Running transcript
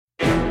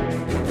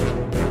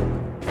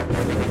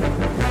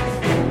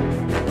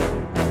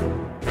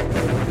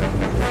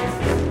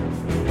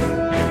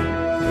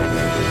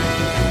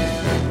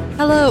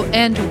Hello,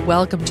 and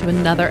welcome to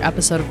another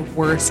episode of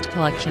Worst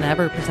Collection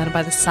Ever, presented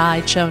by the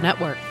Sideshow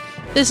Network.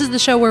 This is the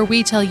show where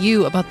we tell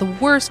you about the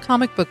worst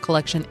comic book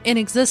collection in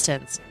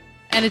existence,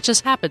 and it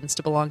just happens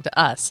to belong to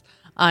us.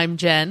 I'm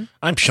Jen.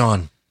 I'm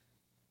Sean.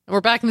 And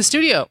we're back in the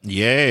studio.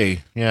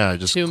 Yay. Yeah, I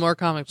just 2 more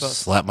comic books.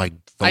 Slap my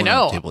phone I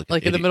know. on the table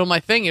like in the middle of my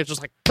thing, you're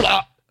just like,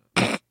 blah.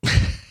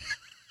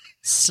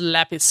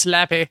 Slappy,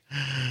 slappy.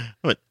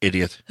 What an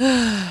idiot.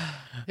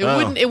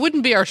 It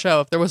wouldn't be our show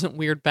if there wasn't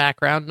weird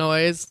background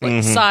noise,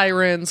 like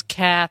sirens,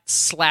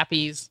 cats,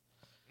 slappies.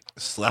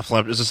 Slap.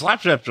 It's a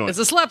slap joint. It's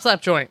a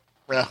slap joint,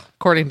 Yeah.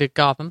 according to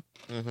Gotham.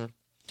 Mm-hmm.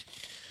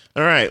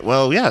 All right.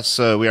 Well, yes,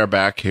 we are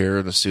back here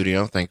in the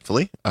studio,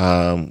 thankfully,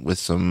 with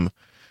some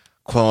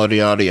quality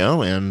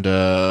audio, and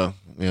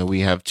we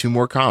have 2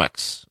 more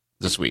comics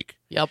this week.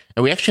 Yep.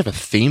 And we actually have a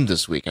theme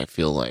this week. I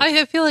feel like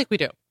I feel like we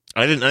do.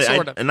 I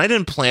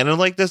didn't plan it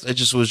like this. It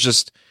just was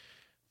just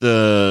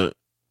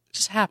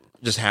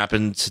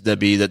happened to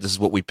be that this is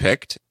what we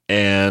picked,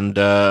 and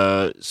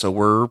so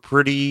we're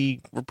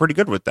pretty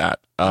good with that.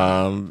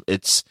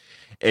 It's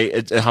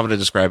how would I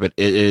describe it?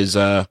 It is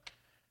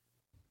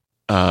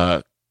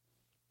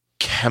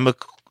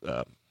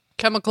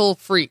Chemical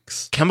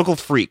freaks. Chemical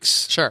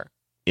freaks. Sure.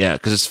 Yeah,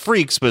 because it's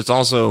freaks, but it's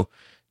also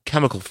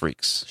chemical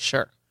freaks.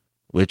 Sure.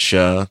 Which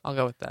I'll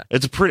go with that.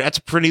 that's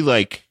a pretty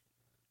like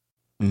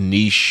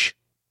niche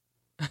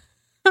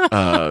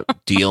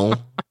deal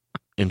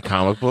in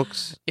comic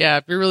books. Yeah,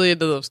 if you're really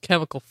into those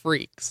chemical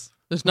freaks,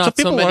 there's not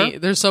so many.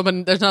 There's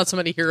not so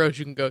many heroes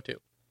you can go to.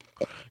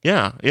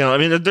 Yeah, I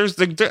mean,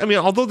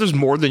 although there's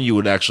more than you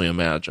would actually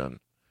imagine,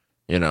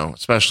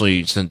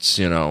 especially since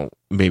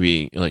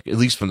maybe like at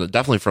least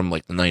definitely from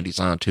like the 90s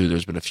on too.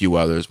 There's been a few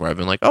others where I've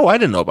been like, oh, I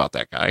didn't know about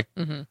that guy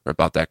or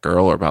about that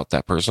girl or about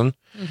that person.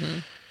 Mm-hmm.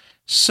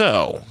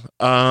 So,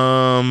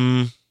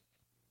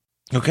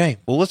 okay,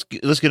 well let's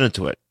get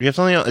into it. Do you have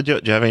something else? Do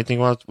you have anything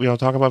we want to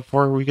talk about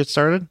before we get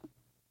started?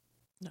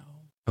 No.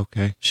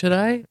 Okay. Should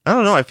I? I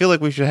don't know. I feel like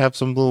we should have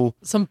some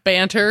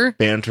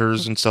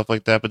banters and stuff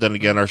like that. But then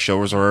again, our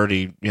show is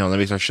already, that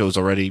makes our show's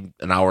already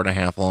an hour and a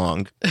half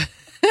long.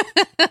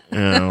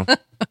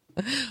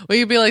 We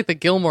could be like the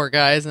Gilmore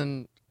Guys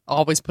and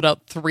always put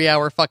out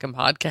 3-hour fucking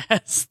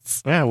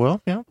podcasts. Yeah,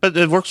 well, yeah, but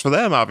it works for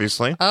them,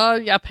 obviously.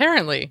 Yeah,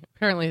 apparently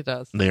it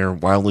does. They are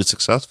wildly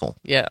successful.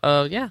 Yeah.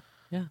 Yeah.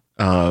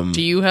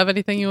 Do you have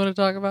anything you want to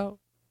talk about?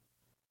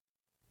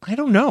 I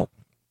don't know.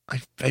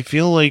 I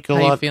feel like a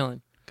lot. How you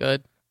feeling?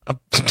 Good.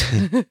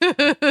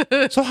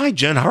 So, hi,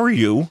 Jen. How are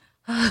you?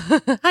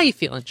 How you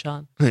feeling,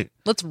 Sean? Hey.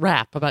 Let's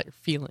rap about your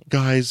feelings.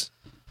 Guys,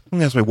 I'm going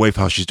to ask my wife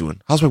how she's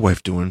doing. How's my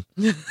wife doing?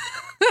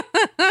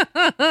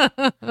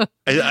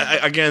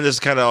 Again, this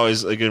kind of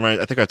always, like,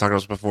 I think I talked about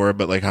this before,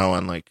 but like how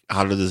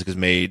did this get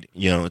made?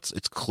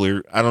 It's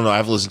clear. I don't know.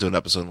 I've listened to an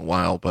episode in a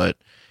while, but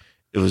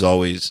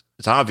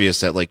it's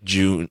obvious that like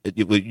June,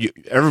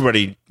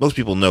 most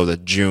people know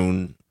that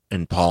June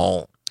and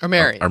Paul are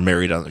married. Are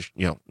married on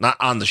the, not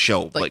on the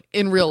show, like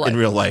in real life. In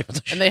real life.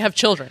 And they have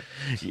children.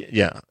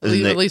 Yeah. At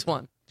least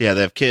one. Yeah,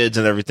 they have kids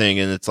and everything,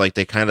 and it's like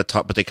they kind of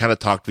talk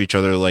to each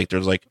other like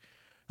there's like,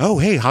 oh,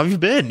 hey, how have you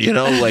been?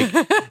 Like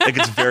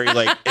it's very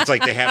like it's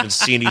like they haven't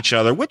seen each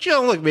other. Which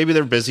like maybe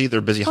they're busy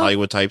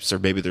Hollywood types, or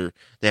maybe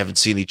they haven't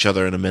seen each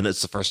other in a minute.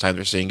 It's the first time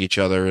they're seeing each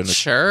other in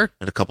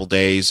a couple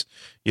days,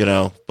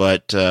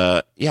 But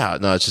yeah,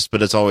 no,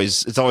 it's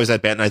always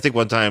that bad. And I think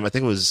one time,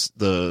 it was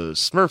the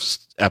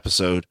Smurfs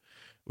episode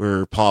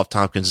where Paul F.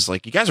 Tompkins is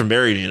like, you guys are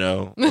married,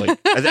 Like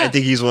I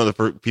think he's one of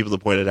the people that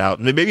pointed out.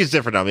 Maybe it's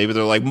different now. Maybe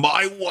they're like,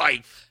 my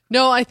wife.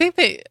 No, I think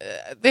they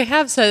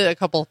have said a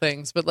couple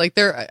things, but like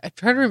I'm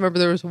trying to remember,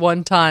 there was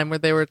one time where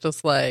they were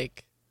just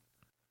like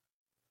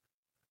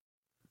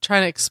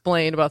trying to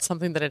explain about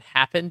something that had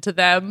happened to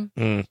them.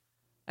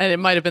 And it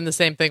might have been the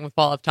same thing with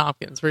Paul F.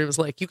 Tompkins, where he was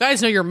like, you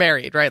guys know you're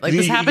married, right? Like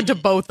this happened to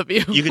both of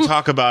you. You could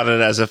talk about it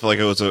as if like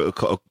it was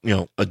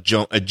a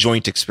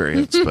joint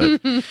experience.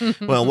 But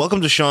well,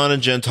 welcome to Sean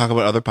and Jen Talk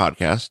About Other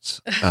Podcasts.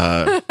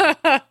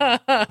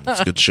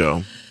 It's a good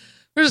show.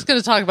 We're just going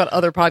to talk about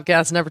other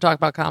podcasts and never talk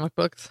about comic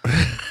books.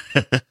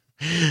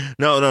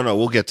 No.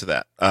 We'll get to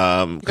that.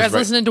 You guys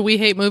listening to We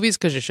Hate Movies?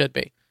 Because you should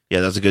be. Yeah,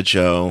 that's a good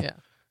show.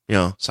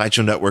 Yeah.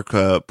 Sideshow Network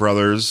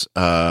brothers.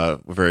 We're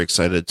very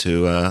excited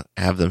to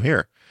have them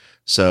here.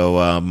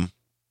 So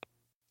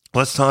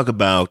let's talk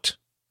about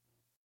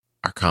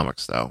our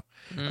comics, though.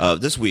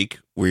 This week,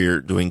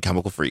 we're doing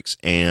Chemical Freaks.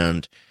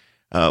 And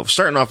we're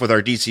starting off with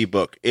our DC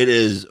book. It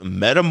is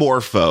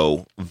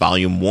Metamorpho,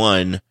 Volume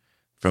 1.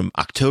 From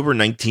October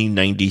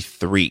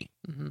 1993.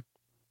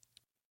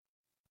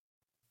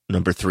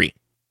 Number 3.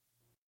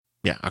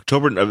 Yeah,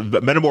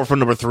 Metamorpho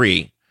number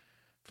 3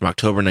 from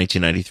October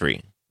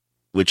 1993.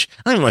 Which,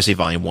 I don't even want to say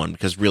volume 1,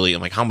 because really,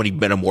 I'm like, how many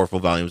Metamorpho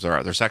volumes there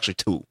are? There's actually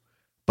 2.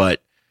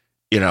 But,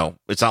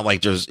 it's not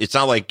like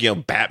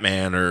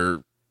Batman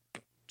or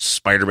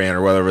Spider-Man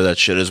or whatever that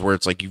shit is, where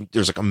it's like,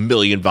 there's like a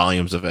million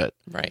volumes of it.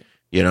 Right.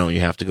 You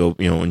have to go,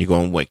 when you go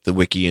on like the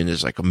wiki, and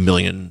there's like a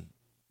million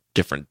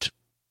different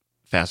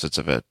facets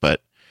of it.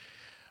 But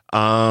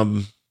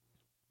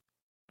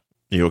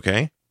you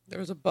okay? There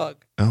was a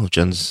bug. Oh,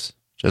 Jen's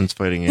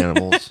fighting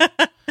animals.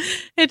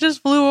 It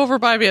just flew over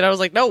by me, and I was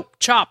like, "No,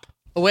 chop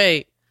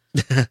away."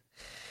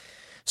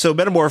 So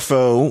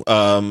Metamorpho,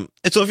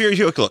 and so if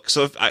you're look,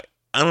 so if I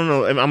don't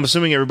know, I'm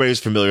assuming everybody's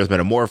familiar with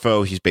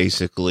Metamorpho. He's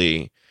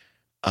basically,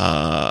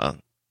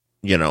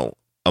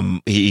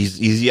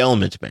 he's the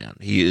element man.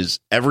 He is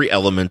every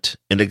element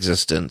in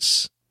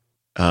existence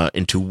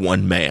into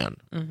one man.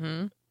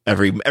 Mm-hmm.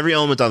 Every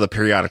element on the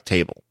periodic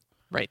table.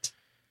 Right.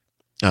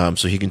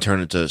 So he can turn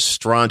into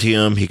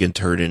strontium. He can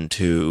turn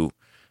into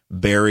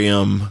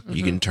barium. Mm-hmm.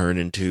 He can turn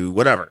into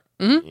whatever.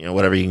 Mm-hmm.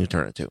 Whatever he can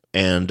turn into.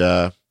 And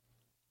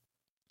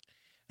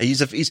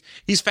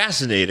he's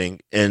fascinating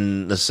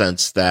in the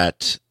sense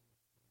that,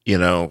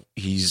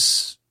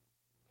 he's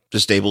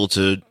just able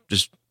to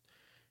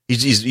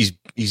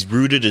he's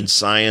rooted in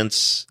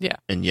science. Yeah.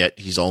 And yet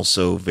he's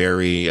also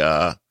very,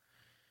 but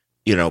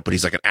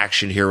he's like an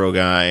action hero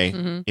guy,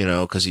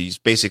 mm-hmm. Because he's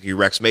basically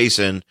Rex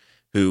Mason,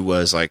 who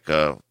was like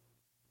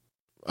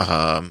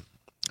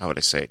how would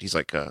I say it? He's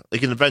like an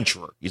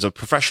adventurer. He's a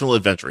professional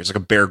adventurer. He's like a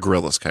Bear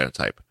Grylls kind of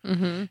type.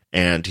 Mm-hmm.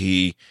 And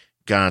he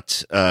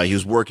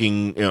was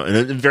working,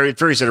 in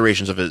various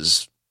iterations of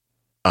his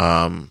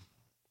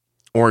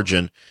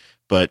origin,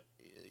 but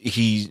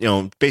he,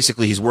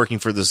 basically he's working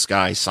for this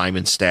guy,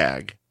 Simon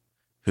Stagg,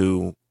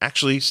 who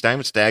actually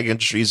Simon Stagg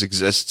Industries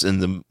exists in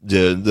the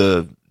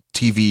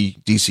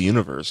TV DC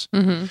universe.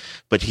 Mm-hmm.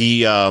 But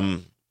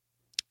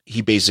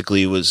he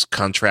basically was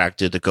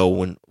contracted to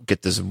go and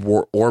get this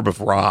orb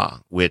of Ra,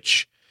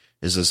 which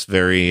is this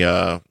very,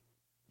 like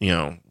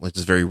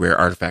this very rare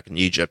artifact in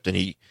Egypt. And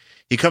he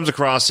comes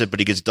across it, but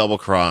he gets double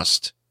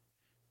crossed,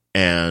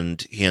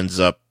 and he ends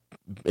up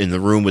in the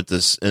room with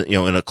this,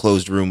 in a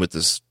closed room with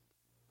this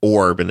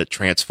orb, and it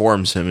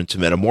transforms him into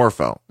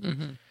Metamorpho.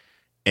 Mm-hmm.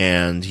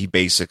 And he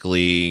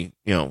basically,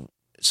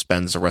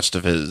 spends the rest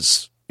of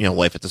his,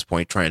 life at this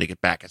point trying to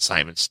get back at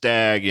Simon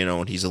Stagg,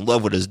 and he's in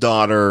love with his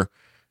daughter,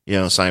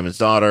 Simon's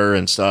daughter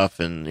and stuff.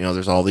 And,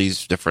 there's all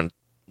these different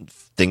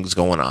things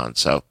going on.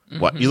 So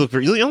what you look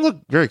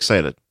very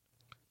excited.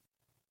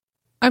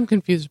 I'm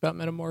confused about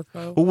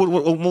Metamorpho.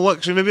 Well,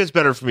 actually, maybe it's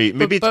better for me.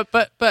 Maybe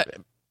but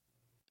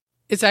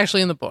it's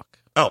actually in the book.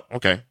 Oh,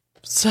 okay.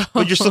 So,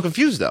 but you're still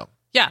confused, though.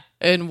 Yeah,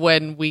 and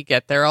when we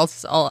get there, I'll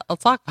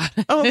talk about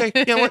it. Oh, okay.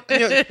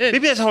 Yeah,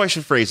 maybe that's how I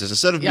should phrase this.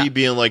 Instead of me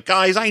being like,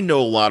 guys, I know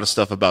a lot of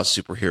stuff about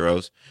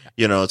superheroes.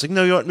 It's like,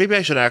 no, you know what? Maybe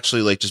I should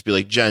actually just be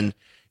like, Jen,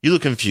 you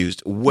look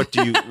confused. What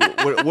do you?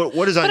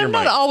 what is on your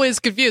mind? I'm not always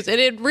confused,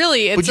 and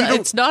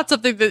it's not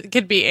something that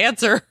can be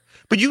answered.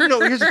 But here's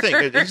the thing.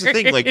 Here's the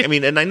thing. Like,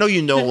 and I know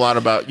you know a lot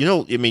about, you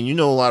know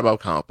a lot about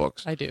comic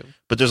books. I do.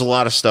 But there's a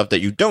lot of stuff that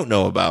you don't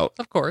know about.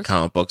 Of course.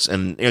 Comic books,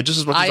 and just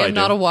as much as I do. I am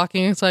not a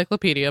walking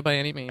encyclopedia by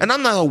any means. And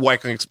I'm not a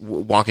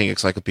walking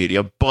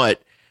encyclopedia,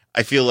 but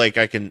I feel like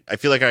I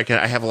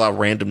have a lot of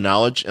random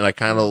knowledge, and I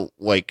kind of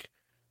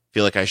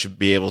feel like I should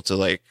be able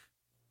to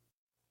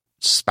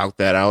spout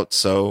that out.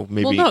 So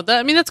maybe. Well,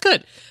 no, that's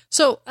good.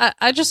 So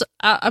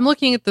I'm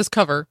looking at this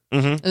cover,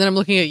 mm-hmm. and then I'm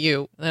looking at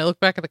you, and I look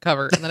back at the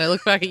cover, and then I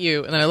look back at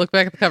you, and then I look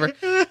back at the cover,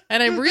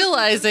 and I'm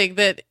realizing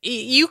that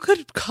you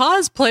could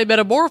cosplay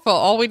Metamorpho.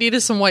 All we need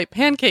is some white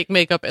pancake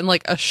makeup and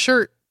a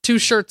shirt, two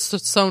shirts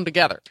sewn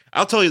together.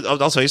 I'll tell you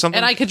something.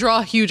 And I could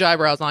draw huge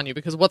eyebrows on you,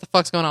 because what the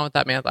fuck's going on with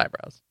that man's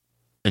eyebrows?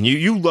 And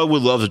you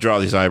would love to draw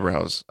these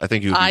eyebrows. I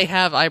think I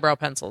have eyebrow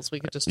pencils. We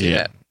could just do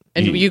that.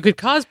 And you could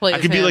cosplay. I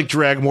could be like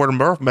drag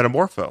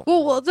Metamorpho.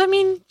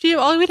 Well,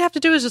 all we'd have to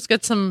do is just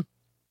get some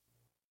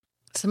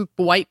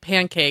white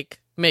pancake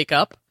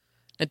makeup,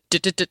 and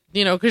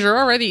because you're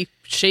already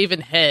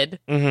shaven head.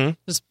 Mm-hmm.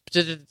 Just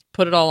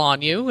put it all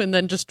on you, and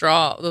then just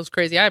draw those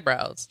crazy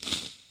eyebrows.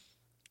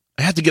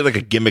 I have to get a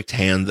gimmicked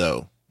hand,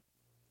 though.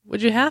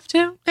 Would you have to?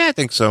 Yeah, I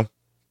think so.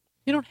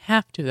 You don't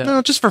have to, though.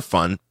 No, just for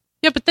fun.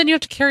 Yeah, but then you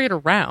have to carry it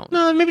around.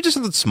 No, maybe just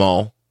something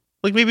small,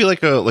 maybe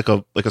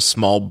a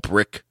small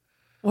brick.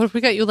 What if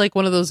we got you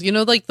one of those,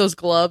 those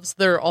gloves?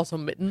 They're also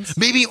mittens.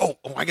 Maybe.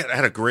 I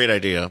had a great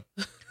idea.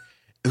 It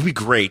would be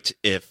great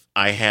if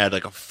I had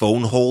a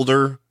phone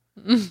holder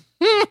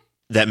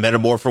that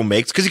Metamorpho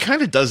makes, because he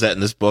kind of does that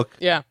in this book.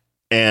 Yeah.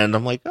 And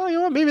I'm like,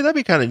 oh, maybe that'd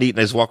be kind of neat. And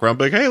I just walk around,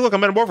 hey, look,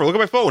 I'm Metamorpho. Look at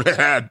my phone.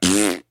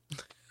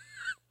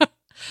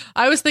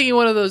 I was thinking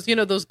one of those,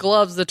 those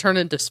gloves that turn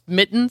into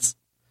mittens.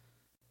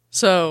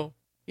 So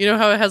you know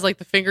how it has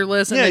the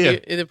fingerless, and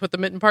then you put the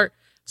mitten part.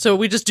 So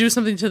we just do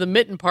something to the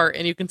mitten part,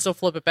 and you can still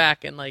flip it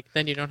back, and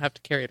then you don't have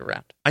to carry it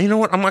around. You know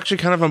what? I'm actually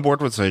kind of on board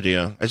with this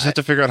idea. I just have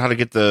to figure out how to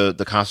get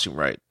the costume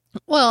right.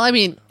 Well,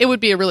 it would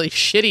be a really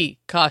shitty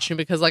costume,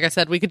 because, like I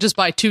said, we could just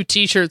buy 2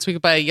 T-shirts. We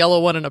could buy a yellow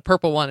one and a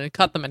purple one and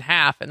cut them in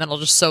half, and then I'll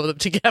just sew them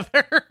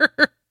together.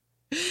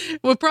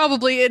 Well,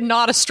 probably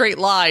not a straight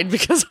line,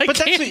 because I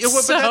can't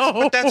sew.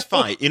 But that's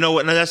fine. You know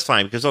what? No, that's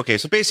fine, because, okay,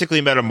 so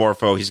basically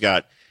Metamorpho, he's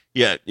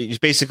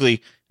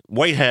basically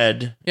white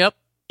head. Yep.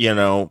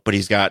 But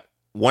he's got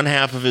one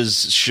half of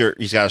his shirt,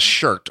 he's got a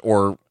shirt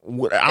or I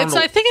don't know.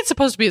 I think it's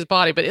supposed to be his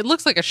body, but it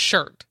looks like a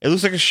shirt. It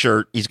looks like a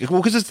shirt.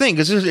 Because the thing,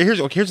 here's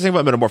the thing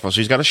about Metamorpho. So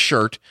he's got a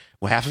shirt.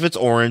 Well, half of it's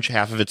orange,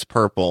 half of it's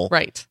purple.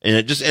 Right.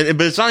 And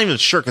but it's not even a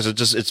shirt because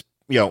it's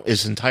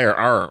his entire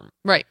arm.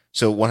 Right.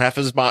 So one half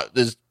of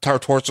his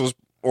torso is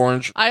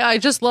orange. I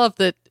just love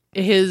that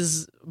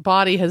his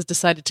body has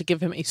decided to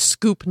give him a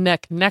scoop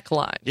neck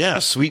neckline. Yeah,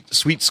 sweet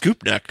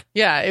scoop neck.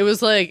 Yeah, it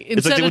was like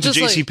It's like they went to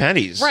J.C.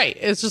 Penney's. Right.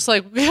 It's just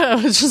like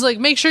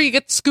make sure you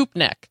get the scoop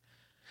neck,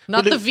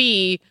 not the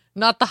V,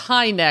 not the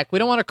high neck. We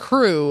don't want a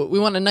crew. We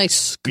want a nice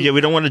scoop. Yeah,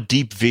 we don't want a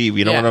deep V.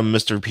 We don't want a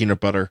Mr. Peanut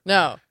Butter.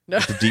 No.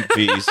 The deep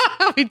V's.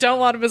 We don't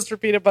want a Mr.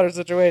 Peanut Butter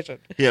situation.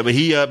 Yeah, but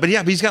he's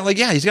got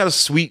he's got a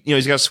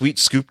sweet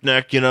scoop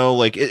neck, and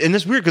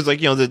it's weird because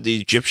the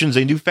Egyptians,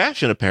 they do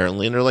fashion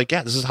apparently, and they're like,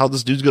 yeah, this is how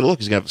this dude's gonna look.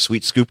 He's gonna have a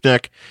sweet scoop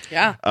neck.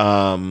 Yeah.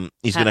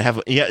 He's gonna have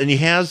and he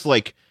has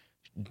like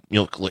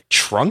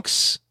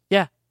trunks.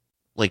 Yeah.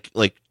 Like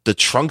the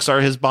trunks are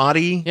his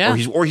body. Yeah.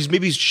 Or he's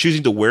maybe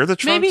choosing to wear the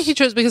trunks. Maybe he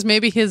chose because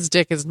maybe his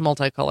dick is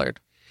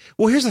multicolored.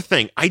 Well, here's the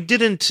thing. I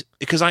didn't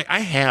because I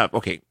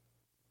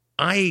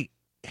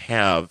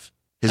have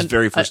his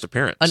very first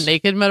appearance. A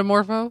naked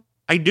Metamorpho?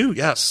 I do,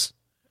 yes.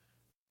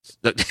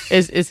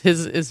 Is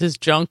his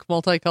junk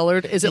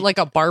multicolored? Is it like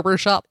a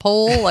barbershop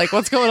pole? Like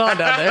what's going on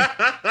down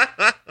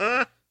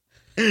there?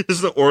 This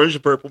is the orange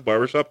and purple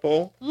barbershop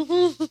pole. He's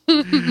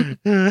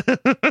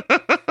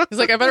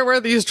like, I better wear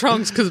these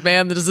trunks because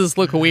man, does this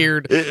look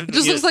weird? It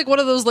just looks like one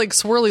of those like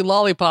swirly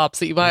lollipops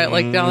that you buy at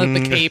like down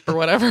at the Cape or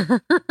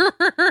whatever.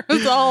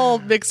 It's all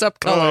mixed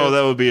up colors. Oh,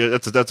 that would be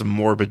that's a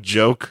morbid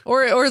joke.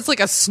 Or it's like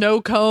a snow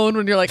cone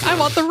when you're like, I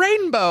want the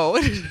rainbow.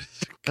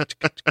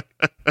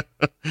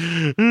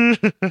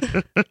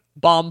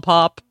 Bomb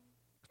pop.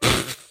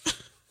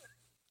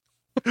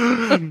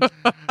 That'd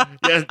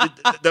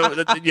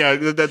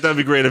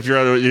be great if you're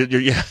on.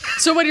 Yeah.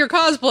 So when you're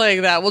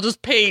cosplaying that, we'll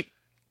just paint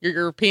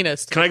your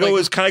penis. Can I go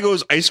as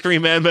Ice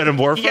Cream Man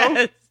Metamorpho?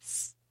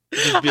 Yes.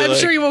 I'm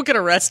sure you won't get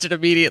arrested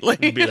immediately.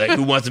 Be like,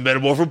 who wants a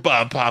Metamorpho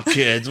Bomb Pop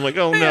Kids? I'm like,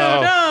 oh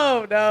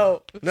no,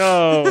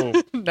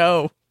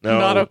 no,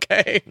 not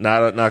okay.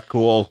 Not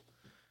cool,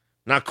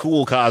 not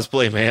cool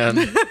cosplay, man.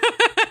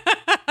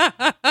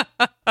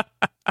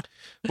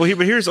 Well,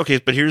 here's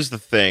the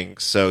thing.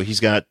 So he's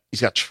got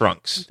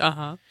trunks.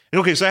 Uh-huh. And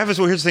okay, so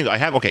here's the thing. I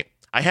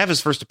have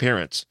his first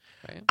appearance.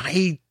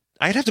 Right.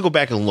 I'd have to go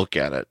back and look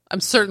at it.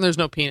 I'm certain there's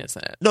no penis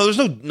in it. No, there's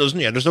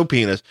no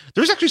penis.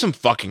 There's actually some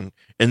fucking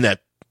in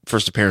that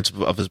first appearance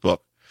of his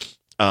book.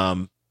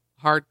 Hard,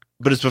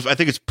 but I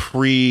think it's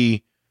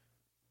pre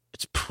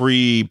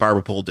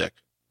Barbara Pole Dick.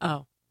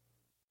 Oh,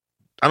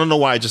 I don't know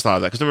why I just thought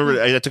of that because I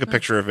remember I took a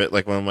picture of it,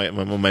 like one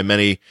of my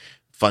many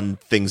fun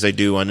things I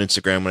do on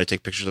Instagram when I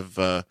take pictures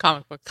of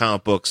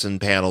comic books and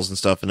panels and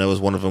stuff, and that was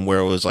one of them where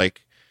it was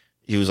like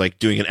he was like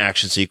doing an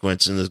action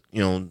sequence, and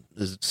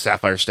the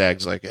Sapphire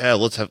Stag's like, yeah,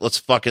 let's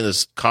fuck in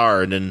this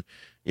car, and then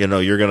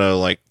you're gonna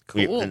like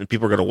cool. And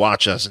people are gonna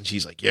watch us, and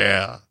she's like,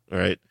 yeah,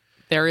 right.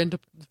 They're into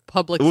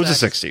public. It was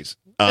sex. the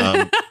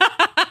 60s.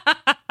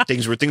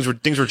 Things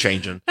were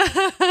changing.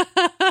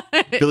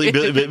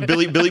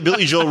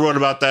 Billy Joel wrote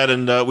about that,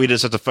 and we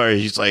just at the fire.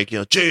 He's like,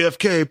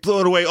 JFK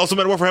blown away. Also,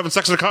 men for having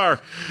sex in a car.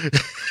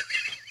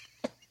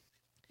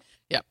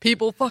 Yeah,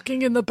 people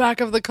fucking in the back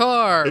of the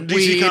car.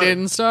 We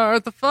didn't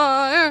start the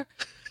fire.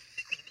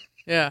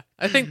 Yeah,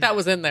 I think that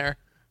was in there.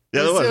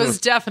 Yeah, it was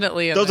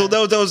definitely in there.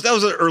 That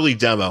was an early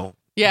demo.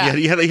 Yeah,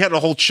 he had a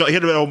whole chunk. He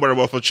had a whole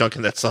Metamorpho chunk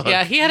in that song.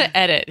 Yeah, he had to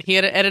edit. He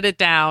had to edit it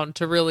down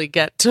to really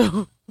get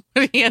to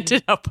what he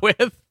ended up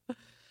with.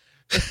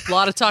 A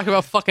lot of talk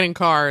about fucking in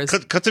cars.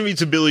 Cut to me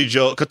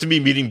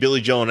meeting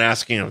Billy Joel and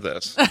asking him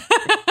this.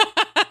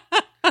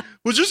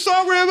 Was your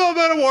song about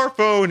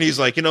Metamorpho? And he's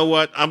like, you know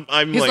what? I'm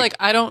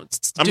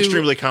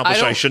extremely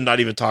accomplished. I should not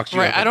even talk to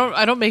you. Right.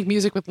 I don't make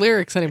music with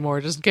lyrics anymore.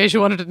 Just in case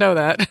you wanted to know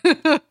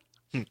that.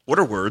 What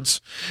are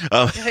words?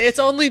 It's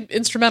only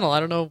instrumental.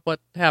 I don't know what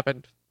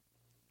happened.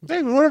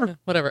 Hey,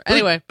 whatever.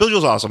 Anyway, Billy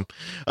Joel's awesome.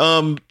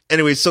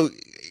 Anyway,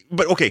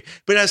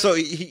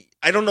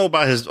 I don't know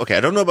about his. Okay,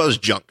 I don't know about his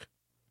junk.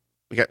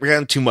 We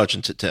got too much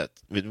into that.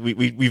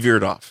 We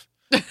veered off.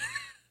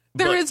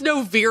 There is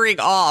no veering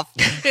off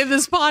in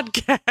this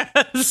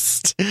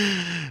podcast.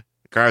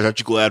 Guys, aren't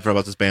you glad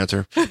about this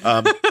banter?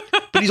 But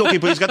he's okay.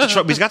 But he's got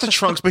the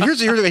trunks. But here's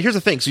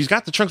the thing. So he's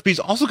got the trunks, but he's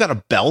also got a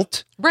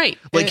belt. Right.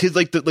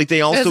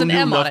 They also knew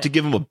enough to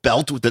give him a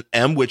belt with an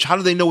M. Which how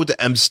do they know what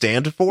the M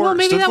stand for? Well,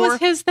 maybe that was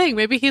his thing.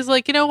 Maybe he's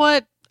like, you know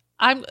what?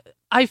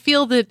 I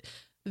feel that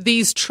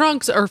these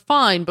trunks are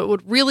fine, but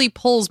what really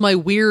pulls my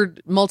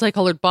weird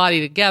multicolored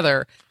body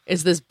together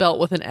is this belt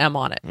with an M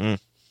on it.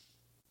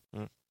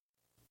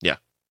 Yeah.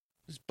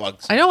 There's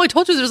bugs. I know, I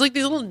told you there's like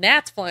these little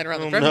gnats flying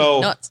around. They're driving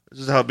me nuts. This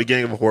is how the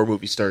beginning of a horror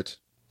movie starts.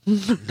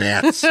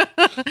 Gnats.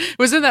 It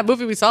was in that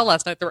movie we saw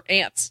last night. There were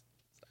ants.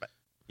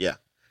 Yeah.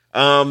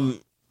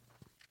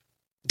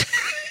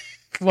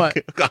 What?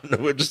 God, no,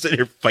 we're just sitting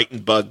here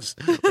fighting bugs.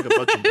 Like a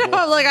bunch of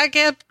like I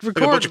can't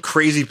record. Like a bunch of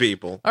crazy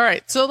people. All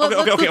right, so let's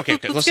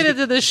get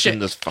into this shit. In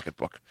this fucking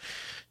book.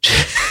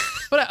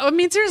 But I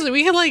mean, seriously,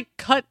 we can like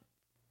cut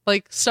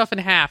like stuff in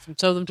half and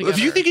sew them together.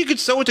 If you think you could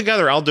sew it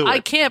together, I'll do it. I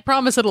can't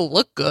promise it'll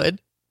look good.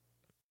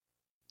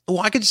 Well,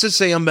 I could just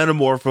say I'm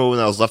Metamorpho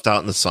and I was left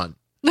out in the sun.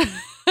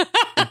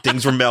 And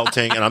things were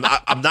melting, and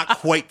I'm not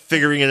quite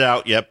figuring it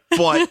out yet,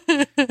 but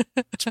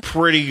it's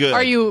pretty good.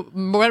 Are you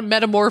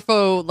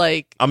Metamorpho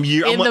like I'm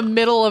the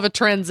middle of a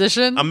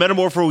transition? I'm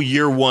Metamorpho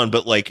year one,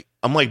 but like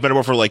I'm like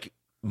Metamorpho like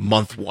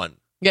month one.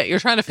 Yeah, you're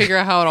trying to figure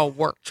out how it all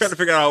works. Trying to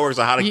figure out how it works,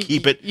 how to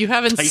keep it. You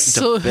haven't fists,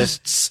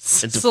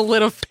 into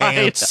solidified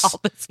pants. all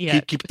this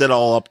yet. Keep that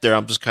all up there.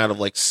 I'm just kind of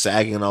like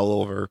sagging all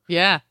over.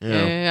 Yeah.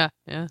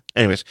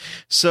 Anyways,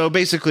 so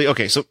basically,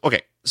 so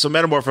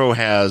Metamorpho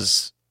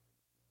has.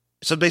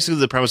 So basically,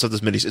 the premise of this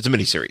it's a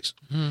miniseries,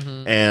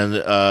 and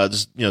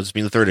this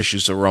being the third issue,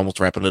 so we're almost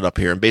wrapping it up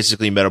here. And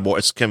basically,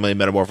 it's kind of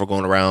Metamorpho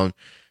going around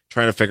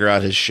trying to figure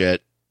out his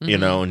shit,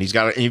 and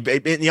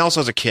he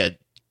also has a kid.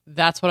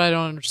 That's what I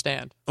don't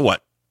understand.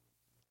 What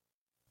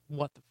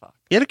the fuck?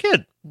 He had a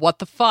kid. What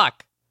the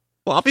fuck?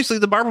 Well, obviously,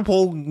 the barber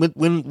pole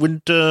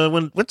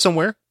went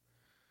somewhere.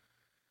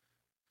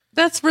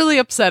 That's really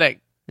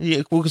upsetting.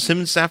 Yeah, well, because him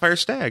and Sapphire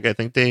Stag, I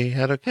think they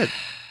had a kid.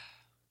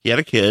 He had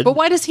a kid, but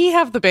why does he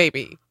have the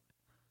baby?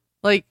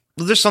 Like,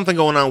 there's something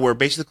going on where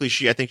basically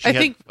I think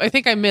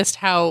I missed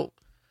how,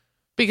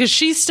 because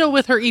she's still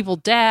with her evil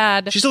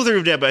dad. She's still with her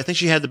evil dad, but I think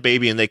she had the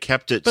baby and they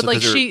kept it. But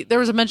there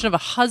was a mention of a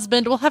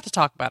husband. We'll have to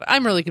talk about it.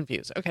 I'm really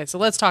confused. Okay, so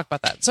let's talk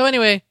about that. So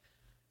anyway,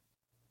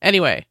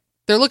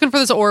 they're looking for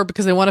this orb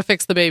because they want to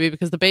fix the baby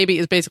because the baby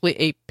is basically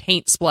a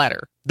paint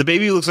splatter. The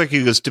baby looks like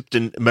he was dipped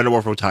in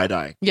Metamorpho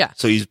tie-dye. Yeah.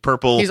 So he's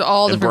purple, he's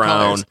all and different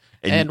brown, colors.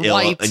 And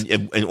white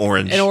and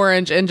orange. And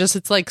orange, and just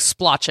it's like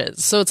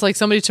splotches. So it's like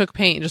somebody took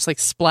paint and just like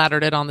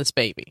splattered it on this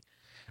baby.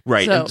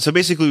 Right. So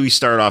basically we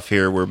start off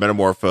here where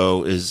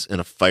Metamorpho is in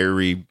a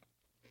fiery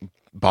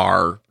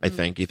bar, I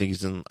think. You think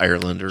he's in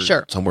Ireland or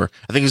somewhere.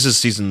 I think this is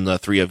season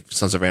 3 of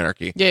Sons of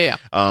Anarchy. Yeah.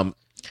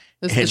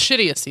 This is the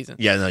shittiest season.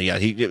 Yeah,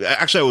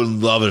 actually, I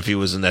would love it if he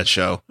was in that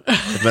show.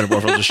 If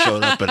Metamorpho just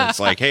showed up and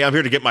it's like, hey, I'm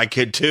here to get my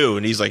kid too.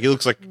 And he's like,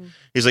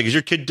 is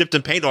your kid dipped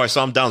in paint? Oh, I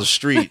saw him down the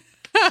street.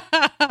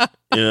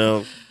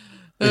 Actually,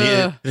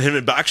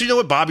 you know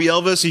what? Bobby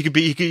Elvis, he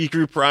could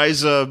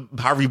reprise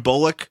Harvey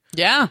Bullock.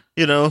 Yeah.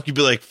 He'd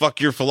be like,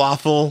 fuck your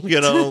falafel,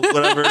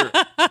 whatever.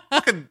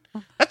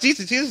 That's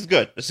easy. This is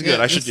good. This is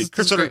good. I should do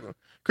Kurt Sutter.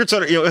 Kurt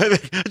Sutter, I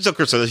tell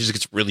Kurt Sutter, he just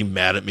gets really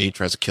mad at me,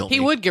 tries to kill me. He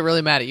would get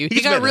really mad at you.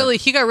 He got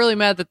really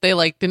mad that they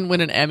didn't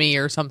win an Emmy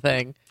or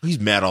something. He's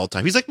mad all the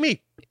time. He's like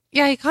me.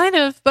 Yeah, he kind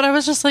of, but I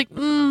was just like,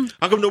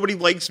 How come nobody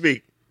likes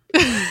me?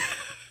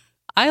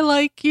 I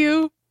like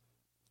you.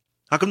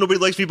 How come nobody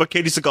likes me but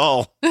Katie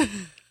Seagal?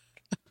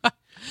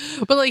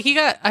 But he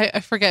got,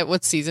 I forget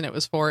what season it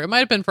was for. It might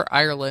have been for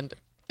Ireland.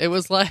 It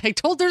was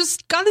there's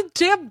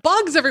goddamn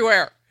bugs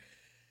everywhere.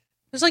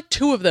 There's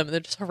 2 of them and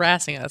they're just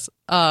harassing us.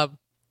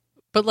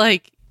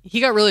 But he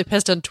got really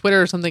pissed on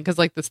Twitter or something because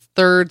the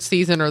 3rd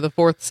season or the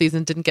 4th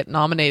season didn't get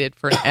nominated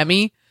for an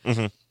Emmy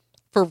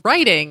for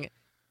writing.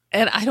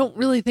 And I don't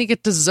really think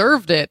it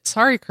deserved it.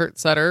 Sorry, Kurt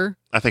Sutter.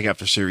 I think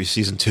after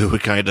season 2,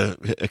 it kind of,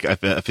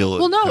 I feel.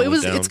 Well, no,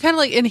 it's kind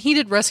of and he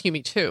did Rescue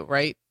Me too,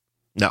 right?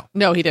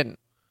 No, he didn't.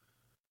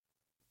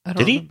 I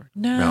don't remember.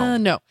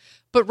 No.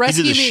 But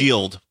Rescue Me. He did The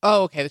Shield.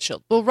 Oh, okay, The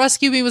Shield. Well,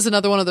 Rescue Me was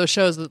another one of those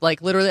shows that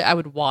literally I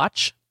would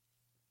watch.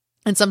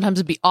 And sometimes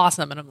it'd be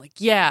awesome. And I'm like,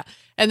 yeah.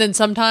 And then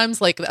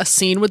sometimes a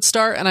scene would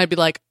start and I'd be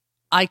like,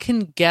 I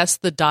can guess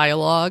the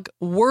dialogue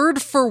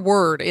word for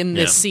word in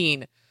this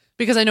scene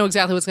because I know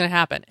exactly what's going to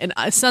happen. And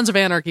Sons of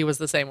Anarchy was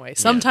the same way.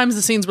 Sometimes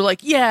the scenes were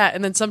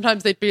and then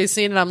sometimes they'd be a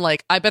scene and I'm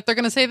like, I bet they're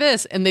going to say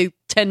this. And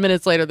 10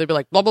 minutes later, they'd be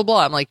like, blah, blah,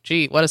 blah. I'm like,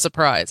 gee, what a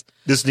surprise.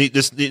 So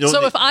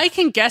if I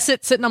can guess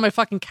it sitting on my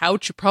fucking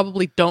couch, you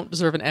probably don't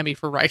deserve an Emmy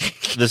for writing.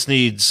 This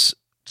needs...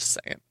 Just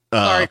saying.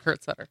 Sorry,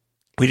 Kurt Sutter.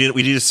 We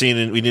need a scene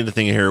and we need a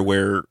thing here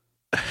where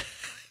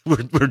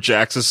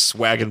Jax is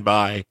swagging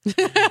by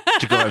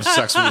to go have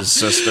sex with his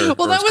sister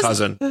or his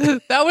cousin.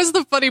 That was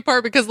the funny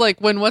part because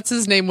when what's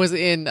his name was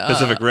in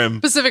Pacific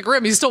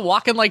Rim, he's still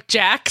walking like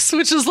Jax,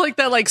 which is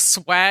that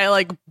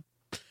swag,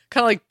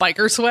 kind of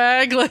biker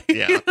swag.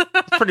 Yeah,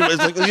 pretty much.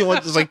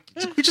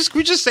 It's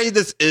we just say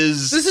this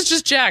is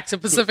just Jax in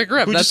Pacific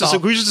Rim. We just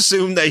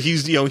assume that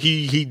he's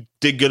he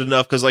did good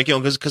enough because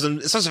because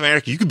in Sons of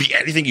Anarchy you could be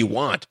anything you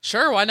want.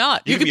 Sure, why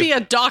not? You could be a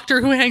doctor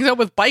who hangs out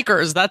with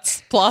bikers. That's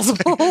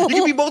plausible. You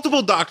could be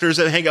multiple doctors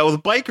that hang out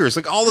with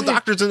bikers. All the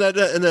doctors in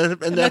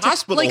that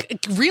hospital,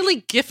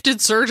 really gifted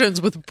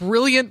surgeons with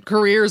brilliant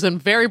careers and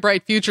very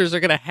bright futures are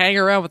going to hang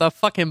around with a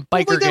fucking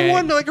biker gang.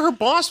 That one, her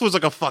boss was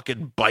a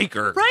fucking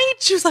biker, right?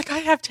 She was like, I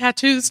have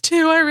tattoos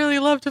too. I really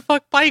love to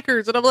fuck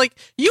bikers, and I'm like,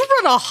 you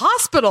run a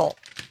hospital.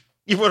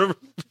 You want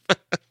to.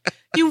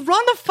 You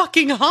run a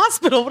fucking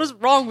hospital. What is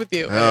wrong with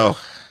you?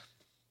 Oh.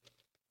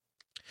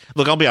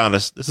 Look, I'll be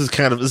honest.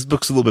 This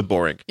book's a little bit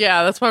boring.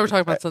 Yeah, that's why we're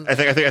talking about Sons of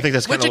Anarchy. I think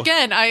that's Which,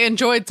 again, I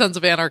enjoyed Sons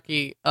of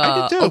Anarchy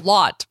a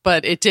lot,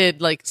 but it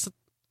did,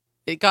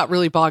 it got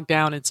really bogged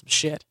down in some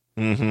shit.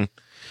 Mm-hmm.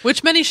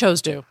 Which many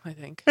shows do, I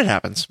think. It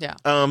happens. Yeah.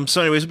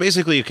 So anyways,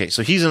 basically, okay.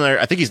 So he's in there.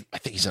 I think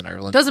he's in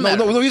Ireland. Doesn't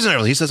matter. No, he's in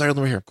Ireland. He says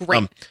Ireland right here.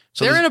 Great.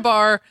 So they're in a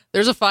bar.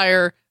 There's a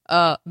fire.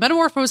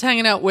 Metamorpho is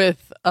hanging out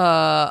with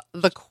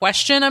the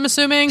Question, I'm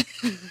assuming.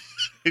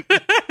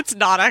 It's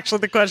not actually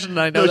the Question.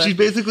 I know. No, she's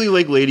basically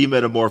like Lady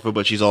Metamorpho,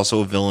 but she's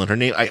also a villain. Her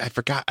name, I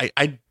forgot.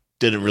 I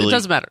didn't really. It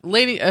doesn't matter.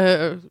 Lady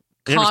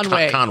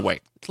Conway. Conway.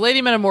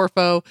 Lady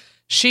Metamorpho.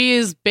 She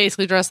is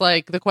basically dressed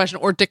like the Question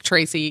or Dick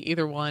Tracy,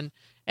 either one.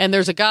 And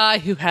there's a guy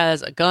who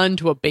has a gun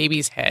to a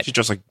baby's head. She's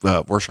just like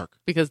Rorschach.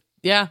 Because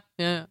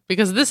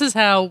because this is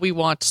how we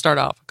want to start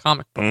off a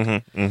comic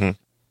book. And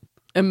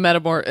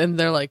and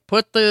they're like,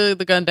 put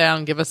the gun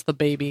down, give us the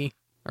baby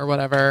or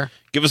whatever.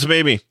 Give us a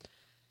baby.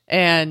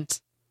 And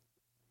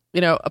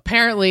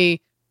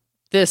apparently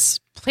this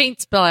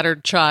paint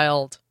splattered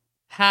child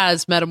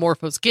has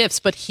Metamorpho's gifts,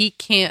 but he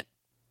can't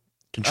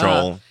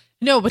control.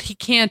 No, but he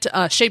can't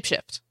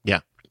shapeshift. Yeah.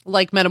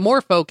 Like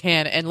Metamorpho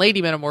can and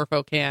Lady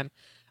Metamorpho can,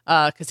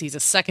 because he's a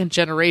second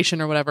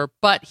generation or whatever.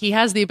 But he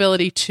has the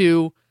ability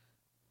to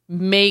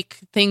make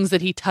things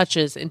that he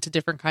touches into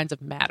different kinds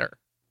of matter.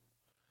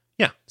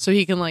 Yeah. So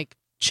he can like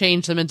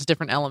change them into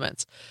different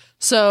elements.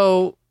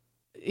 So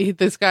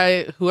this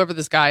guy, whoever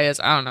this guy is,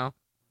 I don't know.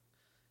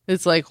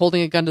 It's like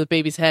holding a gun to the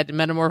baby's head, and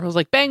Metamorpho's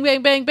like bang,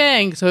 bang, bang,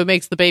 bang. So it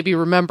makes the baby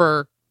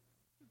remember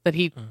that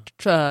he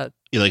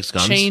likes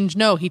guns.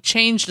 He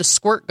changed a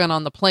squirt gun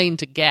on the plane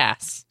to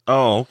gas.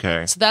 Oh,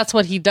 okay. So that's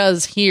what he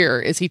does here.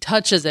 Is he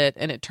touches it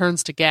and it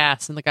turns to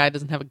gas, and the guy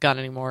doesn't have a gun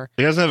anymore.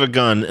 He doesn't have a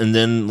gun, and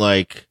then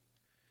like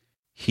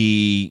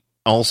he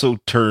also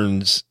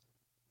turns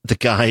the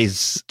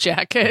guy's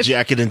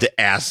jacket into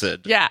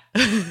acid. Yeah.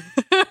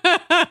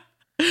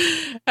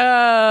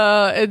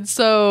 And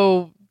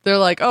so they're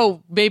like,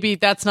 oh, maybe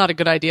that's not a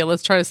good idea.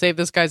 Let's try to save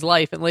this guy's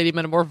life. And Lady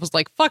Metamorpho's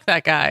like, fuck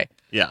that guy.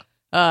 Yeah.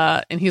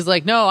 And he's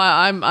like, no,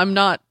 I'm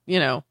not,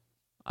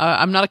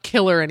 I'm not a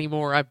killer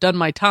anymore. I've done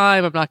my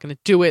time. I'm not going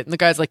to do it. And the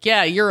guy's like,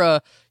 yeah,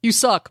 you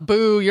suck.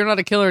 Boo. You're not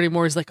a killer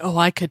anymore. He's like, oh,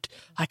 I could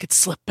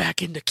slip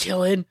back into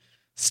killing.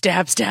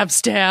 Stab, stab,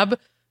 stab.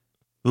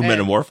 Who,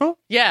 Metamorpho?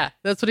 Yeah,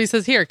 that's what he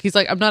says here. He's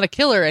like, I'm not a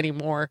killer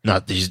anymore.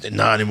 Not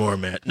anymore,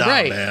 man. Nah,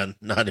 right. Man,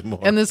 not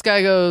anymore. And this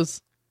guy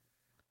goes,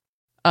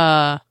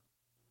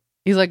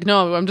 he's like,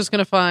 no, I'm just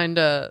going to find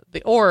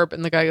the orb.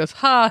 And the guy goes,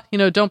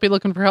 don't be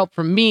looking for help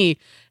from me.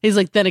 He's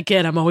like, then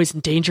again, I'm always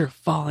in danger of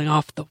falling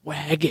off the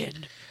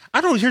wagon.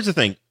 Here's the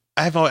thing.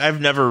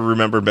 I've never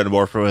remembered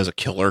Metamorpho as a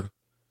killer.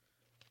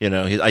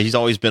 He's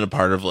always been a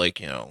part of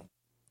like,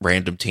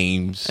 random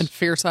teams. And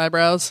fierce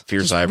eyebrows.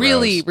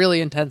 Really,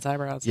 really intense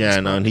eyebrows. Yeah,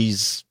 no, and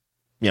he's,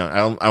 I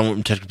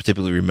don't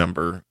particularly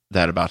remember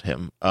that about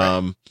him.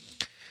 Right.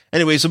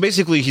 Anyway, so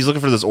basically he's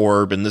looking for this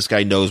orb, and this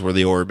guy knows where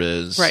the orb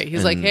is. Right.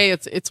 He's like, hey,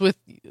 it's with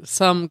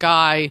some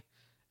guy,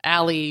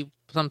 Ali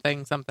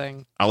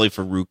something. Ali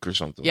Farouk or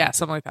something. Yeah,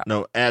 something like that.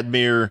 No,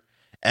 Abd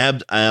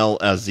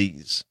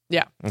al-Aziz.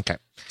 Yeah. Okay.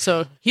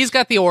 So he's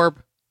got the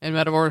orb, and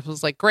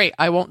Metamorpho's like, great,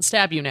 I won't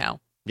stab you now.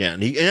 Yeah,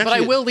 but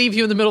I will leave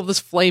you in the middle of this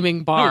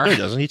flaming bar. No, he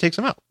doesn't. He takes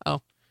him out.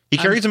 Oh. He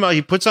carries him out.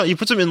 He puts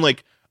him in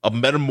like a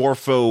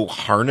Metamorpho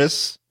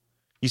harness.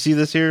 You see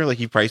this here? Like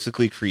he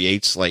basically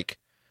creates like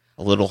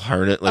a little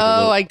harness. Like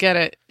I get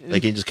it.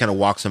 Like he just kind of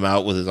walks him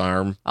out with his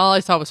arm. All I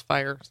saw was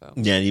fire. So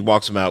yeah, and he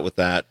walks him out with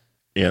that,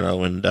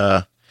 and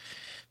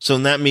so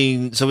then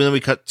we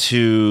cut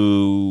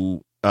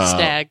to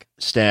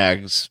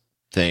Stag's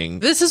thing.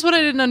 This is what I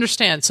didn't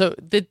understand. So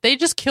did they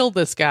just kill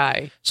this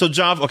guy? So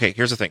Java. Okay,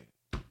 here's the thing.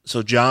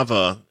 So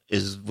Java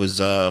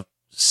was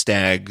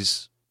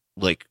Stag's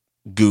like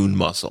goon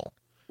muscle.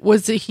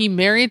 Was he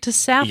married to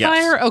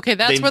Sapphire? Yes. Okay,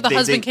 that's where the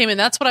husband came in.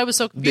 That's what I was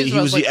so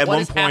confused about.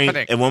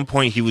 At one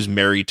point he was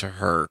married to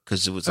her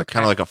because it was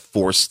kind of like a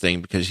forced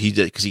thing because he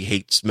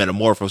hates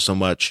Metamorpho so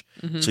much.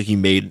 Mm-hmm. So he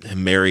made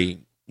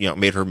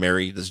her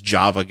marry this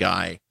Java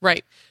guy.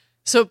 Right.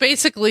 So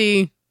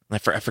basically, I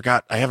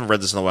forgot. I haven't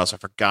read this in a while, so I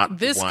forgot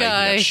this why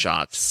guy, he got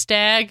shot.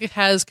 Stag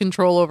has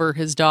control over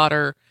his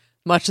daughter,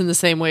 much in the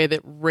same way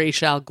that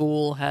Ra's al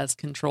Ghul has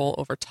control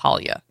over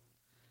Talia.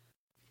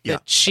 Yeah.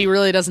 That she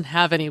really doesn't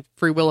have any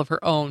free will of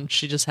her own.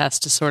 She just has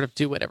to sort of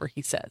do whatever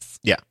he says.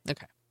 Yeah.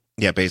 Okay.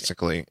 Yeah,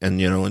 basically.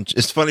 And, and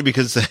it's funny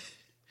because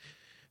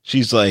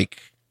she's like,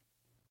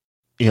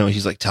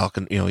 he's like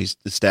talking, the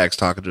Stag's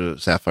talking to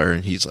Sapphire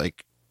and he's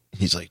like,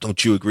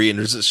 don't you agree? And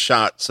there's this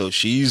shot. So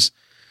she's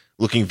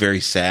looking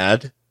very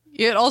sad.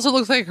 It also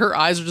looks like her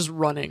eyes are just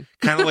running.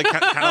 Kind of like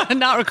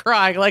not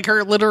crying, like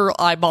her literal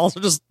eyeballs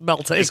are just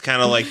melting. It's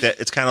kind of like that.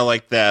 It's kind of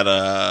like that.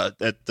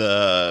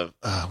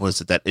 What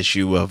is it? That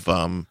issue of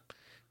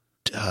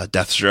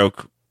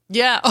Deathstroke.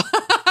 Yeah.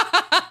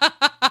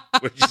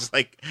 Which is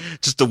like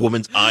just a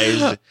woman's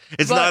eyes.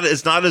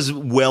 It's not as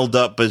welled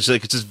up, but it's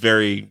just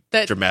very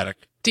dramatic.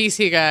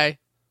 DC guy.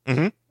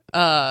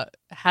 Mm-hmm.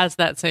 Has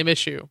that same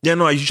issue. Yeah,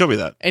 no, you showed me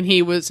that. And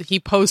he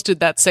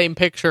posted that same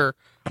picture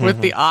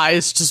with the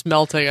eyes just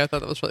melting. I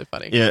thought that was really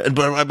funny. Yeah,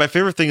 but my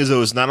favorite thing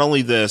is not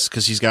only this,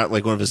 because he's got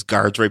like one of his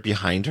guards right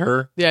behind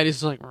her. Yeah, and he's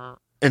just like...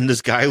 And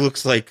this guy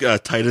looks like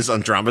Titus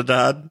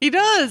Andromedon. He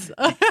does.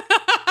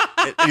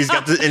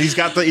 and he's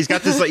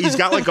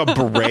got like a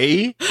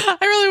beret. I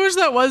really wish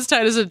that was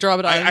Titus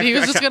Andromedon. He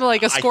was just gonna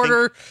like escort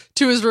her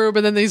to his room,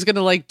 and then he's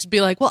gonna like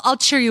be like, "Well, I'll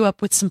cheer you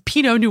up with some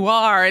Pinot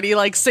Noir," and he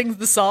like sings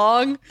the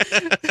song.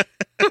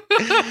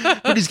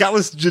 But he's got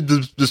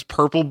this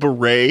purple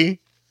beret,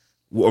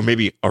 or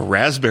maybe a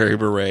raspberry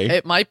beret.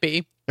 It might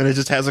be. And it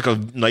just has like a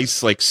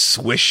nice like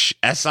swish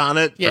S on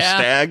it for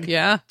Stag.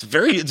 Yeah,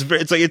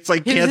 it's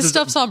like his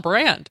stuff's on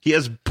brand. He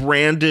has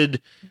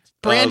branded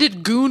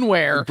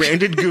goonware.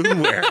 Branded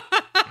goonware.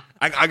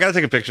 I gotta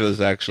take a picture of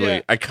this actually.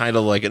 Yeah. I kind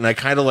of like it, and I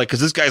kind of like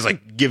because this guy's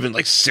like giving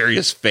like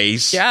serious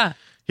face. Yeah.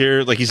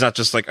 Here, like he's not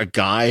just like a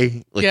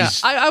guy. Like, yeah,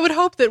 I would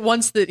hope that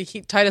once that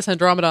Titus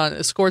Andromedon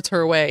escorts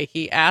her away,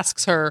 he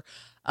asks her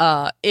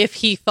if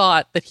he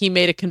thought that he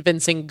made a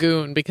convincing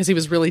goon because he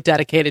was really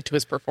dedicated to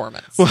his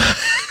performance.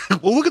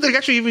 Well, look at that!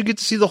 Actually, even get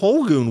to see the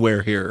whole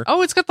goonware here.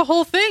 Oh, it's got the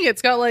whole thing.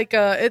 It's got like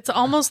it's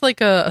almost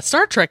like a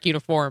Star Trek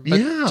uniform, but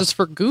just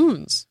for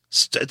goons.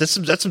 That's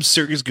some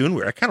serious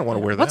goonware. I kind of want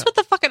to wear that. What's with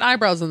the fucking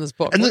eyebrows in this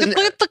book? Look at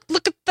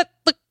that!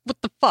 Look,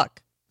 what the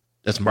fuck?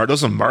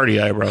 Those are Marty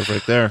eyebrows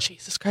right there.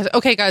 Jesus Christ!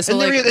 Okay, guys, so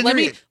let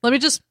me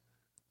just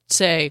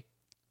say,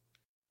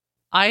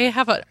 I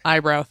have an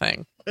eyebrow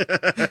thing.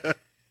 To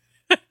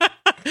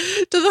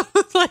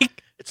the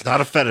like. It's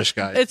not a fetish,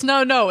 guys. It's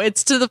no.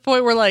 It's to the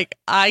point where like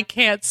I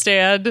can't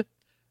stand,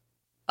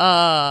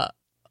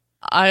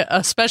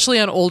 especially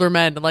on older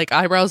men, like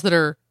eyebrows that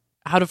are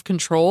out of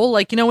control.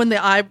 Like when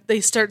they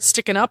start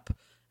sticking up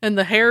and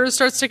the hairs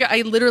start sticking.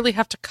 I literally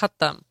have to cut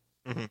them.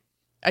 Mm-hmm.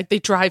 They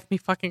drive me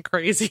fucking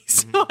crazy.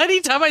 So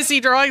anytime I see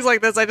drawings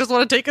like this, I just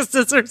want to take a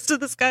scissors to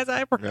this guy's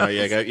eyebrows. No,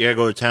 you gotta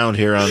go to town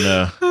here on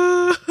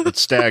the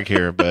Stag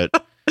here. But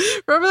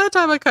remember that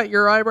time I cut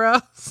your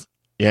eyebrows?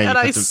 Yeah, and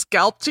I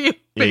scalped you. Yeah,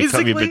 basically, you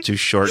cut me a bit too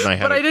short, and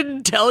I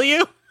didn't tell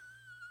you.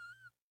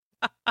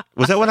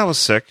 Was that when I was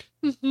sick?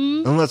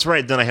 Mm-hmm. Oh, that's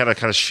right. Then I had to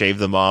kind of shave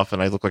them off,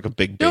 and I looked like a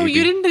big baby. No,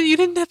 you didn't. You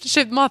didn't have to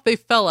shave them off. They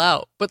fell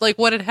out. But like,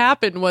 what had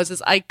happened was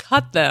I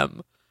cut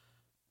them,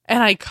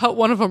 and I cut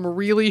one of them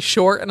really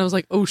short, and I was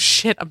like, "Oh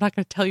shit! I'm not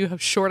going to tell you how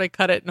short I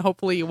cut it, and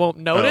hopefully you won't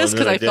notice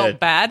because I felt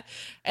bad."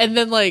 And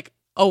then like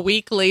a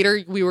week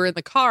later, we were in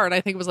the car, and I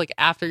think it was like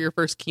after your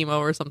first chemo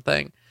or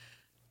something.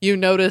 You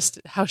noticed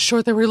how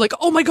short they were. Like,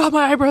 oh my god,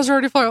 my eyebrows are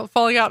already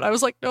falling out. And I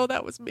was like, no,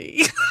 that was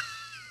me.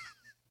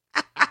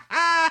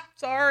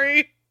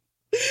 Sorry.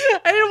 I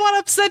didn't want to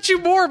upset you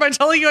more by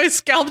telling you I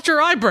scalped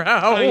your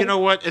eyebrow. You know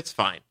what? It's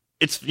fine.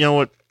 Here's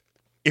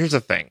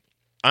the thing.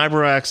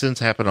 Eyebrow accidents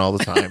happen all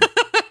the time.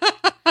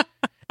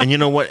 And you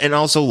know what? And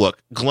also,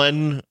 look,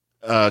 Glenn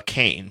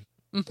Kane,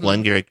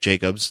 Glenn Garrick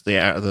Jacobs,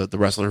 the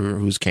wrestler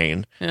who's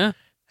Kane. Yeah.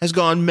 Has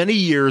gone many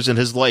years in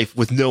his life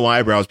with no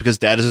eyebrows because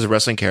that is his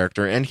wrestling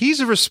character. And he's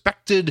a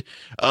respected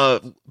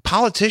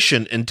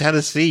politician in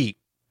Tennessee.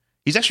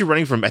 He's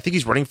actually I think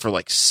he's running for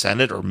like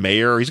Senate or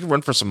mayor. He's going to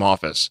run for some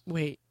office.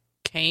 Wait,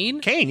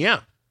 Kane? Kane,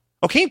 yeah.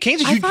 Oh, Kane's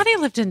a huge... I thought he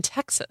lived in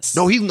Texas.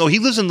 No, he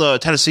lives in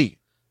Tennessee.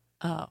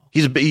 Oh.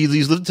 He's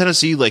lived in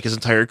Tennessee like his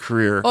entire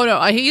career. Oh,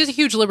 no, he's a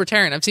huge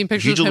libertarian. I've seen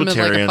pictures of him in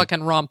like a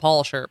fucking Ron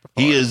Paul shirt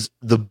before. He is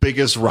the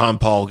biggest Ron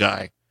Paul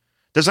guy.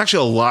 There's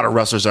actually a lot of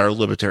wrestlers that are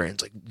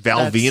libertarians. Like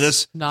Val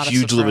Venus,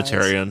 huge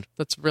libertarian.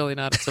 That's really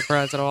not a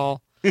surprise at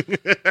all.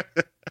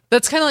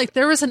 That's kind of like,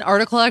 there was an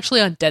article actually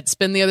on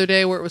Deadspin the other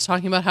day where it was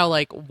talking about how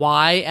like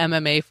why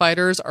MMA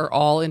fighters are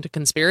all into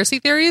conspiracy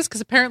theories.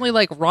 Because apparently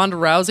like Ronda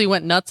Rousey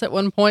went nuts at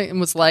one point and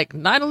was like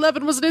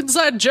 9/11 was an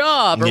inside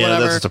job or whatever. Yeah,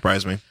 that doesn't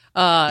surprise me.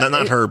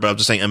 Not her, but I'm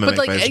just saying MMA but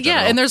like, fighters in yeah,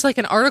 general. and there's like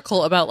an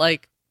article about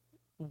like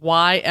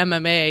why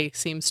MMA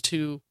seems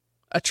to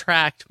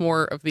attract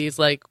more of these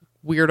like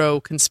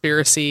weirdo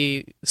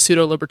conspiracy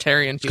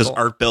pseudo-libertarian people. Because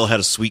Art Bell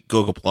had a sweet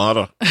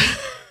gogoplata.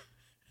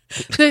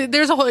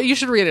 There's a whole, you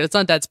should read it. It's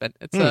on Deadspin.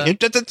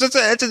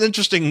 That's an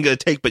interesting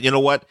take, but you know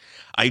what?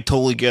 I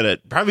totally get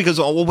it. Probably because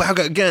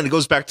again, it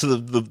goes back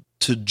to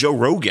to Joe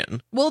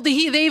Rogan. Well, they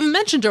even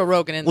mentioned Joe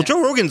Rogan in there. Well,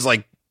 Joe Rogan's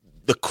like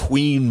the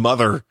queen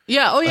mother.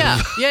 Yeah. Oh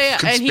yeah. Yeah.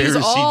 And he's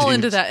all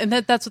into that. And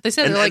that's what they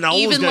said. They're like,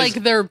 even like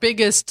their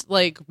biggest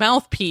like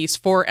mouthpiece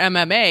for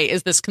MMA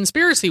is this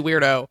conspiracy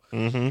weirdo.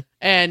 Mm-hmm.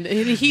 And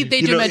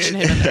they do mention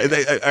him in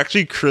there.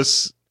 Actually,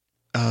 Chris,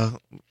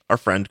 our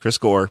friend Chris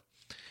Gore,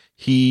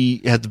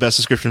 he had the best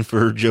description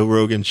for Joe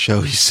Rogan's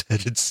show. He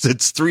said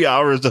it's 3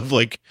 hours of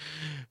like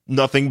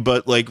nothing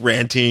but like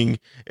ranting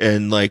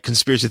and like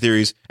conspiracy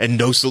theories and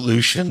no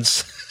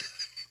solutions.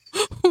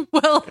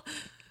 Well,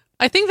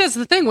 I think that's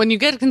the thing. When you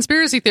get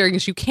conspiracy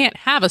theories, you can't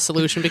have a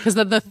solution because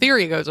then the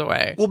theory goes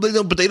away. Well, they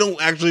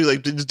don't actually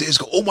like. They just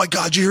go, "Oh my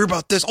god, you hear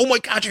about this? Oh my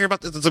god, you hear about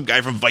this?" And some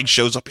guy from Vice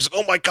shows up. He's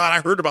like, "Oh my god, I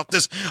heard about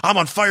this. I'm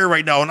on fire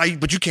right now,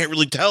 but you can't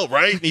really tell,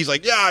 right?" And he's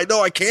like, "Yeah, I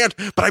know I can't,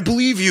 but I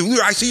believe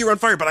you. I see you're on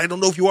fire, but I don't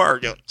know if you are."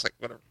 You know, it's like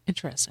whatever.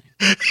 Interesting.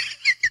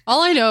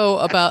 All I know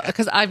about,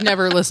 because I've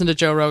never listened to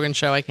Joe Rogan's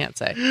show, I can't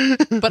say,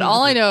 but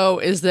all I know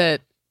is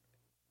that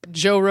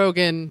Joe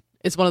Rogan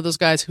is one of those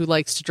guys who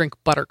likes to drink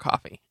butter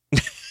coffee.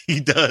 He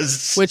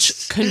does.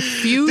 Which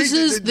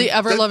confuses the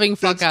ever-loving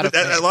fuck out of me.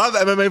 A lot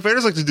of MMA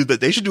fighters like to do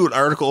that. They should do an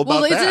article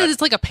about that.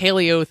 It's like a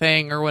paleo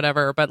thing or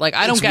whatever, but like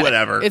I don't get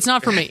whatever. it. It's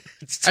not for me.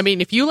 I mean,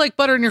 if you like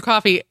butter in your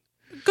coffee,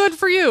 good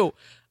for you.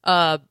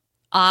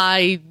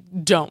 I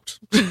don't.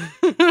 When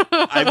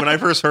I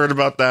first heard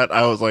about that,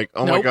 I was like,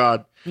 oh my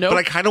God. Nope. But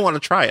I kind of want to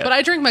try it. But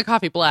I drink my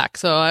coffee black,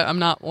 so I'm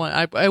not one.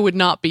 I would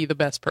not be the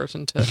best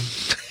person to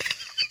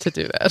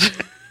do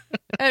that.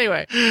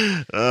 Anyway,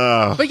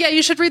 but yeah,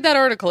 you should read that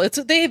article.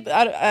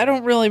 I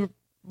don't really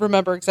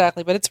remember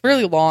exactly, but it's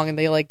really long, and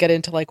they like get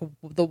into like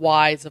the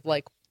whys of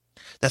like.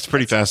 That's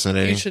pretty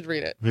fascinating. You should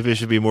read it. Maybe it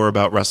should be more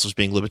about wrestlers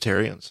being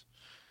libertarians.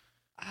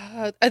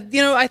 I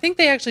think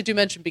they actually do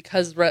mention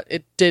because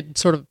it did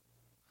sort of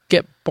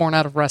get born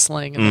out of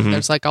wrestling, and then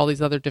there's like all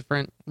these other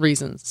different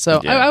reasons.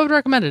 So I would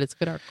recommend it. It's a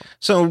good article.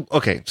 So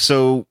okay,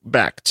 so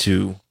back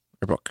to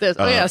our book.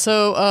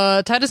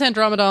 So Titus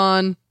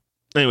Andromedon.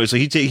 Anyway, so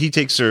he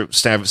takes her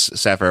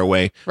Sapphire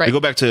away. Right. We go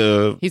back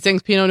to he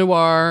sings Pinot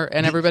Noir,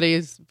 and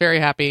everybody's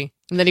very happy.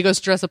 And then he goes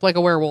to dress up like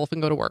a werewolf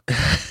and go to work.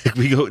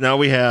 We go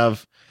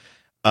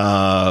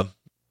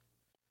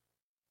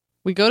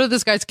to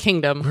this guy's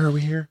kingdom. Where are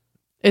we here?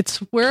 It's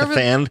wherever.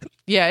 Cathan?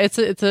 Yeah, it's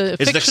fictional.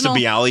 Next to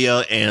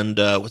Bialia and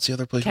what's the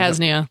other place?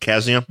 Casnia.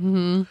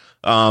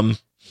 Mm-hmm.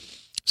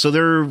 So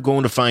they're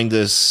going to find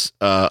this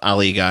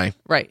Ali guy.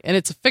 Right, and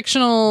it's a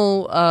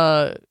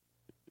fictional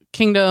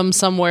kingdom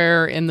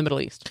somewhere in the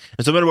Middle East.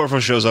 And so Metamorpho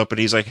shows up and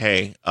he's like,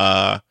 "Hey,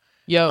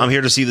 yo, I'm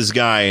here to see this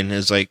guy," and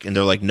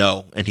they're like,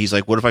 "No," and he's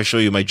like, "What if I show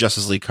you my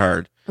Justice League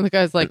card?" And the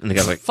guy's like,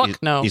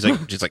 "Fuck no." He's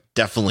like,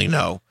 definitely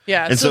no.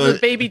 Yeah, and so the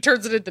baby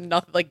turns it into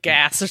nothing, like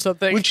gas or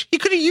something. Which he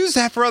could have used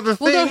that for other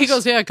things. Well, no, he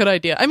goes, "Yeah, good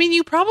idea." I mean,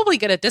 you probably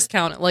get a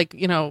discount at like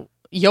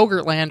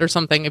Yogurtland or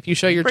something if you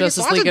show your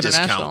Justice League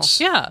International.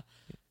 Discounts. Yeah,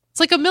 it's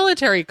like a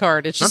military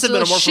card. It's just a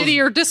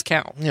shittier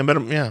discount.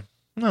 Yeah,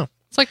 no,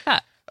 it's like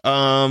that.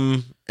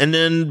 And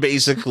then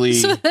basically,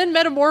 so then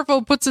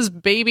Metamorpho puts his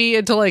baby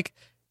into like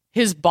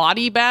his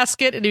body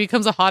basket, and he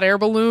becomes a hot air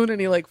balloon,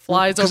 and he like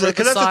flies over the side.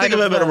 Because that's the thing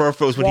about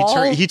Metamorpho is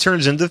when he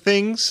turns into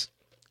things,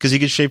 because he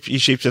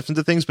shapeshifts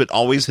into things, but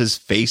always his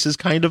face is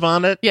kind of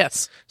on it.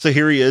 Yes. So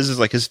here he is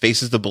like his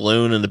face is the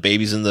balloon, and the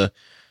baby's in the,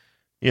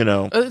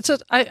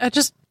 I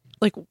just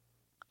like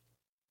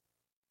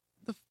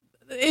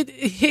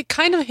it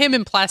kind of him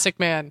in Plastic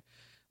Man,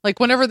 like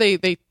whenever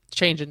they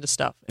change into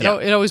stuff,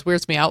 it always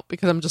weirds me out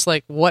because I'm just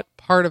like, what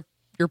part of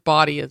your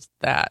body is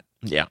that?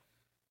 Yeah.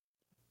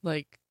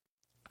 Like,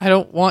 I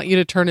don't want you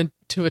to turn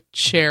into a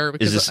chair.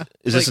 Because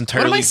is this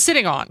entirely? What am I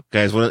sitting on,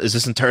 guys? Is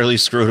this entirely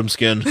scrotum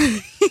skin?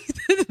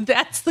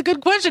 That's the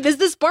good question. Is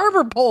this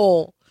barber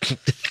pole?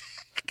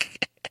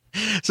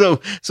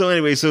 So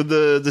anyway, so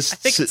I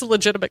think it's a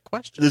legitimate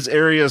question. This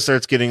area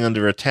starts getting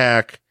under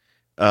attack,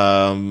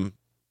 and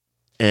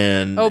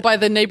by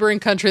the neighboring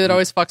country that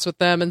always fucks with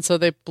them, and so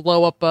they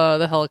blow up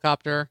the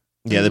helicopter.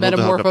 Yeah,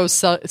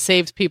 Metamorpho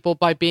saves people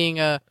by being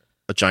a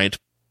giant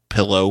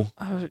pillow.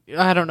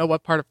 I don't know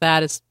what part of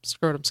that is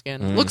scrotum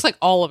skin. It looks like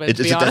all of it.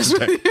 To be honest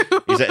with you.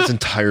 It's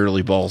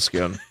entirely ball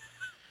skin.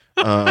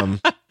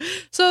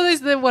 So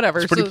they whatever.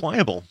 It's pretty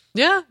pliable.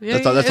 Yeah,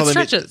 that's how they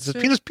make it.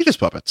 It's penis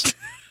puppets.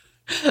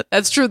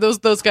 That's true.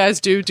 Those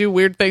guys do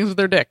weird things with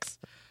their dicks.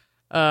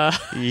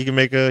 He can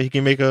make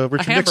a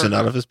Richard Nixon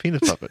out of his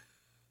penis puppet.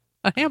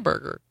 A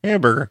hamburger.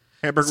 Richard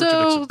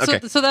Nixon.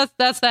 Okay. So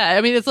that's that.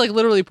 I mean, it's like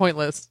literally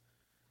pointless.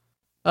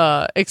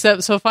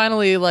 Except so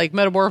finally, like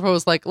Metamorpho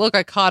is like, look,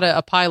 I caught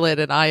a pilot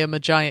and I am a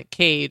giant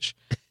cage.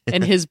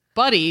 And his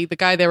buddy, the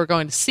guy they were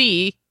going to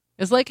see,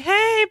 is like,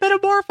 hey,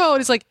 Metamorpho. And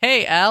he's like,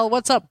 hey, Al,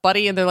 what's up,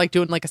 buddy? And they're like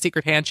doing like a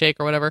secret handshake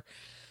or whatever.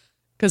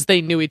 Because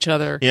they knew each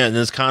other. Yeah, and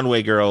this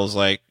Conway girl is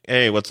like,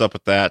 hey, what's up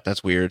with that?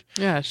 That's weird.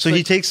 Yeah. So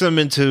he takes them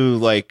into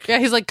like... Yeah,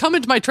 he's like, come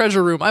into my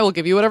treasure room. I will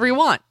give you whatever you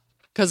want.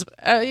 Because,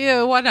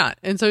 why not?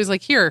 And so he's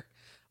like, here,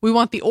 we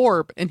want the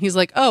orb. And he's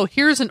like, oh,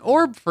 here's an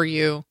orb for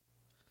you.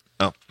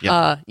 Oh,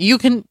 yeah. You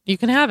can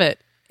have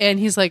it. And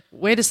he's like,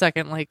 wait a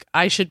second, like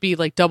I should be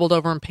like doubled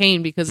over in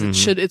pain because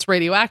it's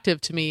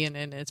radioactive to me and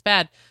it's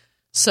bad.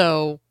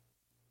 So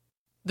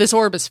this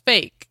orb is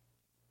fake.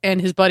 And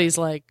his buddy's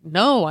like,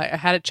 no, I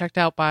had it checked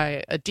out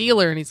by a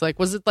dealer. And he's like,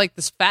 was it like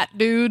this fat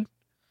dude?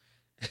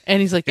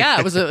 And he's like, yeah,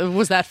 it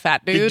was that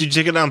fat dude. Did you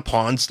take it on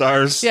Pawn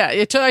Stars? Yeah,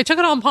 I took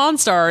it on Pawn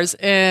Stars,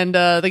 and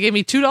they gave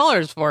me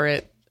 $2 for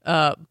it.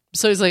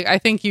 So he's like, I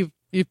think you've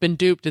been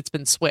duped. It's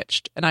been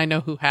switched, and I know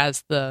who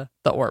has the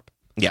orb.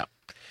 Yeah.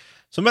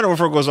 So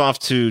Metamorpho goes off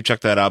to check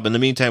that out. But in the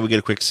meantime, we get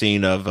a quick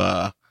scene of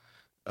I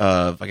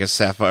guess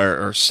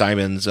Sapphire or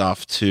Simon's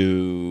off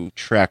to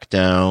track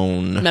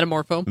down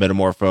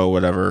Metamorpho,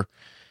 whatever.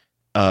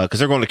 Because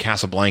they're going to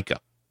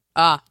Casablanca.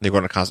 They're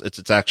going to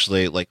it's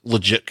actually like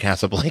legit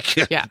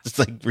Casablanca. Yeah, it's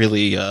like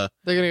really. They're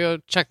gonna go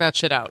check that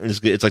shit out.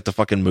 It's like the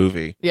fucking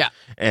movie. Yeah,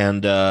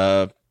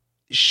 and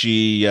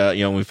she,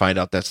 we find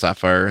out that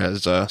Sapphire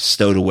has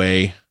stowed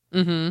away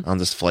on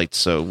this flight,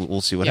 so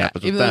we'll see what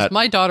happens with that.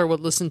 My daughter would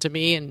listen to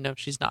me, and no,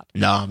 she's not.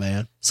 Nah,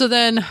 man. So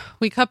then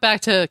we cut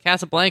back to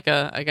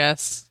Casablanca, I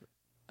guess.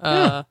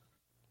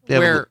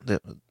 where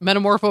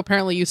Metamorpho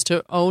apparently used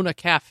to own a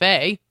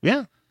cafe.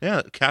 Yeah,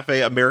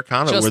 Cafe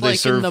Americana, just where like they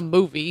serve in the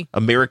movie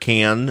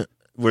American,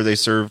 where they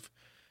serve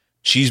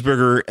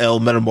cheeseburger El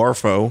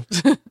Metamorpho.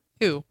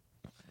 Who?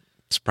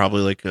 It's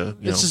probably like a.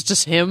 It's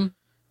just him,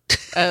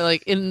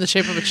 like in the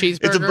shape of a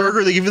cheeseburger. It's a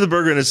burger. They give you the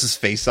burger and it's his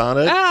face on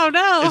it. Oh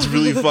no! It's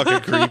really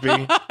fucking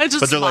creepy. It's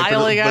just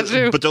smiling at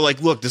you. But they're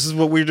like, look, this is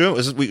what we're doing.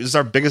 This is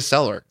our biggest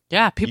seller.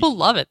 Yeah, people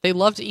love it. They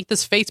love to eat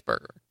this face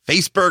burger.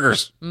 Face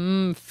burgers.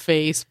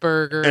 Face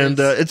burgers. And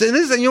it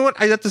is. You know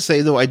what? I have to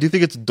say though, I do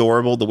think it's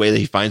adorable the way that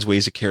he finds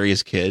ways to carry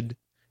his kid.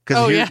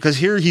 Because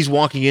here he's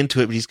walking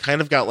into it, but he's kind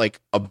of got like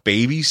a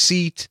baby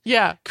seat.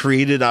 Yeah.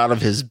 Created out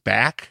of his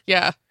back.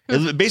 Yeah.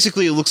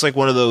 Basically, it looks like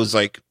one of those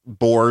like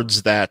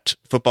boards that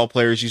football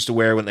players used to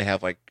wear when they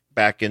have like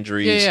back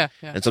injuries. Yeah.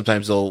 And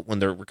sometimes when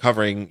they're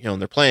recovering, when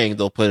they're playing,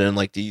 they'll put in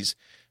like these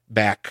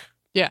back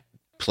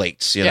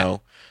plates. You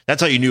know,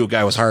 that's how you knew a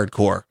guy was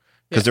hardcore.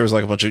 Because there was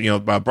like a bunch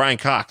of, Brian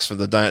Cox for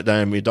the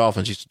Miami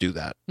Dolphins used to do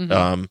that.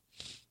 Mm-hmm.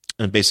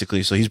 And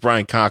basically, so he's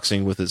Brian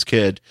Coxing with his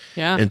kid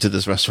into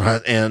this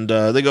restaurant. And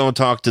they go and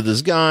talk to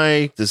this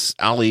guy, this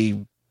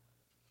Ali,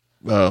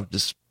 I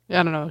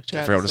don't know.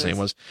 I forgot what his name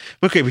was.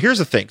 Okay, but here's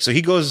the thing. So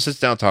he goes and sits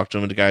down, talk to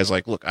him, and the guy's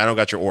like, look, I don't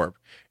got your orb.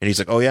 And he's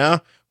like, oh yeah?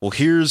 Well,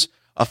 here's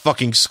a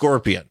fucking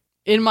scorpion.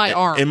 In my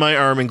arm. In my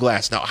arm in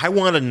glass. Now, I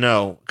want to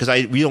know,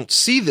 because we don't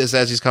see this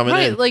as he's coming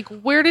in. Like,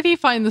 where did he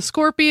find the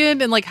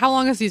scorpion? And, like, how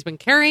long has he been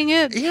carrying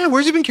it? Yeah,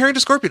 where's he been carrying the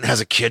scorpion?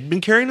 Has a kid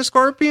been carrying the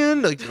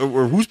scorpion? Like,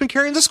 or who's been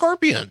carrying the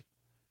scorpion?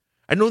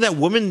 I know that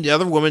woman, the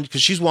other woman,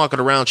 because she's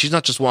walking around. She's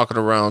not just walking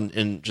around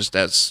in just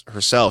as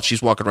herself.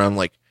 She's walking around,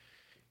 like,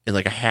 in,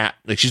 like, a hat.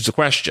 Like, she's a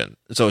question.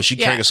 So is she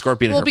carrying a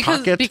scorpion in her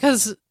pocket?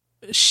 Because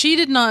she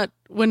did not,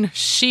 when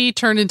she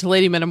turned into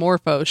Lady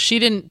Metamorpho, she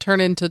didn't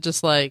turn into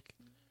just, like,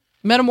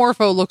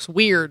 Metamorpho looks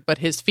weird, but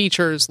his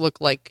features look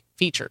like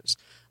features.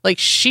 Like,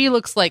 she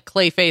looks like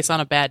Clayface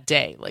on a bad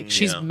day. Like,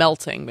 she's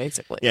melting,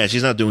 basically. Yeah,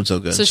 she's not doing so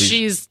good. So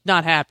she's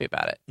not happy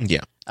about it.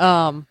 Yeah.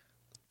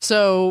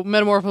 So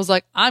Metamorpho's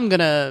like, I'm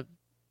gonna,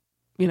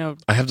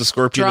 I have the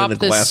scorpion drop in a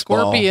glass this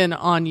scorpion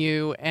on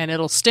you, and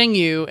it'll sting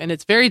you, and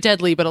it's very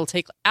deadly, but it'll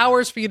take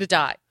hours for you to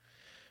die.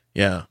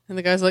 Yeah. And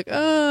the guy's like,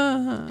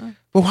 Well,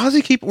 where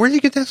did he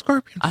get that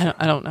scorpion?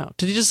 I don't know.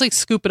 Did he just like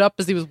scoop it up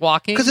as he was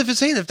walking? Because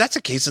if that's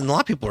the case, then a lot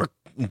of people are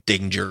in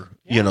danger,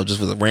 just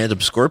with a random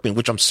scorpion,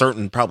 which I'm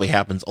certain probably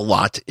happens a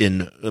lot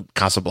in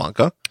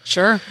Casablanca.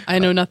 Sure. I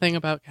know nothing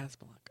about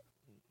Casablanca.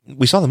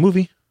 We saw the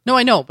movie. No,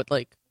 I know, but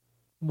like,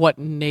 what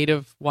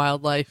native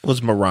wildlife? It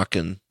was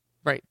Moroccan.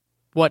 Right.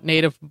 What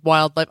native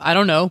wildlife? I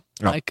don't know.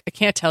 No. I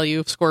can't tell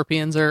you if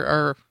scorpions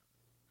are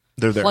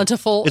they're there.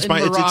 Plentiful in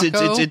Morocco.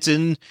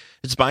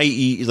 It's by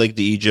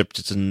the Egypt.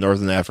 It's in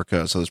northern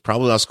Africa, so there's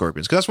probably not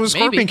scorpions. Because that's where the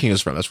Scorpion King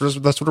is from. That's where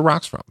the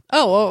Rock's from.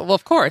 Oh, well,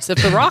 of course.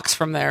 If the Rock's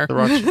from there,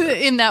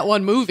 in that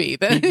one movie,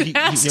 then it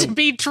has to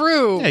be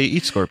true. Yeah, you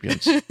eat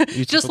scorpions.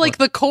 Just like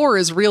the core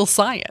is real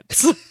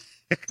science.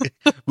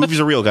 Movies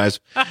are real, guys.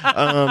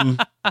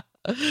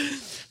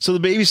 So the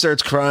baby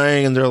starts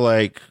crying, and they're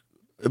like,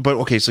 "But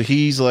okay." So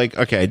he's like,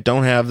 "Okay, I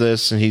don't have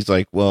this," and he's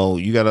like, "Well,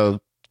 you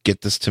gotta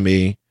get this to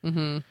me."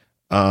 Mm-hmm.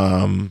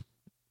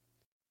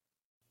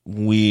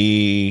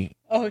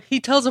 He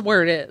tells him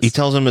where it is. He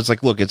tells him it's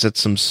like, look, it's at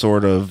some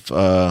sort of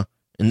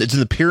and it's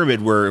in the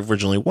pyramid where it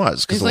originally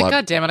was. He's like,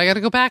 God damn it, I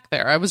gotta go back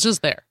there. I was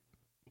just there.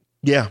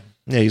 Yeah,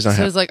 he's not so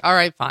happy. He's like, all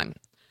right, fine.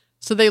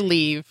 So they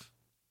leave,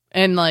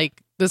 and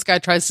like this guy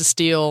tries to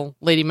steal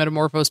Lady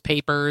Metamorpho's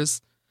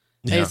papers.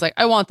 And he's like,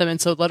 I want them. And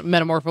so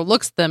Metamorpho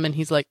looks at them, and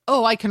he's like,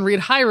 oh, I can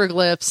read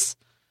hieroglyphs.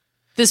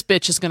 This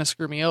bitch is gonna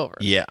screw me over.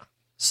 Yeah.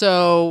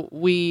 So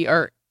we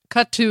are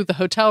cut to the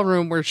hotel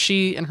room where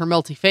she and her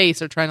melty face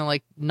are trying to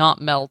like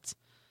not melt.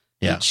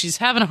 Yeah. And she's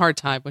having a hard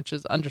time, which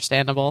is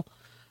understandable.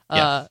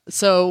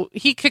 So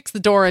he kicks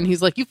the door and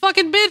he's like, you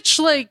fucking bitch.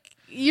 Like,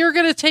 you're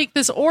going to take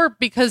this orb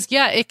because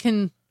it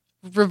can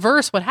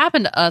reverse what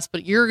happened to us,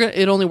 but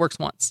it only works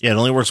once. Yeah. It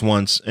only works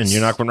once. And you're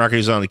not going to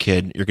use it on the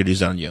kid. You're going to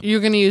use it on you. You're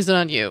going to use it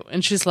on you.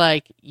 And she's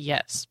like,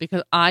 yes,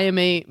 because I am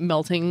a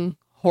melting,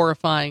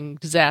 horrifying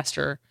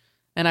disaster.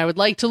 And I would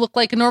like to look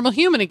like a normal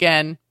human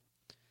again.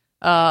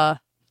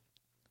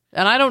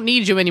 And I don't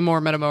need you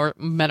anymore,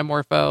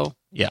 Metamorpho.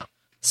 Yeah.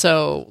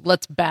 So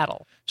let's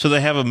battle. So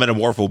they have a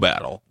Metamorpho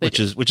battle, which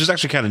is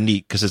actually kind of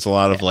neat because it's a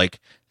lot of like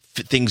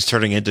things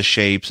turning into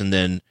shapes and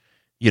then,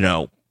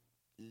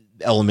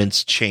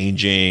 elements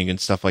changing and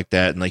stuff like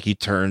that. And like he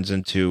turns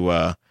into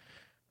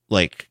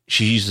like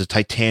she uses a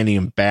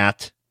titanium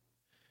bat,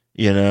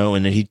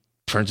 and then he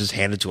turns his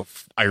hand into a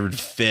iron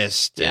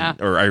fist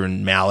or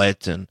iron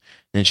mallet, and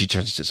then she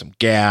turns into some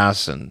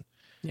gas and.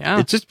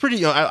 Yeah, it's just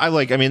pretty. I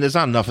like. I mean, there's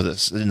not enough of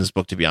this in this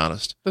book, to be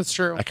honest. That's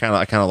true. I kind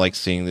of like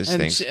seeing these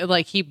things.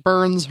 Like he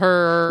burns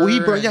her. Well,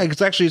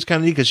 it's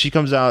kind of neat because she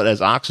comes out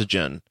as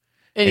oxygen,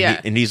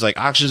 and he's like,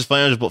 oxygen's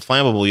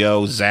flammable,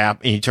 yo, zap,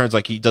 and he turns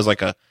he does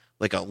like a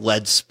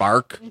lead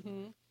spark,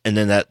 and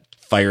then that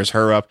fires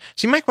her up.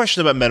 See, my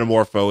question about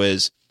Metamorpho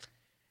is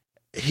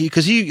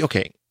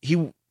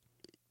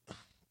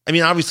I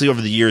mean, obviously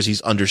over the years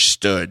he's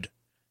understood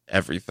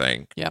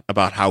everything. Yep.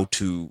 About how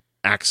to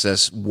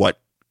access what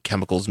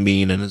chemicals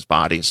mean in his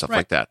body and stuff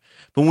like that.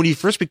 But when he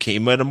first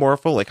became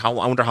Metamorpho, like I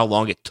wonder how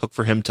long it took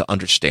for him to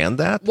understand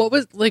that.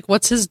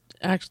 What's his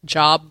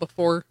job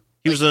before?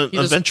 He was an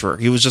adventurer.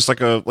 He was just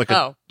like a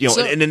So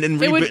and in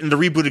the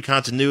rebooted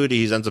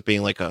continuity, he ends up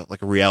being like a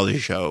reality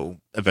show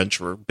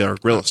adventurer, Bear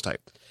Grylls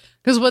type.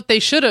 Because what they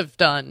should have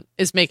done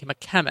is make him a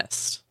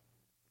chemist.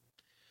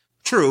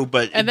 True,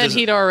 but then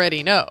he'd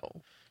already know.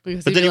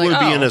 But then he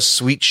wouldn't be in as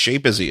sweet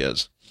shape as he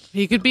is.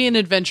 He could be an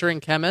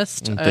adventuring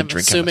chemist. I'm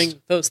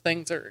assuming those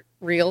things are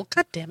real.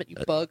 God damn it, you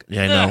bug.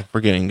 Yeah, I know.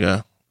 We're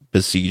getting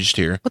besieged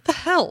here. What the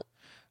hell?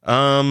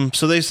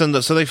 So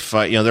they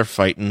fight. They're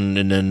fighting,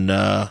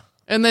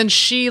 and then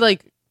she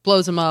like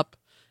blows him up,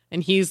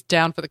 and he's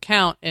down for the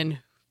count. And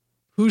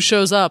who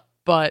shows up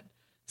but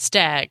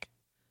Stag?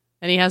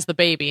 And he has the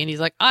baby, and he's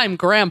like, "I'm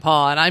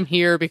Grandpa, and I'm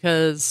here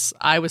because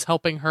I was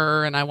helping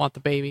her, and I want the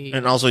baby."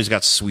 And also, he's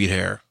got sweet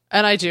hair.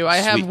 And I do.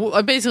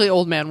 I'm basically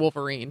Old Man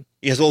Wolverine.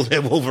 He has Old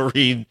Man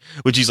Wolverine,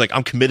 which he's like,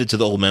 I'm committed to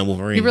the Old Man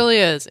Wolverine. He really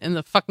is. And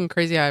the fucking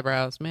crazy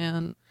eyebrows,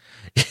 man.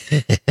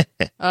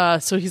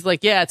 So he's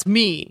like, yeah, it's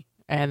me.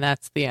 And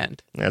that's the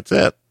end. That's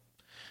it.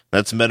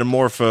 That's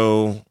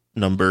Metamorpho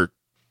number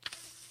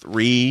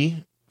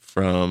 3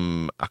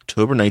 from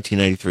October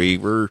 1993.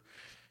 We're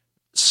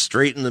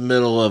straight in the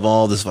middle of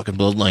all this fucking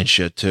Bloodline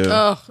shit, too.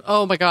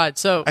 Oh my God.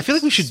 So I feel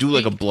like we should do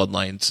like a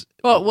Bloodlines.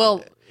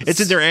 Well, it's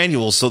in their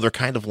annuals, so they're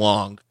kind of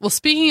long. Well,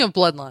 speaking of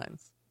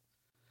Bloodlines.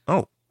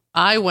 Oh.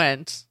 I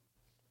went.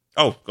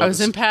 I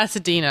was in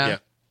Pasadena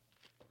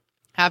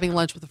having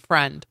lunch with a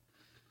friend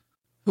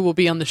who will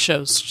be on the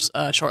show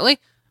shortly.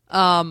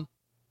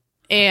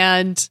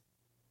 And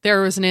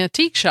there was an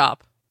antique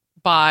shop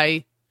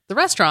by the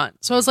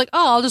restaurant. So I was like,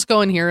 oh, I'll just go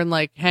in here and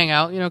like hang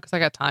out, because I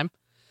got time.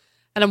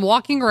 And I'm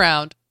walking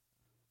around.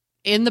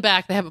 In the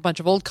back, they have a bunch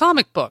of old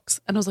comic books.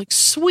 And I was like,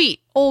 sweet,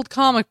 old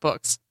comic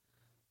books.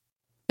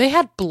 They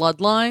had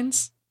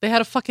Bloodlines. They had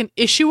a fucking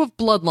issue of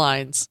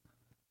Bloodlines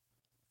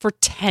for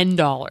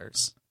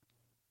 $10.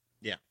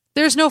 Yeah.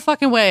 There's no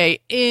fucking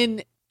way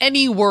in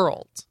any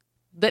world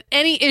that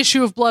any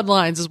issue of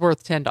Bloodlines is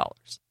worth $10.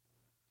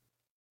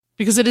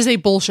 Because it is a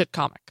bullshit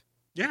comic.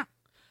 Yeah.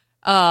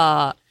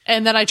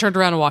 And then I turned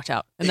around and walked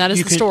out. And that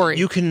is the story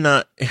you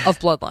cannot, of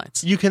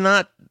Bloodlines. You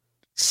cannot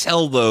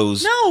sell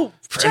those. No,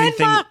 for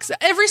 $10.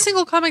 Every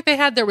single comic they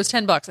had there was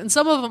 $10. And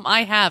some of them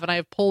I have, and I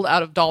have pulled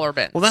out of dollar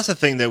bins. Well, that's the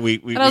thing that we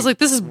and I was like,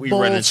 this is we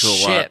bullshit. run into a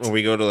lot when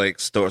we go to like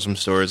some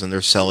stores and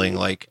they're selling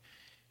like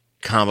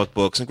comic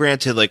books. And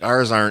granted, like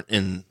ours aren't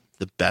in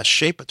the best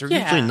shape, but they're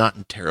usually not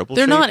in terrible shape.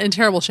 They're not in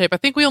terrible shape. I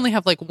think we only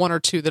have like 1 or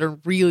 2 that are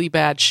really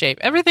bad shape.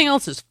 Everything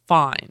else is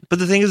fine. But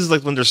the thing is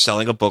like when they're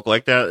selling a book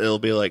like that, it'll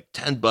be like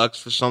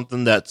 $10 for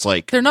something that's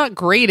like... They're not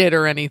graded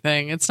or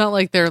anything. It's not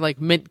like they're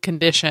like mint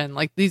condition.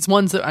 Like these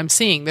ones that I'm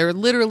seeing, they're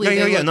literally...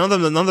 Yeah. None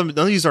of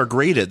these are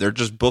graded. They're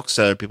just books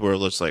that people are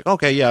just like,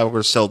 okay, yeah, we're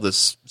going to sell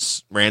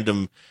this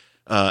random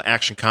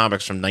Action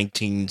Comics from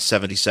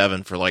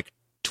 1977 for like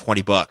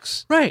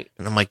 $20. Right.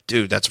 And I'm like,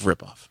 dude, that's a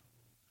ripoff.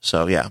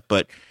 So, yeah,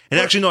 but... And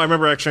actually, no, I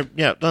remember well,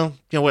 you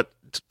know what?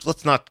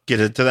 Let's not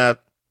get into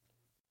that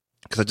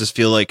because I just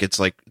feel like it's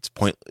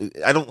point.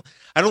 I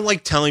don't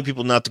like telling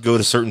people not to go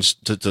to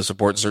to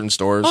support certain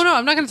stores. Oh no,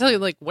 I'm not going to tell you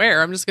like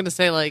where. I'm just going to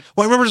say like.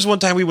 Well, I remember just one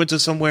time we went to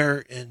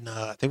somewhere in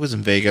I think it was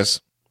in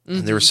Vegas,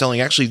 and they were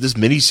selling actually this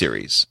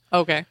miniseries.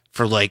 Okay.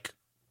 For like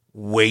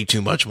way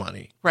too much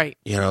money. Right.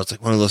 It's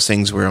like one of those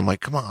things where I'm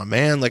like, come on,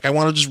 man, like I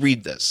want to just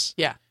read this.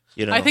 Yeah.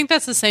 I think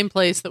that's the same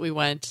place that we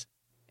went,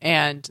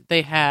 and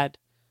they had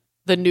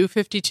the New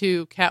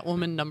 52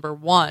 Catwoman number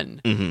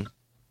 1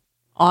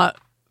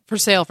 for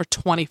sale for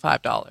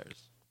 $25.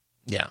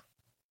 Yeah.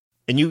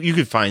 And you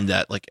could find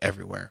that like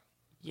everywhere.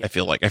 Yeah. I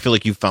feel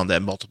like you found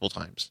that multiple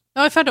times.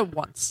 No, I found it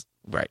once.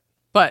 Right.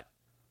 But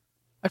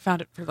I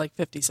found it for like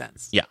 50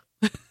 cents. Yeah.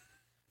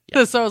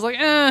 So I was like,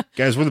 eh.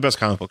 Guys, we're the best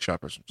comic book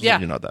shoppers. So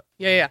you know that.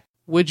 Yeah.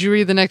 Would you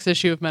read the next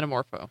issue of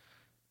Metamorpho?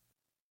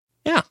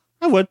 Yeah,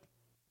 I would.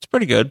 It's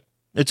pretty good.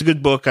 It's a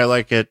good book. I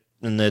like it.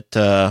 And it,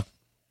 I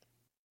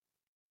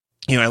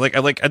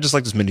just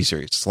like this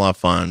miniseries. It's a lot of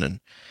fun, and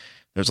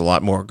there's a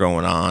lot more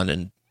going on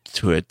and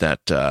to it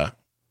that I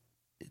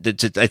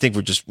think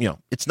we're just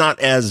it's not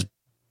as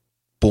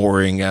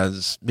boring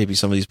as maybe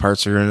some of these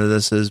parts are into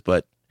this is,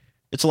 but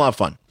it's a lot of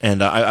fun,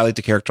 and I like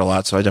the character a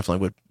lot, so I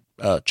definitely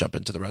would jump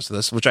into the rest of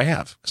this, which I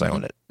have because I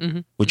own it. Mm-hmm.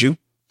 Would you?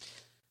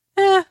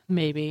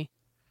 Maybe.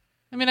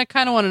 I mean, I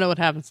kind of want to know what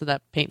happens to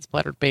that paint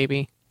splattered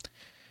baby.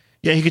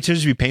 Yeah, he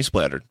continues to be paint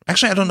splattered.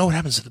 Actually, I don't know what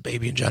happens to the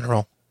baby in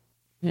general.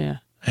 Yeah.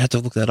 I have to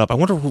look that up. I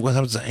wonder what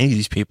happens to any of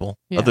these people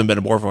other than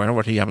Metamorpho. I know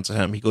what happens to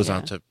him. He goes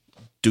on to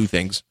do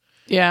things.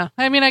 Yeah.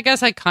 I mean, I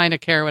guess I kind of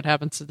care what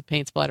happens to the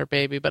paint splatter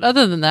baby, but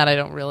other than that, I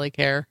don't really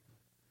care.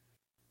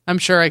 I'm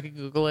sure I could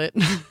Google it.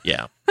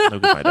 Yeah. I'll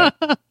go find out.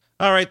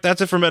 All right. That's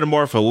it for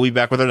Metamorpho. We'll be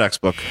back with our next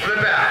book.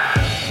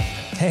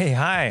 Hey,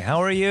 hi.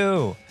 How are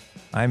you?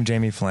 I'm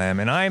Jamie Flam,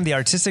 and I'm the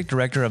artistic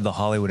director of the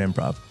Hollywood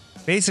Improv.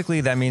 Basically,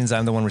 that means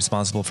I'm the one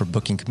responsible for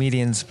booking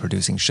comedians,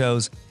 producing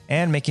shows,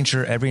 and making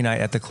sure every night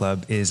at the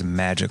club is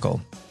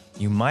magical.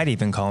 You might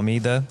even call me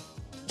the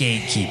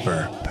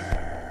gatekeeper.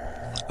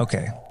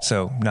 Okay,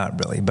 so not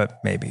really,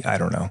 but maybe. I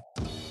don't know.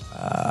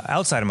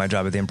 Outside of my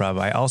job at the Improv,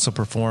 I also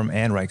perform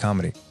and write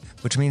comedy,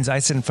 which means I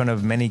sit in front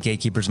of many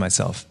gatekeepers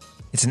myself.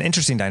 It's an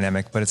interesting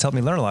dynamic, but it's helped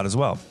me learn a lot as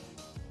well.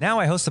 Now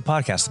I host a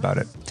podcast about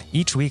it.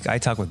 Each week, I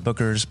talk with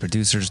bookers,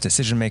 producers,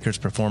 decision makers,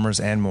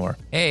 performers, and more.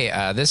 Hey,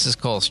 this is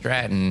Cole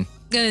Stratton.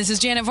 This is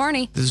Janet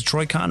Varney. This is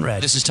Troy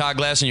Conrad. This is Todd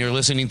Glass, and you're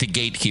listening to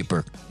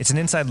Gatekeeper. It's an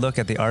inside look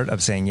at the art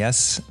of saying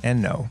yes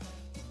and no.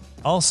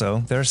 Also,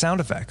 there are sound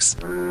effects.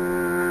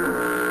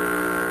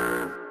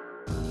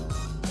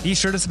 Be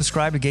sure to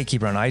subscribe to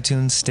Gatekeeper on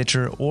iTunes,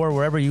 Stitcher, or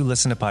wherever you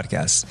listen to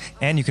podcasts.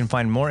 And you can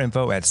find more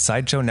info at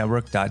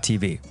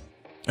SideshowNetwork.tv.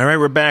 All right,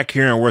 we're back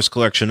here in our worst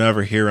collection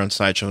ever here on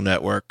Sideshow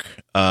Network.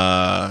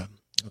 Okay,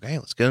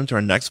 let's get into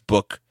our next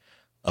book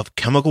of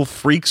Chemical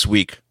Freaks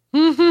Week.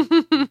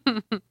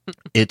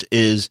 It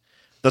is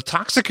The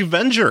Toxic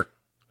Avenger.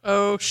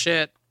 Oh,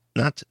 shit.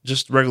 Not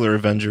just regular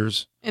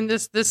Avengers. And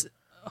this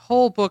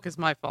whole book is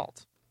my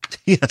fault.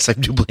 Yes, I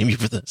do blame you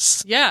for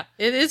this. Yeah,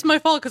 it is my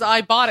fault because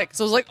I bought it.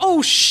 Because I was like,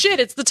 oh shit,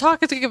 it's the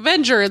Toxic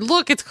Avenger. And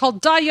look, it's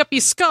called Die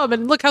Yuppie Scum.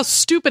 And look how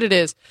stupid it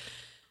is.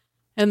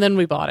 And then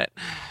we bought it.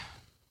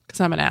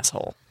 Because I'm an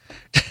asshole.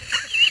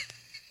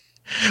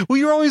 Well,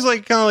 you're always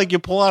like, kind of like, you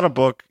pull out a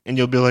book and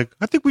you'll be like,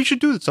 I think we should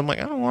do this. I'm like,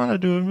 I don't want to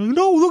do it. Like,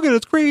 no, look at it,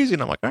 it's crazy.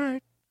 And I'm like, all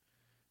right.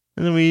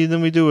 And then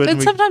we do it.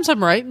 And sometimes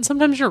I'm right, and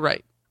sometimes you're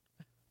right.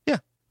 Yeah.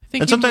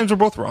 And sometimes we're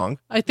both wrong.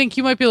 I think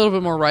you might be a little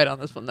bit more right on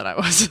this one than I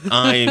was.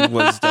 I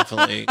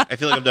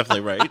feel like I'm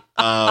definitely right.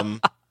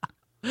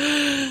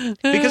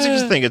 Because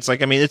here's the thing, it's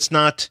like, I mean, it's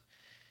not,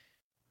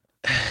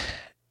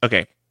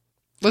 okay.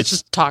 Let's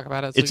just talk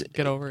about it so we can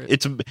get over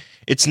it.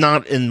 It's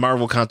not in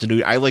Marvel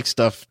continuity. I like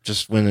stuff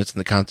just when it's in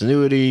the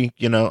continuity,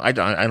 you know. I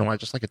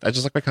just like it. I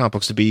just like my comic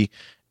books to be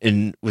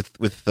in we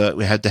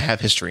had to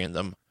have history in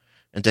them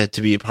and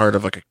to be a part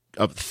of like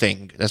a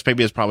thing. That's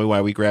probably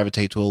why we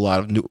gravitate to a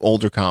lot of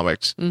older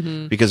comics,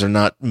 because they're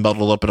not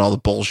muddled up in all the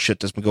bullshit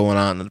that's been going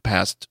on in the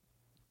past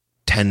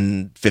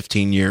 10,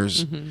 15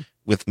 years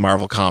with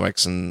Marvel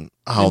comics and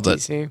all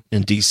that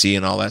in DC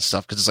and all that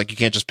stuff. Because it's like you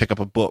can't just pick up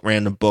a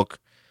random book.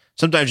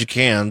 Sometimes you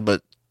can,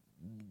 but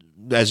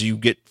as you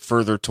get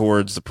further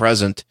towards the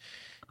present,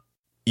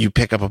 you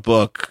pick up a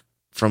book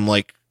from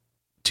like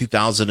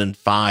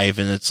 2005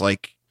 and it's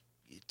like,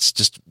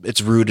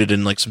 it's rooted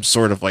in like some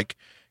sort of like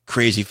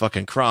crazy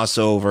fucking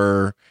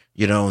crossover,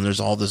 you know, and there's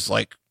all this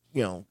like,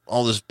 you know,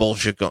 all this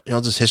bullshit,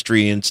 this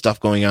history and stuff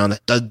going on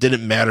that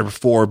didn't matter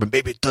before, but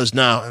maybe it does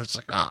now. And it's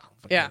like,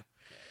 yeah.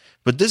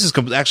 But this is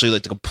actually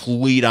like the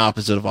complete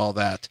opposite of all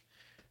that.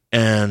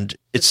 And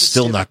it's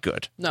still not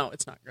good. No,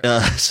 it's not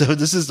good. So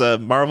this is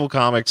Marvel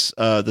Comics,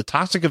 The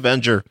Toxic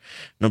Avenger,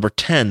 number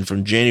 10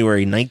 from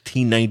January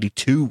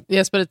 1992.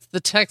 Yes, but it's the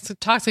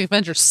Toxic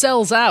Avenger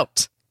sells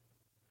out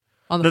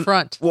on the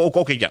front. Well,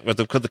 okay, yeah, but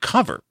the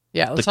cover.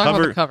 Yeah, let's talk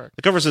about the cover.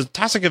 The cover says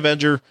Toxic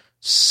Avenger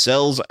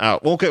sells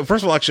out. Well, okay,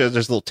 first of all, actually,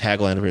 there's a little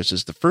tagline over here. It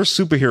says the first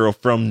superhero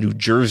from New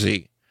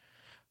Jersey.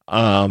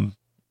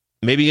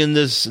 Maybe in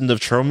the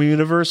Trauma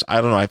universe. I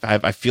don't know.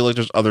 I feel like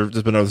there's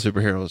been other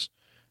superheroes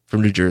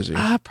from New Jersey.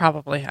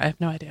 Probably. I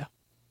have no idea.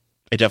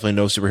 I definitely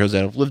know superheroes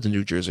that have lived in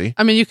New Jersey.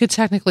 I mean, you could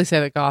technically say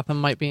that Gotham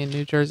might be in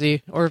New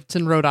Jersey, or it's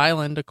in Rhode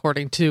Island,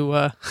 according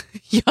to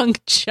Young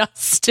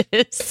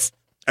Justice.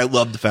 I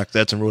love the fact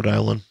that it's in Rhode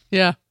Island.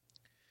 Yeah.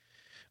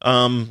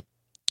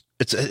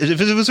 If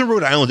it was in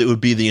Rhode Island, it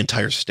would be the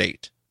entire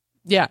state.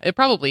 Yeah, it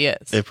probably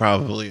is. It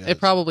probably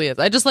is.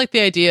 I just like the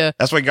idea.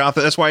 That's why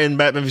Gotham. That's why in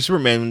Batman v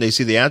Superman, when they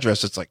see the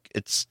address, it's like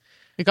it's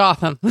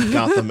Gotham.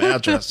 Gotham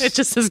address. It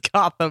just says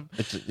Gotham.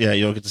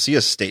 You don't get to see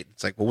a state.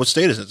 It's like, well, what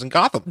state is it? It's in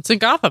Gotham. It's in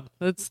Gotham.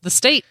 It's the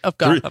state of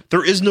Gotham.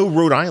 There is no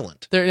Rhode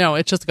Island. No,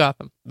 it's just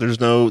Gotham.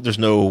 There's no there's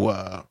no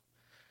Rhode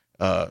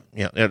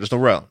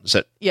Island. Is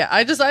it? Yeah,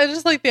 I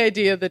just like the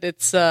idea that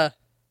it's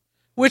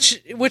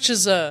which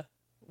is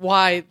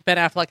why Ben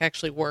Affleck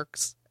actually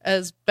works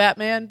as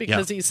Batman,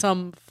 because he's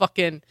some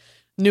fucking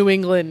New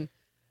England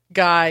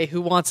guy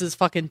who wants his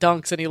fucking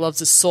dunks and he loves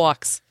his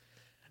socks.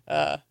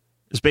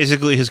 It's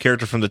basically his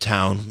character from The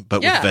Town,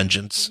 but with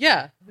vengeance.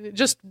 Yeah,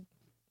 just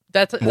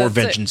that's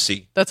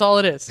vengeance-y. That's all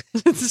it is.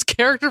 It's his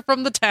character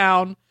from The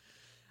Town.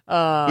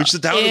 Which The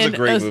Town is a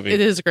great movie.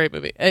 It is a great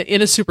movie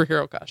in a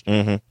superhero costume.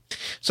 Mm-hmm.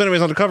 So,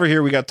 anyways, on the cover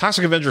here we got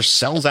Toxic Avenger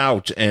sells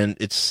out, and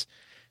it's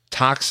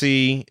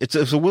Toxie. It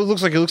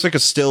looks like a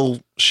still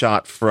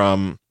shot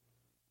from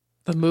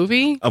the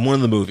movie. One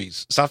of the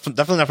movies. It's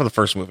definitely not from the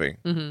first movie.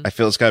 Mm-hmm. I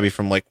feel it's got to be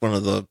from like one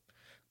of the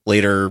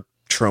later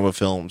Trauma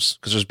films,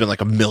 because there's been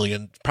like a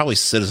million, probably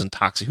Citizen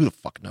Toxie. Who the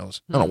fuck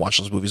knows? I don't watch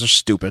those movies. They're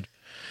stupid.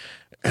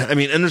 I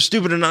mean, and they're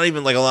stupid and not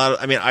even like a lot of.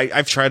 I mean,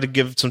 I've tried to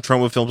give some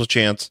Trauma films a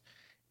chance.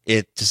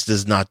 It just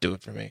does not do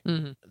it for me.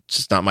 Mm-hmm. It's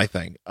just not my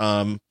thing.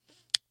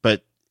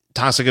 But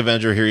Toxic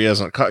Avenger, here he is.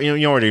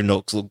 You already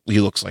know what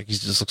he looks like. He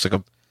just looks like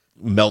a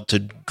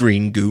melted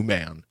green goo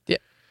man. Yeah.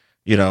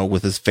 You know,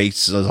 with his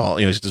face all,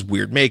 he's got this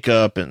weird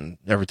makeup and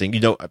everything.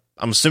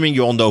 I'm assuming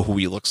you all know who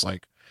he looks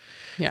like.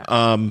 Yeah.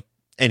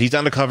 and he's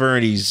on the cover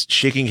and he's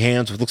shaking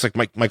hands with looks like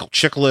Michael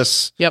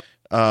Chiklis. Yep.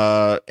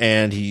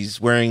 And he's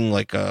wearing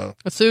like a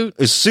suit,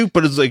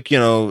 but it's like,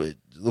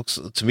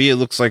 it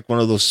looks like one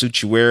of those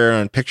suits you wear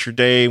on picture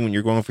day when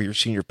you're going for your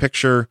senior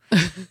picture.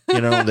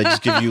 They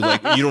just give you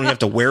like, you don't have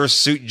to wear a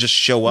suit. You just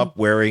show up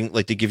wearing,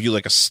 like, they give you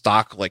like a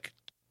stock, like,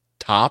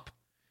 top.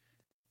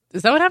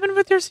 Is that what happened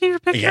with your senior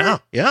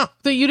picture? Yeah.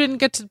 That you didn't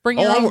get to bring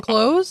your own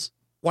clothes?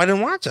 Well, I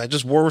didn't want to. I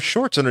just wore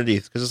shorts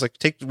underneath because it's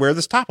like, wear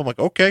this top. I'm like,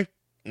 okay.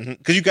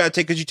 Because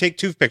you take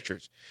two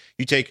pictures.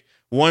 You take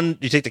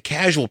the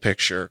casual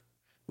picture,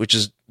 which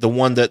is the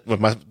one that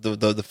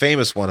the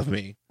famous one of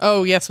me.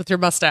 Oh yes, with your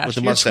mustache. With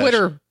the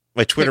mustache.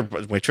 My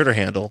Twitter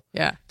handle.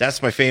 Yeah,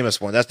 that's my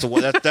famous one. That's the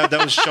one that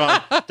was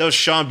Sean. That was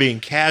Sean being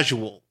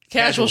casual.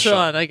 Casual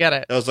Sean. I get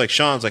it. That was like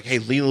Sean's like, hey,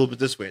 lean a little bit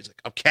this way. It's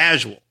like, I'm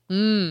casual.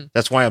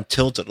 That's why I'm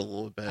tilted a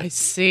little bit. I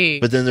see.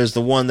 But then there's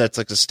the one that's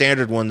like the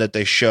standard one that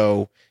they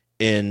show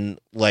in,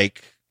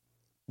 like,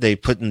 they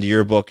put in the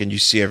yearbook and you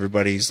see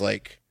everybody's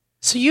like.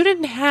 So you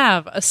didn't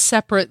have a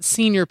separate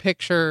senior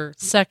picture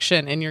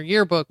section in your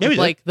yearbook with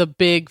like the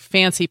big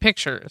fancy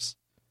pictures.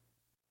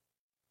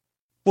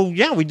 Well,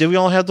 yeah, we did. We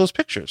all had those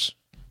pictures.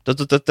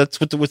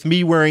 That's with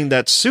me wearing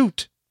that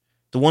suit.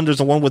 There's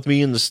the one with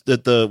me in with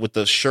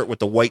the shirt, with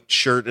the white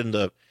shirt and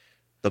the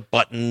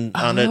button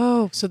on it.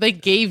 Oh, so they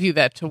gave you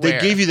that to wear. They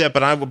gave you that,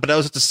 but I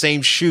was at the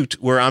same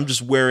shoot where I'm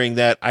just wearing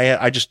that.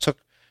 I just took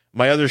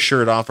my other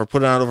shirt off or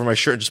put it on over my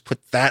shirt and just put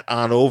that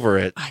on over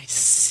it. I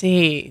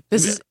see.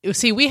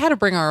 We had to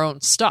bring our own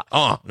stuff.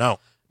 Oh, no.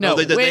 No,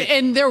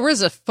 and there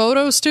was a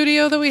photo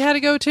studio that we had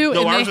to go to.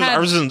 No, and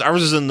ours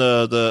was in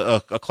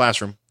a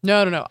classroom.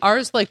 No.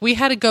 Ours, like, we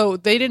had to go.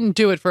 They didn't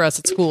do it for us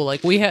at school.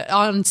 Like, we had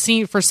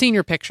for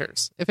senior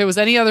pictures. If it was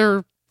any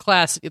other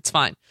class, it's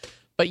fine.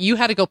 But you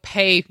had to go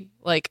pay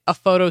like a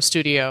photo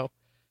studio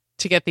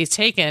to get these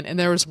taken. And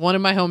there was one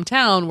in my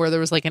hometown where there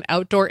was like an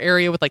outdoor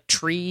area with like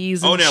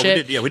trees and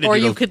shit. We did. Or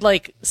you could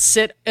like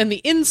sit in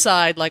the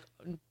inside, like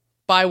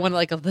buy one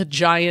like of the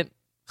giant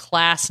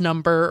class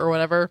number or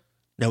whatever.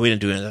 No, we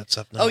didn't do any of that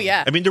stuff. No. Oh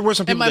yeah. I mean, there were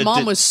some people. And my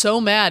mom was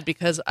so mad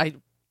because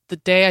the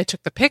day I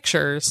took the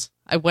pictures,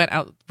 I went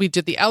out. We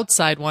did the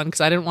outside one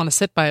because I didn't want to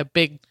sit by a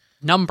big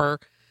number,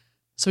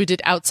 so we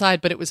did outside,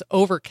 but it was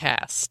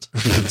overcast,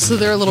 so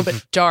they're a little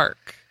bit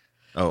dark.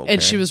 Oh, okay.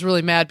 And she was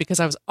really mad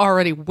because I was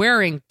already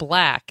wearing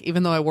black,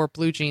 even though I wore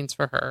blue jeans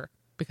for her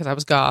because I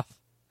was goth,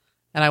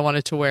 and I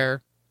wanted to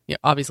wear,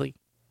 obviously,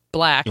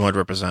 black. You wanted to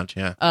represent,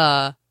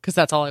 yeah. Because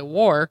that's all I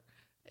wore.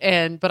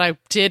 But I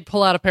did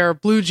pull out a pair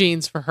of blue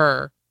jeans for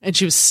her, and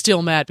she was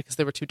still mad because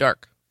they were too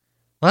dark.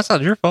 Well, that's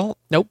not your fault.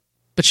 Nope.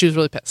 But she was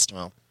really pissed.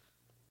 Well.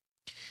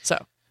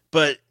 So.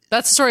 But.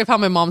 That's the story of how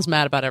my mom's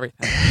mad about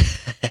everything.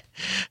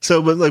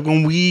 So, but like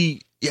when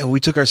we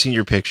took our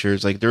senior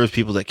pictures, like there was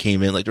people that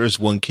came in, like there was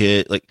one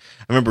kid, like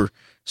I remember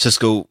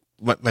Cisco,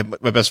 my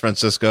best friend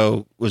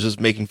Cisco was just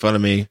making fun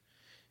of me.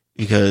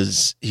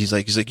 Because he's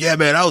like, yeah,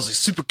 man, I was like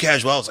super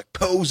casual. I was like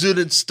posing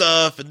and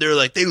stuff. And they're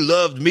like, they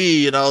loved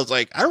me. And I was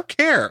like, I don't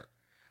care.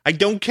 I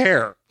don't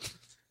care.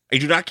 I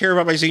do not care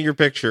about my senior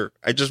picture.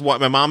 I just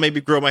want, my mom made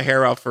me grow my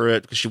hair out for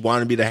it because she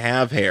wanted me to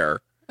have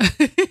hair.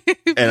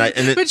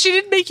 But she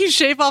didn't make you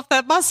shave off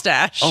that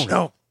mustache. Oh,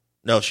 no.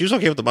 No, she was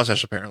okay with the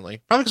mustache,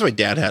 apparently. Probably because my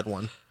dad had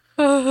one.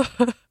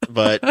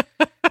 But...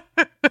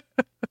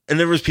 And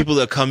there was people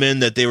that come in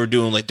that they were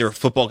doing like they were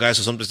football guys,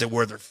 so sometimes they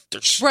wear their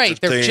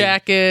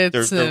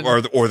jackets,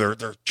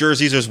 their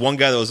jerseys. There's one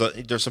guy that was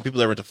there's some people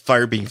that were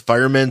into being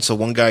firemen. So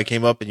one guy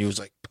came up and he was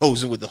like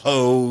posing with the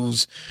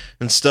hose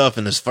and stuff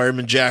and his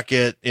fireman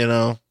jacket,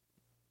 his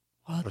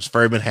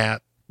fireman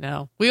hat.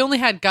 No, we only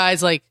had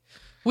guys like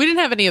we didn't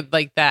have any of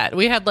like that.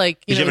 We had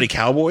like Did you have any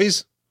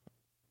cowboys?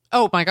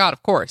 Oh my god,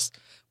 of course.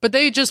 But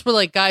they just were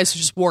like guys who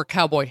just wore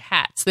cowboy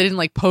hats. They didn't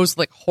like pose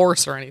like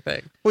horse or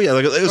anything. Well, yeah,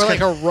 it was or like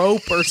a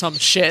rope or some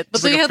shit.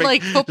 But they had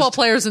like football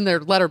players in their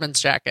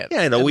Letterman's jacket.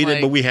 Yeah, we did,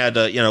 but we had,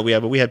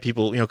 we had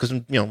people, because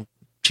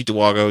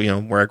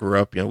Cheektowaga, where I grew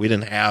up, we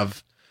didn't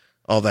have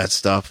all that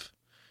stuff.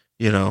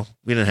 We didn't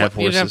have horses.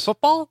 You didn't have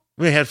football?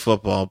 We had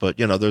football, but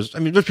there's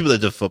people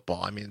that did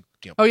football. I mean,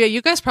 Oh yeah,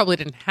 you guys probably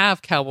didn't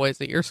have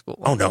cowboys at your school.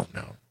 Oh no.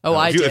 Oh,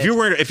 I did. If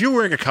you're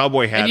wearing a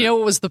cowboy hat, and you know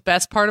what was the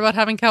best part about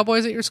having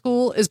cowboys at your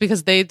school is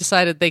because they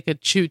decided they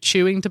could chew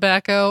chewing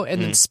tobacco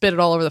and then spit it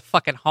all over the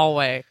fucking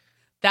hallway.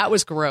 That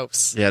was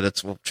gross. Yeah,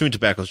 chewing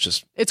tobacco is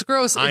just it's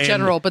gross in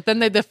general, but then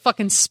they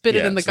fucking spit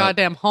it in the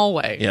goddamn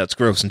hallway. Yeah, it's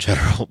gross in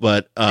general,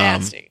 but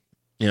nasty.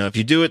 If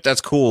you do it,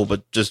 that's cool,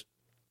 but just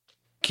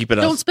keep it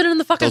up. Don't spit it in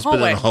the fucking hallway.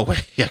 Spit it in the hallway.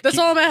 Yeah, that's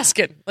all I'm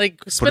asking.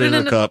 Like, spit it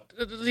in a cup.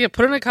 Yeah,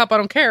 put it in a cup. I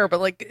don't care.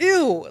 But like,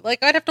 ew.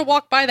 Like, I'd have to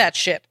walk by that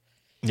shit.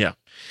 Yeah.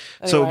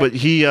 Anyway. So, but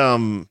he, So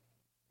I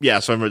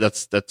remember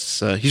that's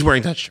he's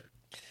wearing that shirt.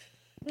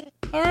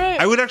 All right.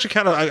 I would actually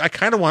I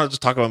kind of wanted to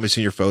talk about my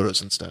senior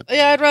photos instead.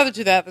 Yeah, I'd rather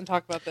do that than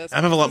talk about this.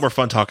 I'm having a lot more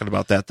fun talking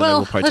about that than I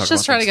will probably talk about. Let's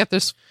just try to get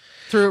this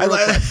through. I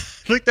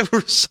like that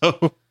we're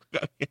so.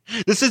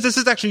 This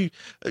is actually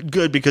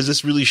good because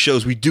this really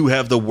shows we do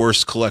have the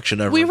worst collection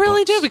ever. We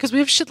really do because we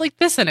have shit like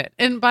this in it.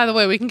 And by the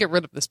way, we can get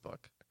rid of this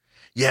book.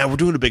 Yeah, we're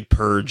doing a big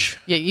purge.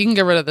 Yeah, you can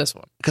get rid of this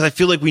one. Because I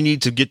feel like we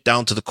need to get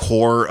down to the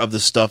core of the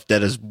stuff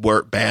that is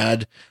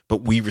bad,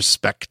 but we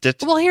respect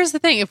it. Well, here's the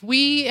thing. If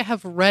we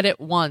have read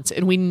it once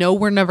and we know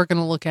we're never going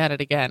to look at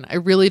it again, I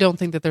really don't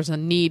think that there's a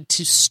need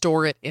to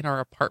store it in our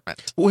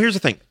apartment. Well, here's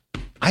the thing.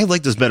 I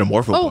like this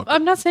Metamorpho book.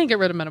 I'm not saying get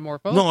rid of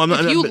Metamorpho. No, I'm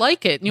not. If you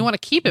like it and you want to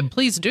keep it,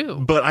 please do.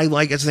 But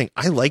that's the thing.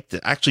 I like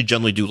it. I actually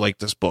generally do like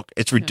this book.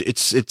 This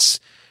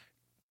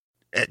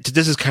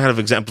is kind of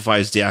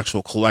exemplifies the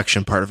actual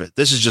collection part of it.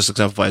 This is just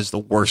exemplifies the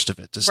worst of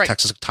it. This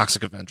is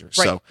toxic Avenger.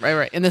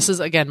 Right. And this is,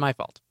 again, my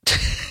fault.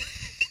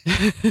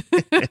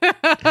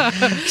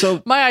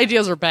 So my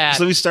ideas are bad.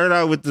 So we start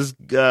out with this,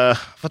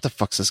 what the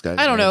fuck's this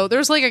guy? I don't know.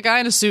 There's like a guy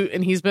in a suit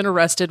and he's been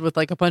arrested with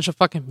like a bunch of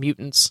fucking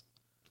mutants.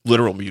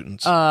 Literal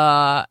mutants.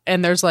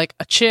 And there's like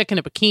a chick in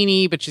a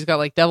bikini, but she's got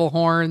like devil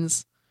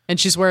horns. And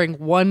she's wearing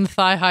one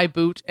thigh-high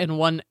boot and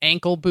one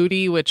ankle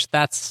booty, which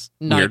that's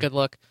not Weird. a good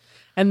look.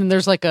 And then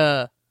there's like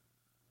a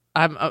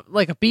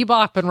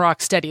Bebop and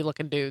Rocksteady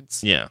looking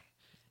dudes. Yeah.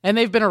 And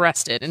they've been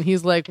arrested. And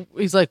he's like,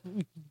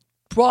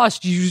 boss,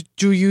 do you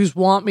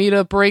want me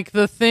to break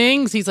the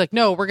things? He's like,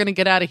 no, we're going to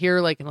get out of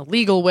here like in a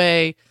legal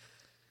way.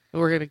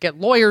 We're going to get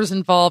lawyers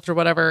involved or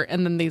whatever.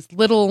 And then these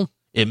little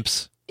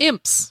imps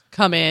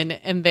come in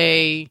and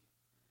they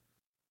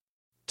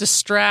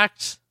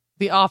distract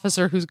the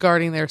officer who's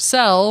guarding their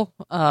cell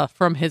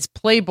from his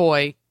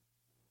Playboy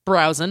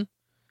browsing.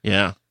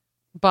 Yeah.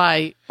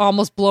 By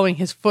almost blowing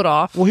his foot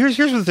off. Well, here's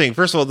the thing.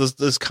 First of all,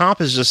 this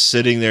cop is just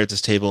sitting there at this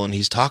table and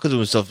he's talking to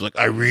himself like,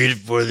 I read it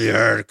for the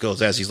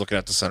articles as he's looking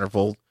at the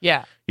centerfold.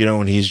 Yeah.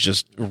 And he's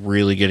just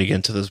really getting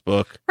into this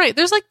book. Right.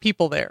 There's like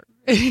people there.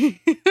 You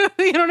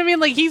know what I mean?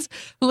 Like he's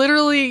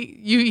literally,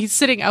 he's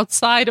sitting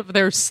outside of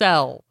their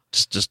cell.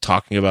 Just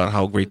talking about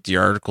how great the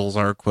articles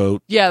are,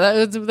 quote.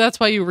 Yeah, that's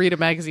why you read a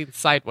magazine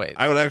sideways.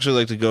 I would actually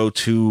like to go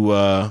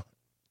to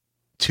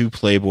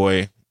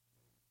Playboy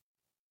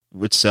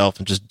itself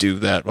and just do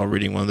that while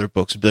reading one of their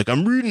books and be like,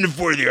 I'm reading it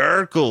for the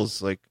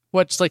articles. Like,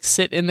 what, just like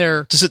sit in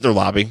their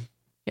lobby.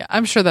 Yeah,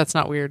 I'm sure that's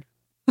not weird.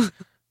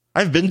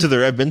 I've been to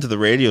the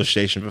radio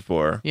station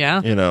before.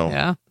 Yeah.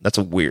 Yeah. It's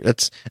not weird.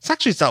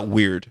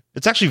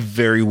 It's actually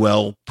very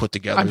well put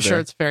together. I'm sure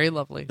it's very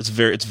lovely. It's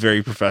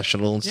very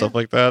professional and stuff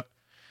like that.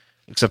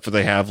 Except for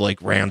they have like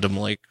random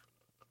like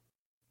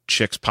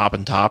chicks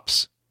popping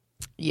tops.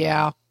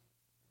 Yeah.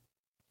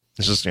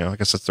 It's just, I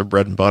guess that's their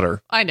bread and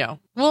butter. I know.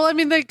 Well, I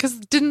mean, because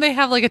didn't they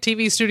have like a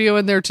TV studio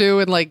in there too?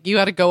 And like you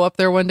had to go up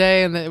there one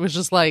day and it was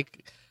just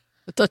like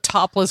the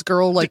topless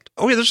girl, like,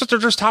 oh yeah, they're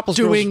just topless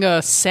doing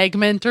girls. A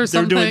segment or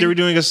something. They were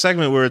doing a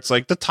segment where it's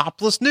like the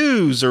topless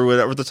news or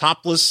whatever, the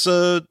topless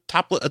a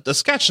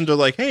sketch, and they're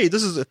like, hey,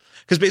 this is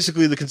because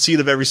basically the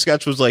conceit of every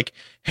sketch was like,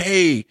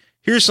 hey,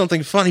 here's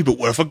something funny, but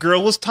what if a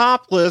girl was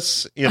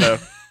topless? Kind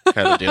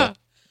of deal.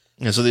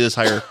 And so they just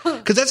hire,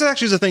 because that's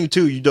actually the thing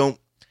too.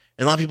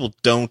 And a lot of people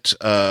don't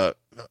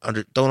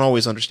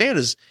always understand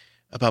is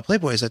about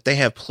Playboy is that they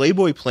have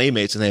Playboy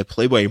playmates and they have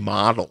Playboy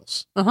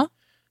models. Uh-huh.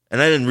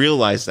 And I didn't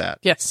realize that.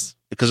 Yes.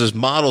 Because those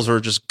models are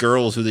just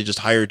girls who they just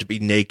hired to be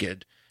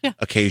naked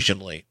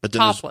occasionally. But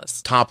then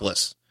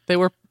topless. They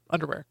wear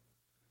underwear.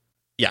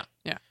 Yeah.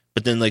 Yeah.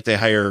 But then like they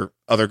hire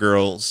other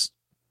girls.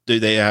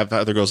 They have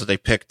other girls that they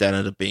pick that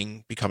end up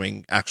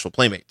becoming actual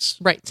playmates.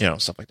 Right.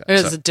 Stuff like that.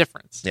 There's a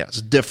difference. Yeah, it's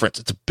a difference.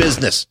 It's a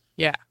business.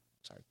 Yeah.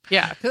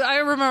 Yeah, because I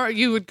remember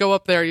you would go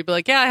up there, you'd be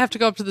like, yeah, I have to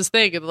go up to this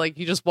thing, and like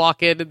you just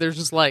walk in, and there's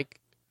just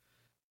like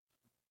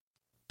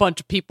a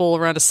bunch of people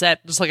around a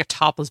set, just like a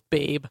topless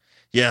babe.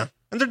 Yeah,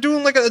 and they're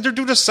doing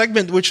a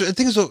segment, which I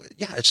think is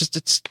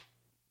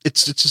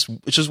it's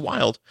just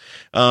wild.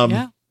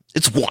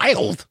 It's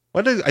wild.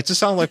 Why did I just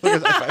sound like? I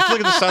feel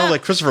like it just sounded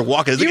like Christopher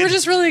Walken. You were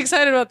just really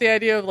excited about the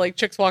idea of like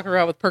chicks walking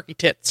around with perky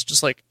tits,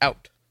 just like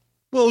out.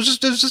 Well, it was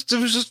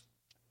just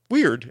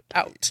weird.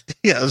 Out.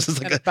 Yeah, it was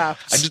just like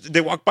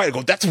they walk by and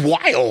go, "That's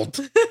wild."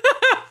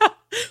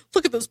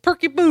 Look at those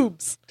perky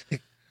boobs.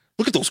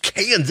 Look at those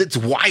cans. It's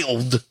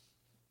wild.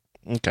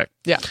 Okay.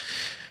 Yeah.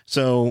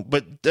 So,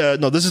 but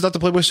no, this is not the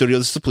Playboy studio.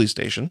 This is the police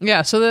station.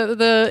 Yeah. So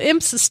the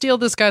imps steal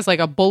this guy's like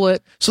a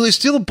bullet. So they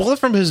steal a bullet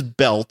from his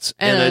belt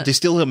and they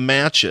steal him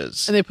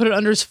matches. And they put it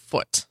under his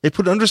foot.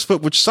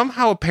 Which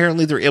somehow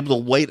apparently they're able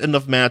to light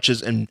enough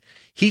matches and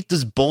heat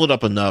this bullet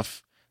up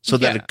enough so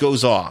that it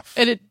goes off.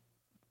 And it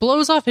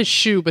blows off his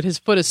shoe, but his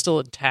foot is still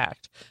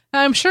intact.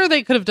 Now, I'm sure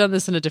they could have done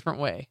this in a different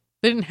way.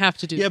 They didn't have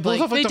to do. Yeah,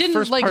 they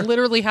didn't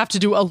literally have to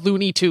do a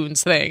Looney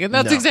Tunes thing, and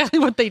that's exactly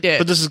what they did.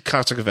 But this is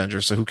Toxic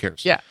Avenger, so who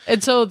cares? Yeah,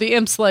 and so the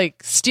imps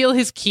like steal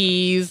his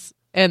keys,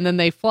 and then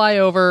they fly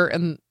over,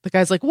 and the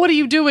guy's like, "What are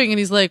you doing?" And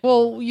he's like,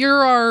 "Well,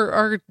 you're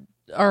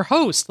our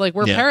host. Like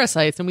we're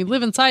parasites, and we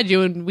live inside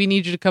you, and we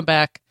need you to come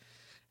back."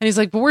 And he's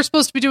like, "But we're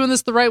supposed to be doing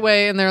this the right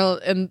way," and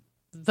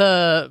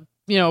the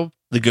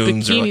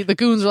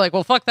goons are like,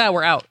 well, fuck that,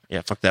 we're out.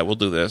 Yeah, fuck that, we'll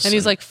do this. And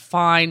he's like,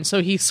 fine.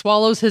 So he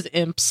swallows his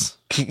imps.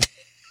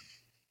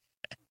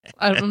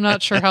 I'm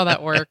not sure how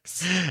that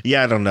works.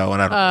 Yeah, I don't know,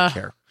 and I don't really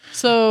care.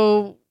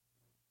 So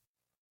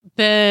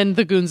then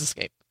the goons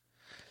escape.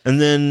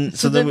 And then,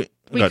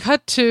 we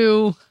cut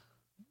to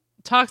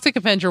Toxic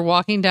Avenger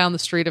walking down the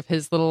street of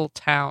his little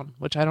town,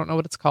 which I don't know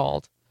what it's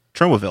called.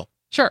 Tromaville.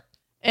 Sure.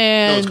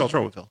 And No, it's called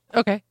Tromaville.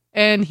 okay.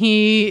 And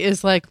he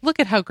is like, look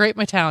at how great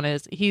my town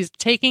is. He's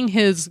taking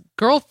his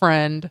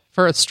girlfriend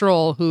for a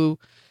stroll, who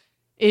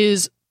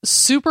is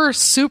super,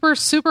 super,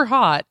 super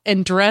hot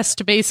and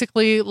dressed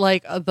basically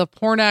like the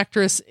porn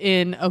actress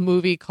in a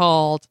movie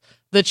called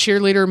The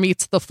Cheerleader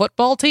Meets the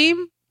Football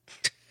Team.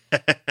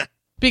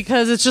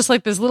 Because it's just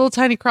like this little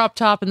tiny crop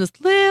top and this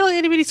little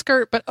itty bitty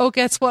skirt. But oh,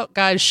 guess what,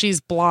 guys? She's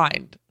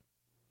blind.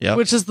 Yeah.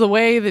 Which is the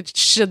way that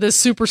this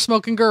super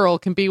smoking girl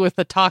can be with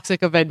a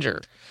toxic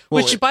Avenger.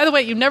 Well, Which, by the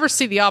way, you never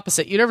see the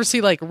opposite. You never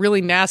see like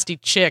really nasty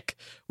chick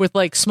with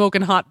like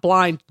smoking hot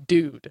blind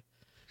dude.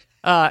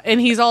 And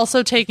he's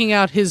also taking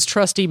out his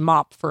trusty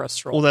mop for a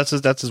stroll. Well,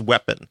 that's his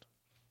weapon.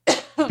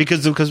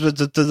 because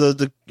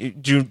the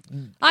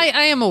I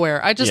am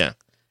aware. I just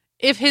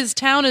if his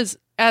town is,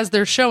 as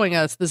they're showing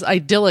us, this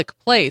idyllic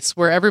place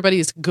where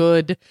everybody's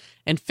good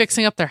and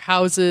fixing up their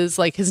houses,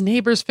 like his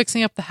neighbor's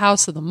fixing up the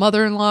house so the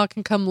mother-in-law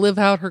can come live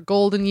out her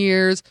golden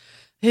years.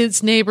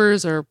 His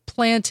neighbors are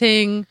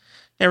planting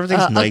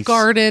everything's nice. A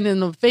garden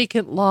in a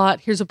vacant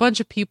lot. Here's a bunch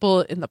of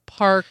people in the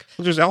park.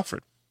 Well, there's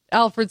Alfred.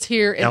 Alfred's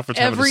here. And Alfred's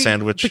having a every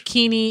sandwich.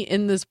 bikini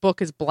in this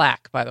book is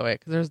black, by the way.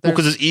 Because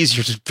it's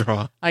easier to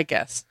draw. I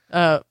guess.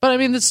 But I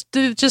mean,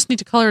 they just need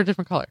to color a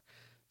different color.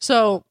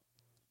 So,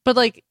 but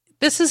like,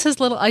 this is his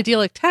little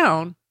idyllic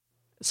town.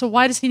 So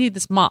why does he need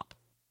this mop?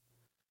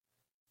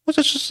 Well,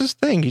 that's just his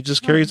thing. He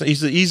just carries.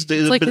 He's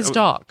like his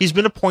dog. He's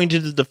been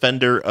appointed the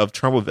defender of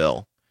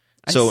Tromaville.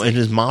 So, and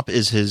his mop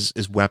is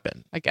his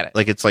weapon. I get it.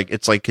 Like it's like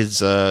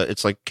his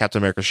it's like Captain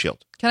America's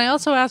shield. Can I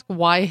also ask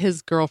why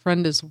his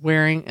girlfriend is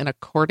wearing an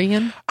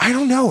accordion? I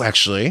don't know,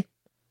 actually.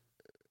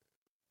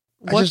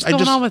 What's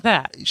going on with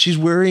that? She's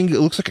wearing, it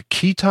looks like a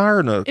keytar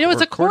and a.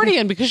 It's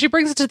accordion because she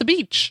brings it to the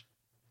beach.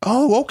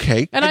 Oh,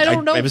 okay. And I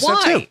don't know missed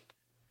that why. too.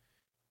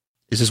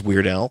 Is this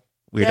Weird Al?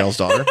 Weird Al's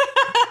daughter?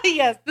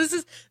 Yes,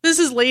 this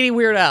is Lady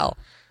Weird Al.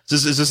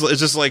 Is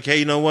this like, hey,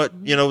 you know what?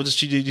 You know,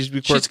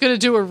 she's going to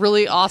do a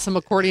really awesome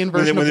accordion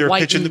version when of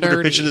White pitching, and when Nerdy.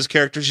 they're pitching this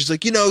character, she's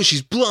like,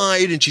 she's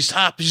blind and she's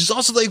hot, but she's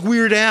also like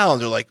Weird Al.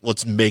 And they're like,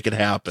 let's make it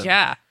happen.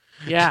 Yeah.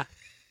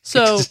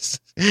 So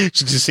she's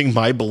just sing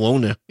My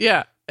Bologna.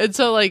 Yeah. And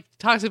so like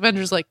Toxic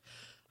Avenger's like,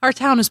 our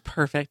town is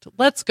perfect.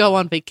 Let's go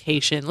on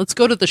vacation. Let's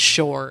go to the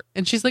shore.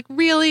 And she's like,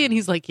 really? And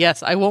he's like,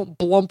 yes, I won't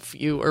blump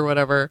you or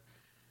whatever.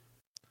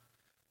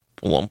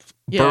 Blump.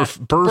 Yeah.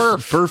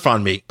 Burf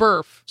on me.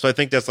 Burf. So I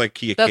think that's like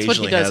he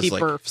occasionally does. has He like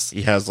burfs.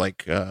 he has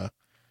like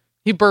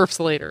he burfs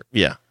later.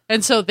 Yeah.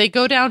 And so they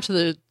go down to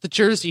the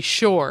Jersey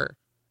Shore,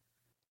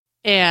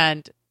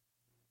 and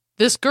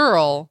this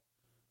girl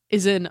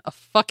is in a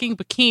fucking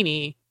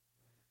bikini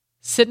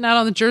sitting out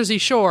on the Jersey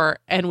Shore,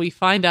 and we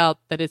find out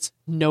that it's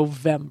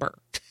November.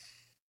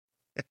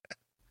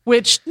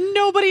 Which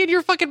nobody in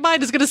your fucking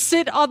mind is going to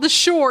sit on the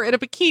shore in a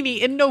bikini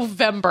in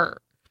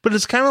November. But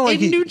it's kind of like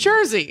in New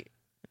Jersey.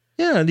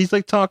 Yeah, and he's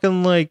like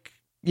talking like,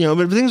 but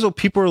the thing is,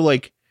 people are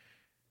like,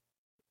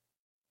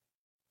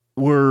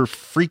 were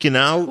freaking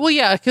out. Well,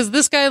 yeah, because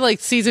this guy like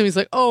sees him. He's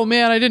like, oh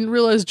man, I didn't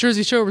realize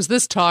Jersey Shore was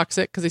this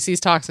toxic, because he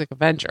sees Toxic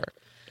Avenger.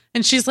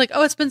 And she's like,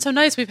 oh, it's been so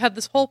nice. We've had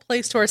this whole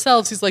place to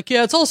ourselves. He's like,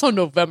 yeah, it's also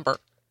November.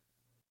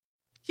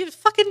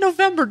 Fucking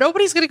November.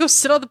 Nobody's going to go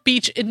sit on the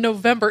beach in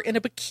November in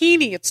a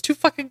bikini. It's too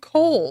fucking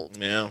cold.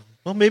 Yeah.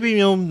 Well, maybe,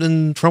 in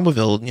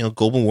Tromaville,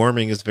 global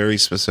warming is very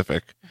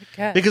specific.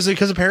 Okay. Because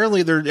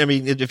apparently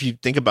if you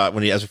think about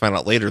as we find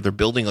out later, they're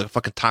building like a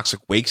fucking toxic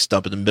waste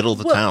dump in the middle of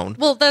the town.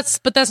 Well, that's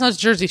not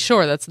Jersey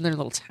Shore. That's in their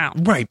little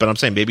town. Right. But I'm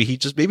saying maybe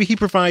he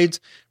provides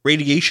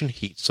radiation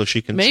heat so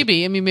she can.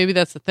 Maybe. Maybe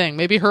that's the thing.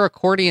 Maybe her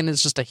accordion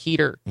is just a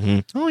heater.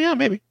 Mm-hmm. Oh yeah,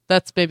 maybe.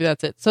 That's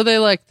it. So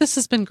they're like, this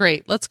has been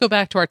great. Let's go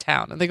back to our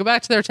town. And they go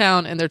back to their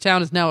town, and their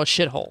town is now a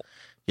shithole.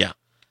 Yeah.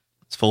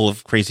 It's full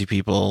of crazy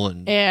people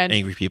and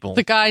angry people.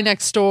 The guy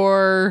next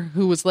door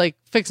who was like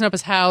fixing up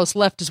his house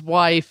left his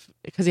wife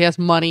because he has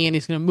money and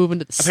he's going to move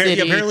into the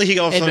city. Apparently, he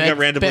also got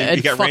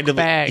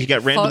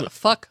randomly.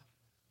 Fuck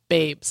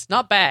babes,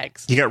 not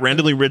bags. He got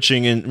randomly rich,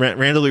 and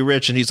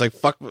he's like,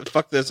 fuck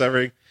this,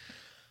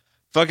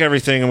 fuck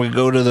everything. I'm going to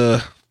go to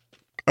the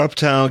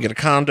uptown, get a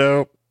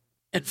condo,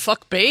 and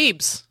fuck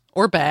babes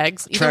or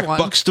bags. Either track one.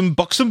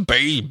 Buxton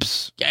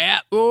babes. Yeah.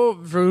 Oh,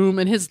 room,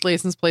 and his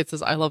license plate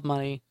says, "I love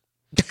money."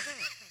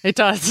 It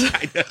does.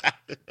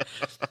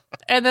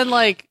 And then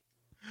like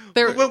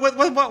there.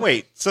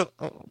 Wait. So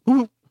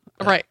who?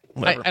 Right.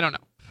 I don't know.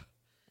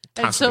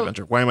 Toxic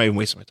Avenger. Why am I even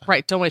wasting my time?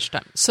 Right. Don't waste your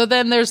time. So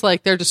then there's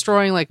like they're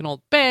destroying like an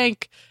old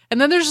bank,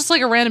 and then there's just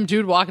like a random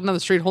dude walking down the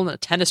street holding a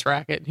tennis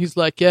racket. And he's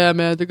like, "Yeah,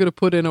 man, they're gonna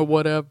put in a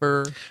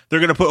whatever. They're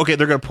gonna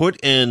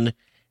put in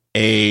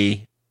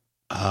a.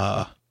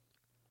 So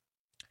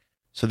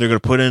they're gonna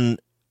put in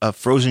a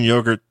frozen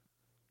yogurt.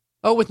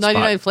 Oh, with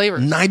 99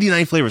 flavors.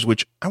 99 flavors,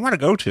 which I want to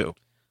go to.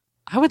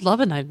 I would love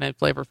a 99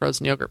 flavor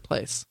frozen yogurt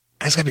place.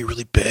 It's got to be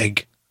really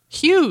big.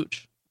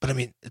 Huge. But I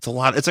mean, it's a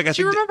lot. It's like I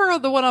Do you think remember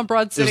the one on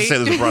Broad City?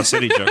 there's a Broad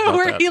City joke about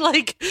where that. he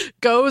like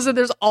goes and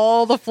there's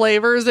all the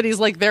flavors and he's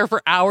like there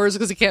for hours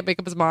because he can't make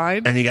up his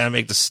mind. And you got to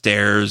make the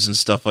stairs and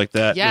stuff like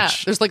that. Yeah,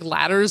 which- there's like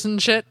ladders and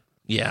shit.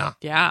 yeah.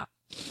 Yeah.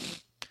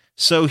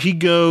 So he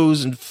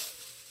goes and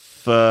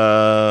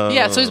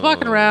Yeah, so he's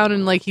walking around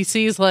and like he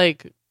sees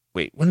like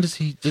wait, when does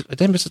he?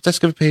 Did I miss a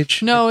skip a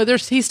page? no,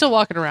 he's still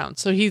walking around.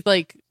 So he's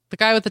like the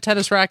guy with the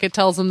tennis racket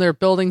tells him they're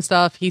building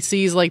stuff. He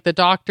sees like the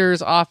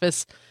doctor's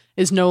office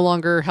is no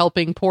longer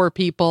helping poor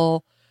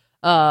people.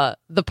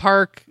 The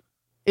park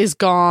is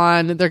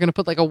gone. They're going to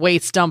put like a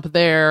waste dump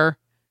there.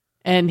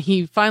 And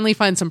he finally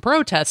finds some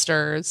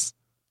protesters.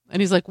 And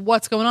he's like,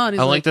 what's going on? He's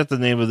I like that the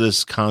name of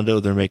this condo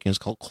they're making is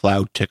called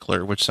Cloud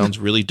Tickler, which sounds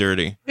really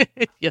dirty.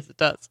 Yes, it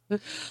does.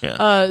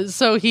 Yeah.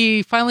 So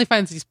he finally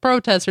finds these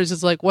protesters.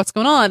 He's like, what's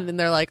going on? And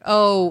they're like,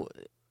 oh,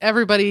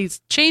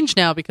 everybody's changed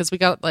now because we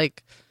got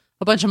like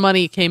a bunch of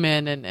money came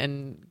in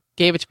and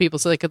gave it to people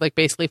so they could like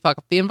basically fuck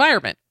up the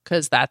environment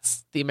because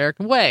that's the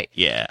American way.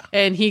 Yeah.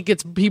 And he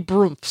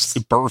broofs. He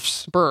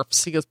burps.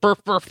 Burfs. He goes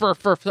burf, burf,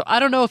 burf, burf. So I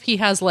don't know if he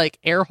has like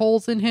air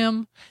holes in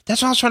him.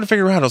 That's what I was trying to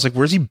figure out. I was like,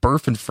 where's he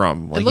burping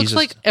from? It looks he's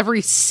like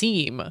every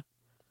seam.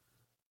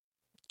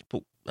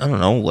 I don't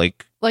know,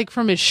 Like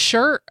from his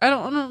shirt. I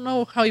don't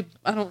know how I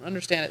don't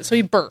understand it. So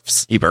he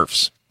burfs. he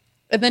burps.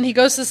 And then he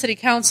goes to the city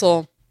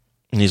council.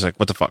 And he's like,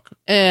 what the fuck?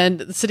 And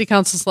the city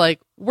council's like,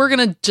 we're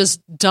going to just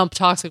dump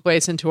toxic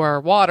waste into our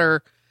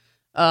water.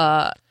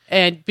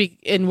 And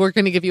we're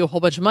going to give you a whole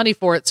bunch of money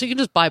for it. So you can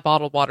just buy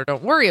bottled water.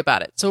 Don't worry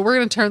about it. So we're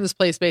going to turn this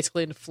place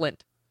basically into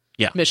Flint,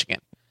 Michigan.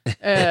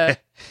 And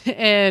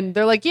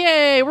they're like,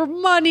 yay, we're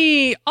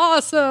money.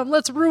 Awesome.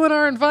 Let's ruin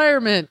our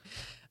environment.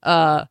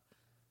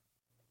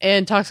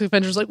 And Toxic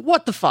Avenger's like,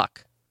 what the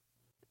fuck?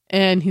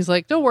 And he's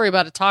like, don't worry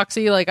about it,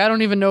 Toxie. Like, I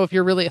don't even know if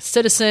you're really a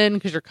citizen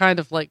because you're kind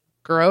of like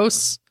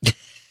gross.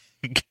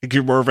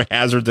 You're more of a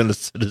hazard than a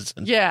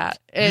citizen. Yeah.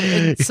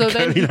 And so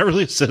then you're not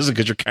really a citizen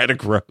because you're kind of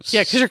gross.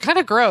 yeah, because you're kind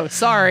of gross.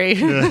 Sorry.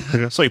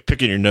 It's like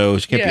picking your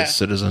nose. You can't be Yeah. a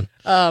citizen.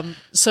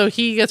 So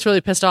he gets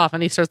really pissed off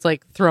and he starts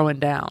like throwing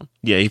down.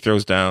 Yeah, he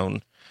throws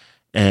down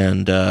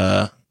and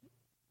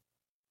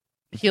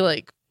He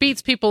like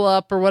beats people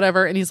up or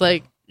whatever. And he's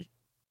like,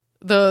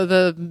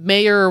 the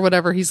mayor or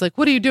whatever, he's like,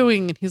 what are you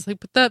doing? And he's like,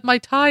 but my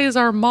tie is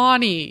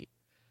Armani.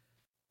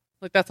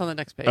 Like that's on the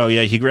next page. oh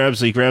yeah, he grabs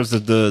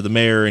the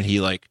mayor and he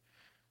like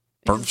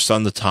burps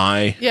on the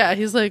tie. Yeah,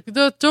 he's like,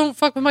 don't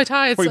fuck with my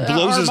tie. It's Or he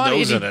blows his Armani.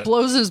 nose And in it.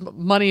 blows his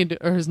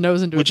his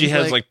nose into Which it. he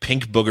He's has like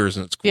pink boogers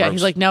and it's gross. yeah,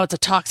 he's like, now it's a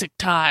toxic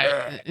tie.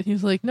 And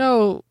he's like,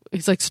 no.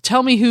 He's like, so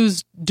tell me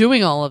who's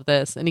doing all of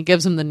this. And he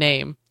gives him the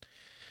name.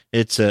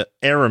 it's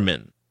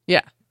Aramin.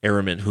 Yeah.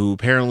 Aramin, who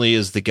apparently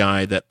is the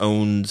guy that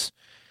owns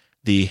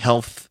the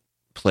health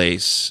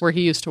place Where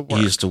he used to work.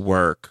 he used to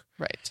work.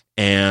 Right.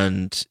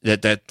 And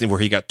that where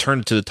he got turned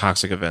into the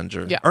Toxic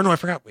Avenger. Yeah. Or no, I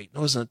forgot. Wait,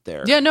 no, isn't it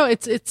there? Yeah, no,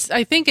 it's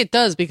I think it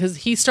does because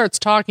he starts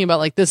talking about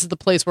like this is the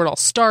place where it all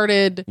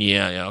started,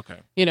 Yeah, okay.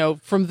 you know,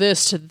 from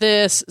this to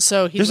this.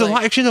 So he's There's like, a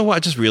lot. Actually, you know what? I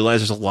just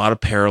realized there's a lot of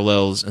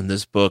parallels in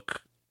this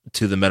book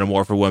to the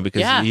Metamorpho one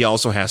because Yeah. he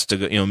also has to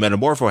go,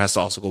 Metamorpho has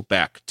to also go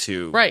back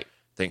to right.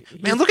 thing.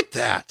 Man, look at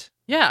that.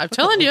 Yeah, I'm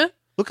telling you.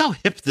 Look how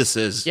hip this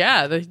is.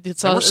 Yeah,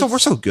 it's And all we're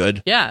so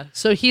good. yeah.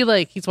 So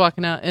he's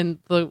walking out and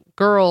the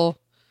girl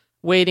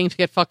waiting to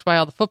get fucked by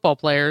all the football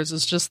players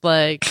is just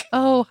like,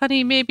 oh,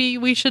 honey, maybe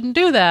we shouldn't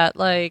do that.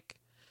 Like,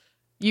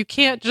 you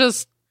can't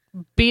just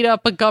beat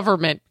up a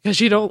government because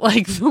you don't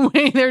like the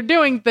way they're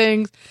doing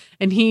things.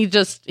 And he's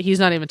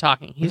not even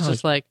talking. He's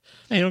just like,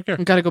 Hey, I don't care.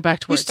 I got to go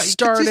back to where it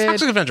started. He's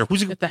Toxic Avenger. at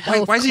the Why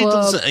health is he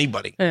club. listen to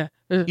anybody? Yeah.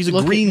 He's a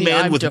Look at green me,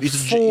 man I'm with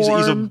he's a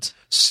deformed.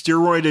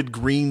 steroided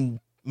green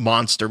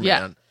monster man.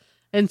 Yeah.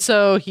 And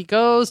so he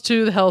goes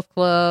to the health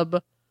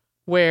club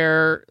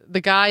where the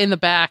guy in the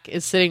back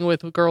is sitting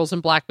with girls in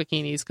black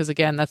bikinis because,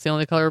 again, that's the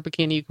only color of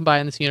bikini you can buy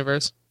in this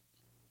universe.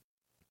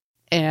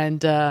 And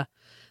they're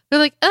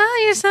like,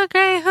 oh, you're so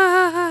great.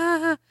 Ha,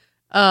 ha,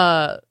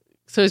 ha.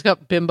 So he's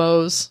got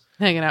bimbos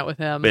hanging out with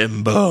him.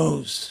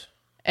 Bimbos.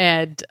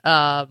 And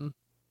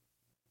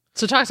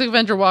so Toxic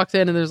Avenger walks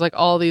in and there's like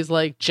all these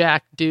like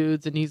jack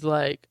dudes and he's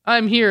like,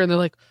 I'm here. And they're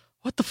like,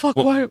 what the fuck?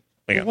 Well,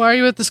 Why are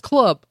you at this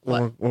club?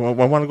 Well, I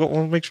want to go. I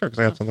want to make sure because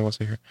I have something I want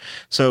to say here.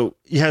 So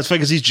yeah, it's funny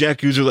because these jack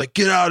dudes are like,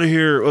 "Get out of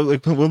here!" Or,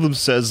 like one of them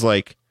says,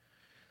 like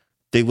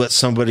they let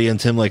somebody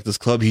into him like this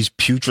club. He's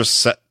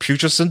putrescent.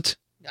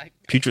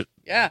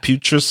 Yeah.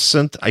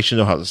 Putrescent. I should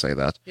know how to say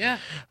that. Yeah.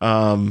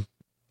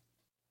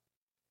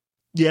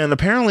 Yeah, and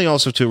apparently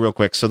also too, real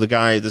quick. So the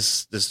guy,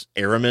 this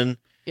Aramin,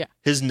 Yeah.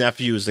 his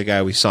nephew is the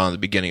guy we saw in the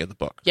beginning of the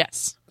book.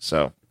 Yes.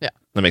 So Yeah.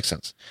 that makes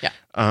sense. Yeah.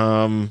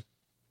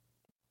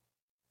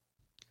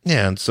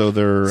 Yeah, and so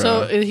they're.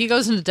 So he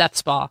goes into death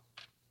spa.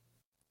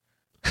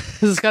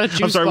 He's got a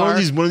juice I'm sorry. bar.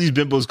 One of these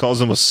bimbos calls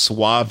him a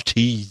suave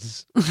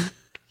tease.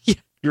 Yeah.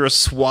 You're a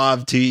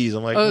suave tease.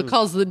 I'm like, Oh, it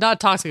calls the not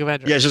Toxic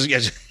Avenger. yeah, just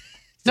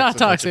not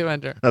Toxic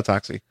Avenger. not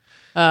toxic.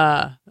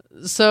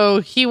 So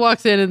he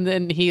walks in and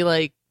then he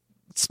like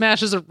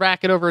smashes a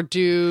racket over a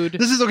dude.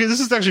 This is okay.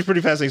 This is actually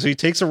pretty fascinating. So he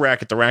takes a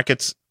racket. The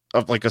racket's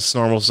of like a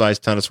normal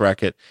sized tennis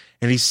racket,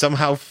 and he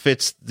somehow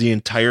fits the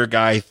entire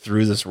guy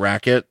through this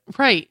racket.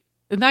 Right.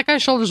 And that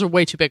guy's shoulders are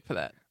way too big for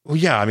that. Well,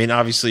 yeah, I mean,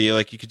 obviously,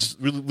 like you could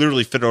just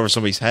literally fit it over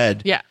somebody's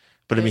head. Yeah.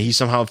 But I mean, he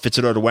somehow fits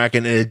it over the whack,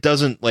 and it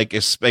doesn't like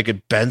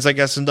it bends, I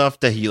guess, enough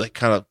that he like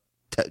kind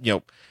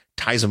of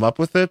ties him up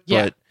with it.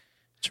 Yeah. But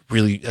it's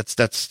really that's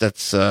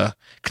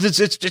because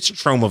it's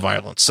trauma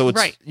violence, so it's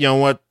right. You know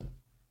what,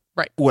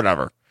 right,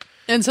 whatever.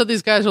 And so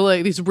these guys are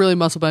like these really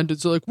muscle bound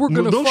dudes are like, we're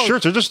gonna no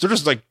shirts. They're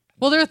just like,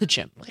 well, they're at the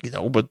gym,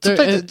 but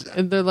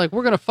and they're like,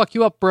 we're gonna fuck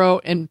you up,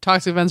 bro. And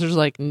Toxic Avenger's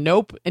like,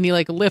 nope, and he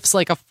like lifts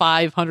like a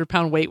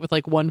 500-pound weight with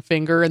like one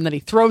finger, and then he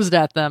throws it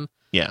at them.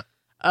 Yeah.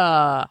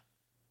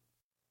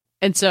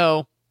 And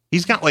so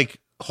he's got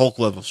like Hulk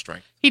level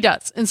strength. He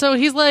does. And so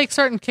he's like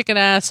starting kicking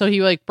ass. So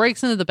he like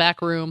breaks into the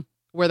back room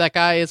where that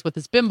guy is with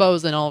his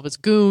bimbos and all of his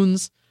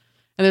goons.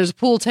 And there's a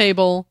pool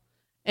table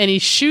and he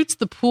shoots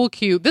the pool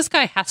cue. This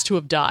guy has to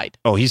have died.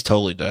 Oh, he's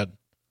totally dead.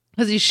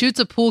 Because he shoots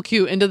a pool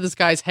cue into this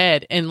guy's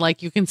head and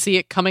like you can see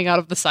it coming out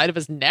of the side of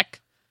his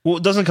neck. Well,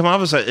 it doesn't come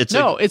off his side. It's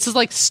it's just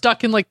like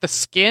stuck in like the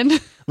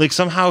skin. Like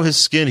somehow his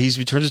skin, he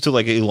turns into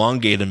like an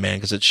elongated man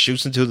because it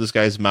shoots into this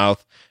guy's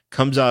mouth,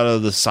 comes out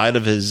of the side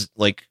of his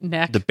like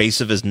neck, the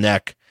base of his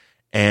neck,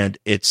 and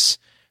it's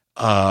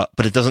but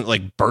it doesn't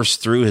like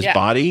burst through his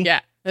body. Yeah,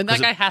 and that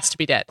guy has to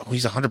be dead. Oh,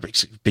 he's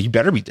 100%. He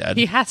better be dead.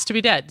 He has to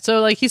be dead. So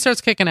like he starts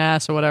kicking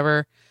ass or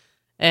whatever,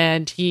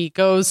 and he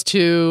goes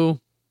to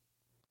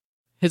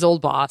his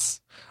old boss.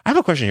 I have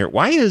a question here.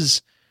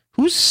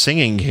 Who's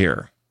singing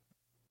here?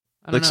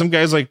 Like some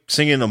guy's like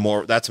singing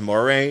that's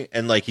Amore,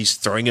 and like he's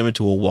throwing him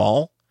into a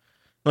wall.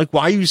 Like,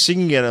 why are you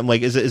singing it? I'm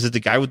like, is it the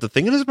guy with the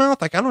thing in his mouth?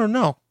 Like, I don't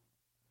know.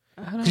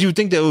 Because you would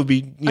think that would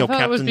be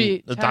Captain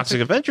the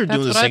Toxic Avenger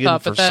doing the singing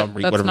for some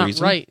whatever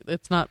reason. Right,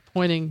 it's not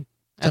pointing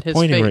at his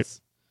face. Right.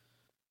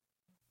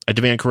 I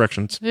demand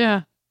corrections.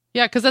 Yeah,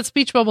 because that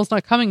speech bubble's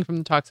not coming from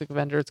the Toxic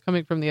Avenger; it's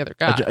coming from the other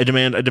guy. I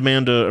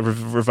demand a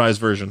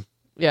revised version.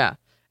 Yeah.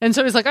 And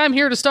so he's like, I'm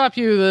here to stop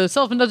you. The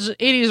self-indulgent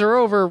 80s are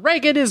over.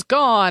 Reagan is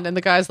gone. And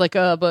the guy's like,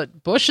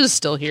 but Bush is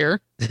still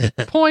here.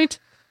 Point.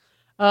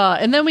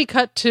 And then we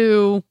cut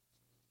to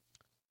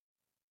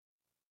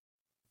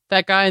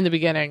that guy in the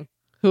beginning,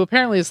 who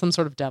apparently is some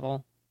sort of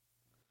devil.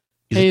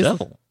 He's a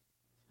devil?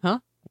 Huh?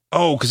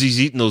 Oh, because he's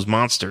eating those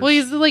monsters. Well,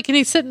 he's like, and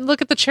he's sitting,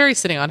 look at the chair he's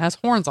sitting on, has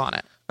horns on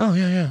it. Oh,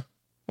 yeah.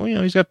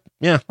 Well, he's got,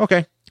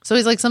 okay. So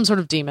he's like some sort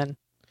of demon.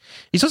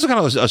 He's also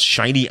got a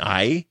shiny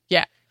eye.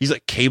 Yeah. He's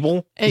like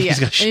Cable. He's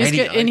got a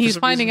shiny eye. And he's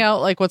finding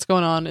out like what's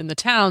going on in the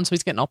town, so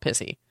he's getting all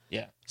pissy.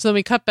 Yeah. So then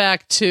we cut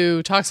back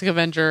to Toxic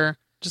Avenger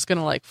just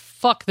gonna like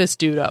fuck this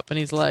dude up, and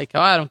he's like,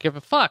 I don't give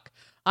a fuck.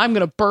 I'm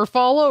gonna burf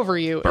all over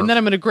you, and then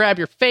I'm gonna grab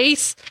your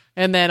face,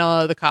 and then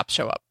the cops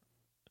show up,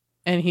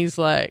 and he's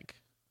like,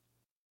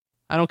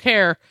 I don't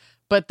care.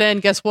 But then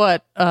guess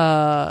what?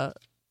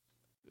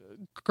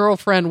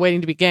 Girlfriend waiting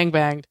to be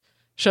gangbanged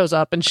shows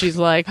up, and she's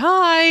like,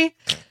 hi,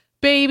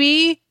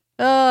 baby,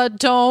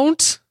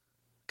 don't.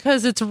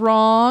 Because it's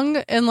wrong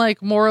and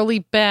like morally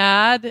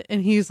bad.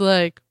 And he's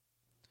like,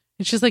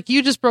 and she's like,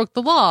 you just broke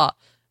the law.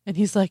 And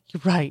he's like,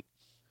 you're right,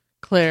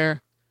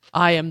 Claire,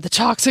 I am the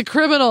toxic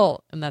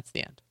criminal. And that's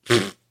the end.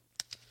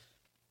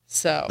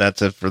 So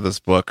that's it for this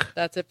book.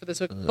 But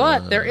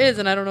there is,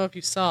 and I don't know if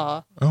you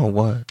saw. Oh,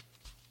 what?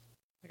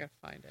 I gotta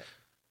find it.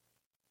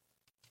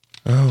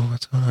 Oh,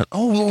 what's going on?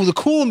 Oh, the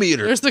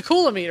cool-o-meter. There's the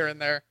cool-o-meter in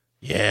there.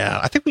 Yeah,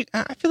 I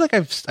feel like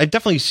I've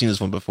definitely seen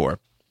this one before.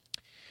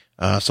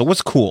 So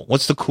what's cool?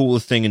 What's the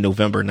coolest thing in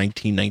November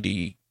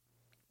 1990?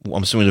 Well,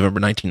 I'm assuming November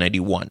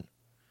 1991,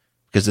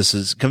 because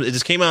this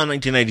came out in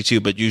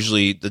 1992, but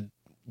usually the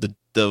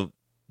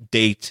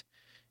date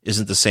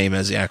isn't the same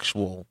as the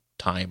actual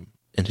time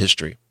in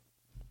history.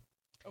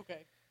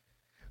 Okay.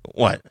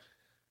 What?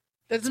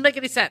 That doesn't make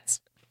any sense.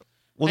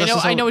 Well,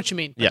 I know what you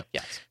mean. Yeah.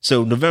 Yes.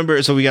 So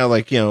November. So we got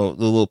like the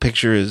little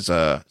picture is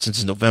since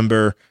it's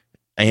November,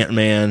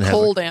 Ant-Man has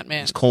cold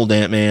Ant-Man. It's cold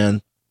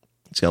Ant-Man.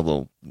 It's got a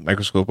little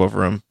microscope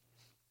over him.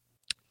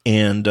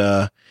 And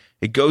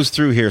it goes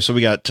through here. So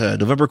we got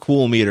November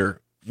cool-o-meter.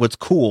 What's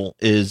cool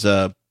is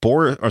the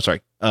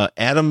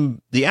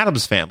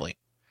Addams Family.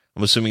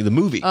 I'm assuming the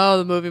movie. Oh,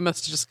 the movie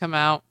must have just come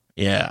out.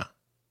 Yeah.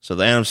 So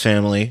the Addams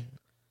Family.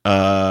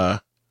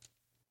 Boris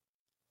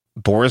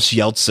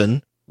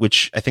Yeltsin,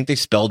 which I think they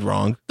spelled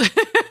wrong.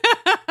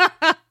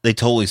 They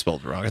totally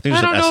spelled it wrong. I think it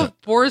was I don't know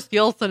if Boris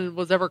Yeltsin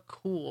was ever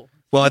cool.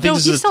 Well, I think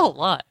he's still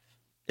alive.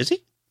 Is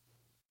he?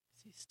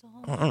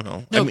 I don't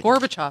know. No,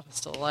 Gorbachev is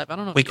still alive. I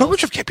don't know. Wait,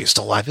 Gorbachev can't be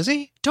still alive, is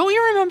he? Don't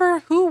you remember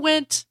who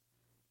went?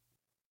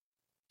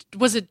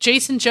 Was it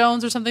Jason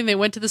Jones or something? They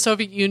went to the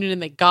Soviet Union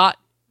and they got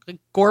like,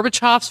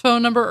 Gorbachev's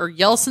phone number or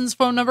Yeltsin's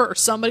phone number or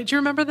somebody. Do you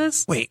remember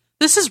this? Wait,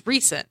 this is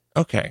recent.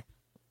 Okay.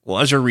 Well,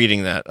 as you're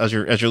reading that, as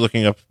you're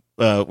looking up,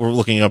 we're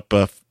looking up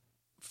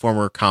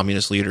former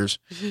communist leaders.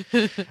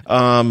 Yeah,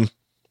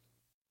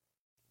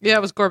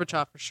 it was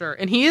Gorbachev for sure,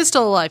 and he is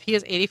still alive. He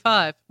is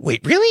 85.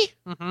 Wait, really?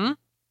 Mm-hmm.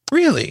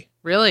 Really?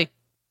 Really?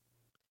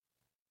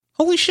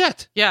 Holy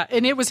shit! Yeah,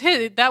 and it was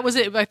his. That was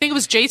it. I think it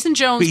was Jason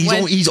Jones.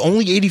 Wait, he's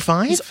only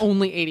 85. He's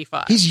only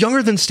 85. He's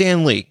younger than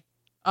Stan Lee.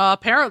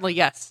 Apparently,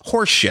 yes.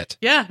 Horse shit.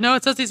 Yeah, no,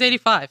 it says he's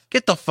 85.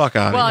 Get the fuck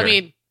out of here. Well, I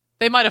mean,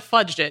 they might have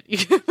fudged it,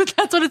 but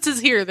that's what it says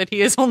here, that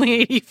he is only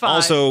 85.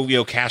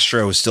 Also,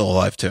 Castro is still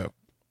alive too.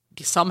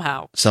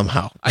 Somehow.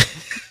 But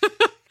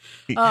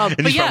yeah,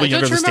 don't you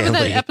remember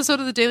that episode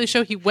of The Daily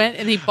Show? He went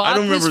and he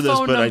bought his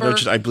phone number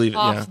I believe it,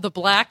 off the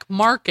black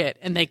market,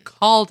 and they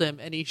called him,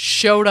 and he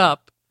showed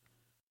up.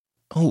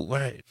 Oh,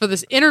 right. For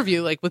this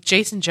interview, like with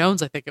Jason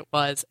Jones, I think it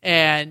was,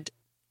 and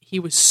he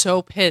was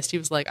so pissed. He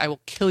was like, "I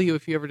will kill you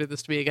if you ever do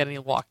this to me again," and he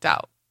walked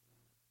out.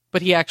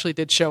 But he actually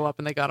did show up,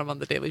 and they got him on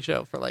The Daily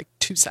Show for like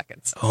 2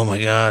 seconds. Oh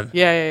my god.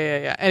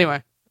 Yeah.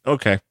 Anyway.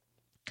 Okay.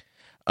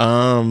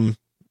 Well,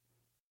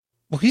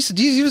 he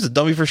was a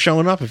dummy for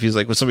showing up. If he's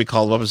like, when somebody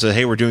called him up and said,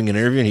 "Hey, we're doing an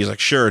interview," and he's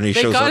like, "Sure," and he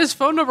shows up. They got his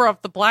phone number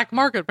off the black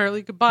market. Apparently,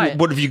 you could buy it.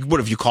 What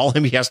if you call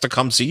him? He has to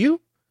come see you.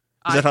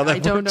 Is that how that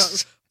works? I don't know.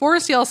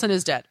 Boris Yeltsin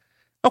is dead.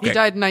 Okay. He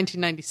died in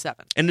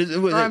 1997.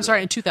 I'm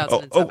sorry, in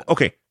 2007. Oh,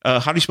 okay. How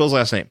do you spell his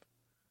last name?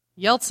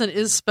 Yeltsin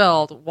is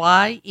spelled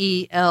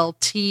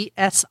Yeltsin.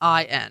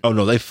 Oh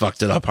no, they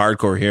fucked it up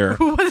hardcore here.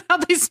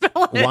 How'd they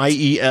spell it?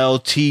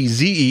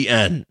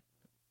 Yeltzen.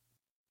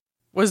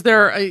 Was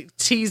there a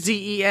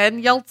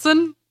Tzen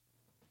Yeltsin?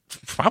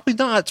 Probably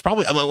not. It's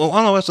probably. I don't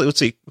know. Let's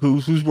see.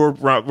 Who's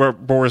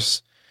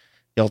Boris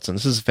Yeltsin?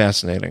 This is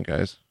fascinating,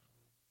 guys.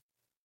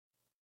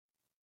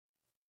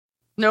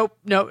 Nope.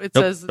 It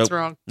says it's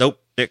wrong. Nope.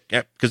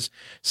 Yeah, because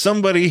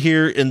somebody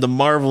here in the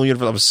Marvel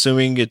universe, I'm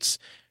assuming it's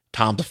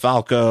Tom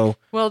DeFalco.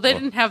 Well, they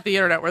didn't have the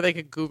internet where they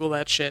could Google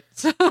that shit.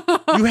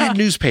 You had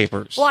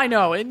newspapers. Well, I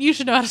know, and you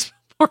should know how to spell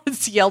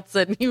Boris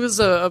Yeltsin. He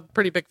was a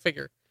pretty big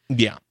figure.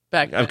 Yeah.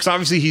 Back then. Because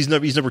obviously he's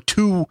number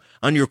 2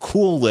 on your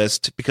cool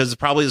list, because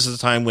probably this is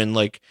the time when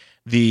like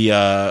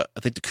I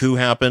think the coup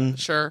happened.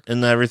 Sure.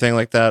 And everything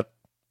like that.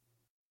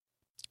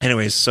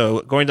 Anyways,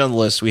 so going down the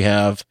list, we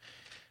have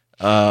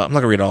I'm not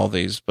gonna read all of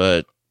these,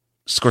 but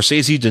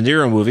Scorsese, De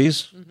Niro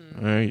movies.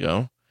 Mm-hmm. There you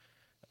go.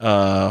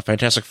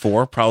 Fantastic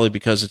Four, probably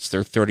because it's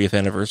their 30th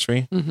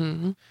anniversary.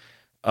 Mm-hmm.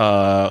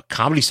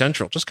 Comedy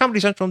Central, just Comedy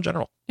Central in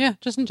general. Yeah,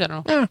 just in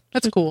general. Yeah,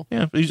 that's cool.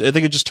 Yeah, I think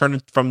it just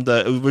turned from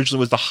originally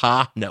was the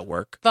Ha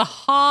Network. The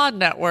Ha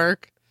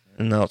Network.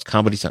 And now it's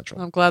Comedy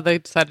Central. I'm glad they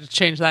decided to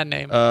change that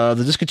name.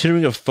 The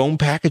discontinuing of foam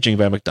packaging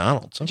by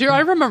McDonald's. Okay. I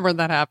remember when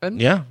that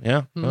happened. Yeah.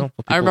 Well,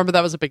 I remember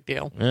that was a big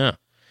deal. Yeah.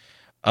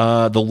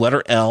 The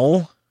letter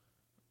L.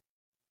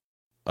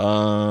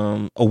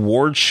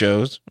 Award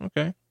shows.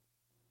 Okay.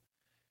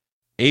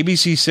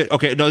 ABC.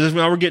 Okay. No,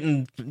 now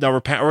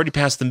we're already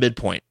past the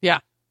midpoint.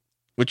 Yeah.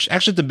 Which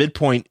actually the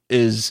midpoint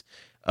is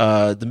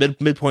the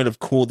midpoint of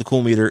the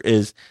cool meter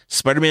is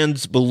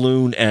Spider-Man's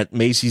balloon at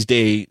Macy's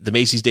Day, the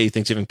Macy's Day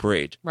Thanksgiving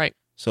Parade. Right.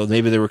 So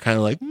maybe they were kind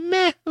of like,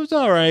 meh, it was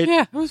all right.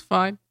 Yeah, it was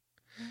fine.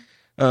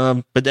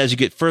 But as you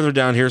get further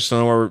down here,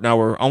 so now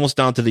we're almost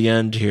down to the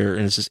end here,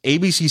 and it says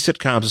ABC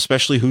sitcoms,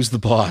 especially Who's the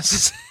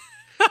Boss,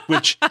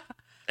 which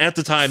at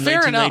the time, Fair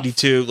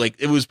 1992, enough. like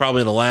it was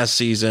probably in the last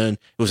season.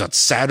 It was on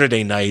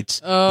Saturday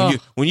nights. Oh.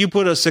 When you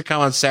put a sitcom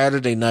on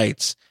Saturday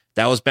nights,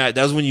 that was bad.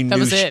 That was when you knew.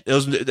 Was it.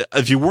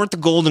 If you weren't the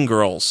Golden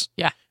Girls,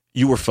 yeah,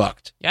 you were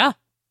fucked. Yeah.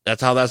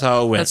 That's how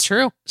it went. That's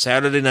true.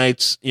 Saturday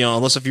nights,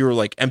 unless if you were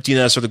like Empty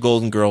Nest or the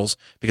Golden Girls,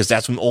 because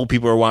that's when old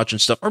people are watching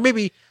stuff, or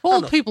maybe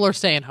old people are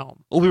staying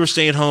home. Old people are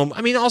staying home.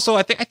 I mean, also,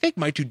 I think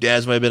My Two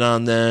Dads might have been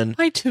on then.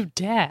 My Two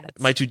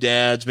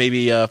Dads.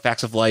 Maybe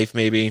Facts of Life,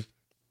 maybe.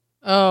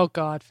 Oh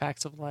God,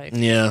 Facts of Life.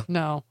 Yeah.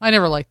 No, I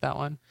never liked that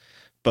one.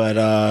 But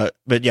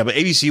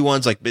ABC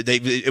ones like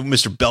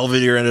Mr.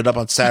 Belvedere ended up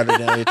on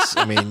Saturday nights.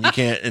 I mean, you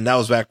can't, and that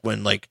was back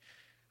when like.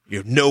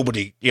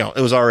 Nobody, it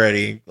was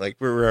already like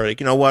we were already,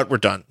 you know what, we're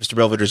done. Mr.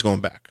 Belvedere's going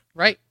back.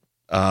 Right.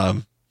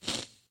 The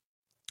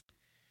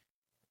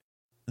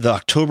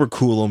October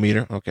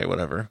Coolometer. Okay,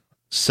 whatever.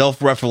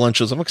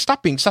 Self-referentials. I'm like,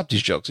 stop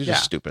these jokes. These are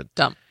stupid.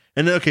 Dumb.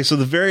 And then, okay, so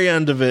the very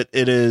end of it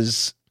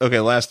is, okay,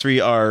 the last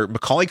three are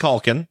Macaulay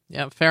Culkin.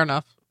 Yeah, fair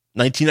enough.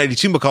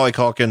 1992 Macaulay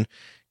Culkin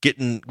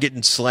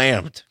getting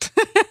slammed.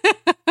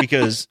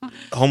 Because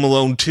Home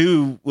Alone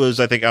 2 was,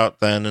 I think, out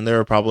then, and they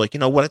were probably like, you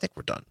know what, I think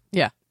we're done.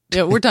 Yeah.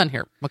 Yeah, we're done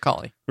here,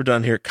 Macaulay. We're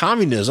done here.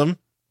 Communism.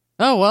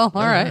 Oh, well,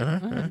 all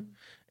right.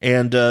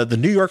 And the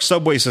New York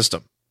subway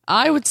system.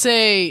 I would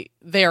say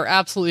they are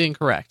absolutely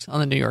incorrect on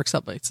the New York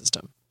subway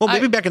system. Well,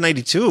 maybe back in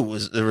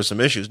 92 there were some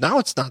issues. Now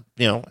it's not,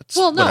 it's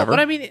whatever. But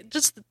I mean,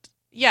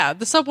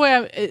 the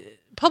subway,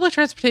 public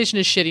transportation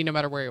is shitty no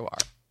matter where you are.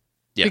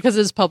 Yeah. Because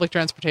it's public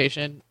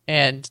transportation,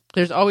 and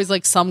there's always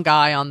like some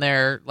guy on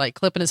there like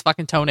clipping his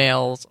fucking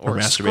tonails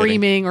or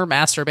screaming or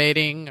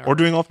masturbating. Or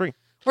doing all three.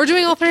 Or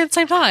doing all three at the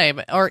same time,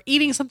 or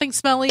eating something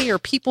smelly, or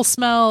people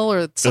smell,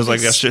 or something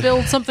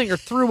spilled something, or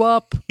threw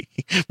up.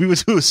 We went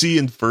to see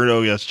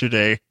Inferno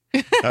yesterday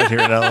out here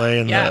in LA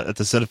and at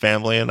the Cine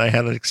Family, and I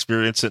had an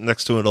experience sitting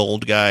next to an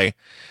old guy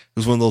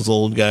who's one of those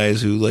old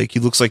guys who like he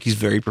looks like he's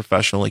very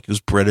professional, like he was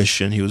British,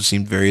 and he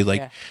seemed very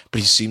like, but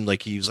he seemed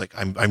like he was like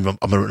I'm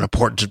an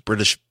important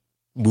British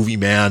movie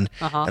man,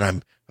 and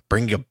I'm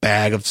bringing a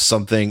bag of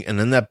something, and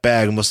then that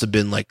bag must have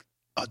been like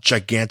a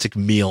gigantic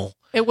meal.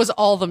 It was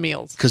all the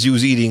meals. Because he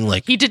was eating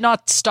like... He did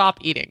not stop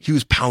eating. He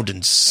was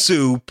pounding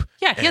soup.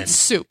 Yeah, he had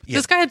soup.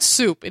 This guy had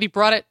soup, and he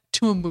brought it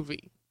to a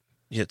movie.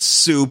 He had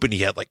soup, and he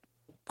had like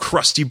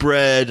crusty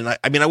bread. And I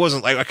mean, I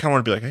wasn't like... I kind of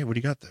want to be like, hey, what do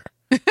you got there?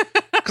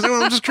 Because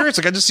I'm just curious.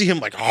 Like, I just see him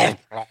like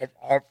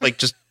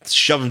just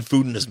shoving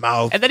food in his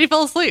mouth. And then he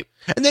fell asleep.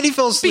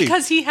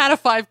 Because he had a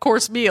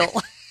 5-course meal.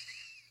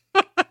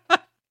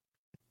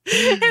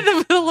 In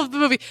the middle of the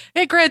movie.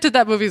 Hey, granted,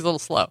 that movie's a little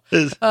slow.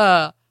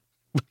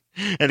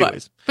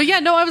 Anyways. But yeah,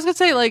 no, I was going to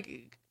say,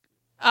 like,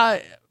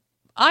 I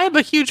am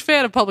a huge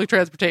fan of public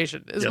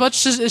transportation. As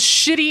much as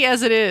shitty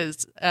as it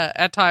is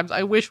at times,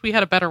 I wish we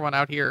had a better one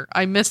out here.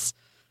 I miss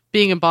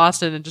being in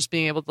Boston and just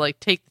being able to, like,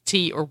 take the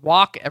T or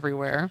walk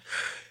everywhere.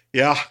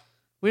 Yeah.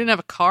 We didn't have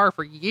a car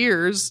for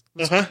years.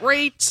 It was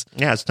great.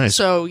 Yeah, it's nice.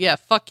 So, yeah,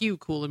 fuck you,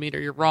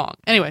 Coolometer. You're wrong.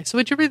 Anyway, so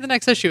would you read the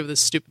next issue of this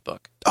stupid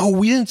book? Oh,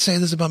 we didn't say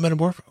this about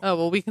Metamorpho. Oh,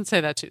 well, we can say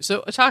that too.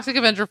 So, a Toxic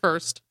Avenger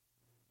first.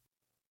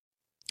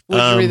 Would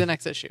you read the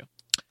next issue?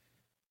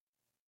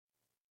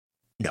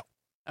 No.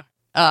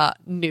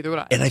 Neither would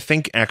I. And I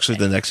think actually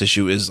the next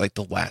issue is like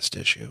the last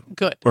issue.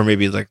 Good. Or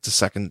maybe like the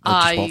second,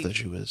 like the 12th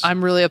issue is.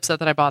 I'm really upset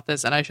that I bought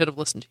this, and I should have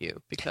listened to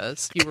you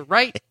because you were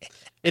right.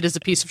 It is a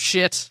piece of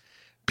shit.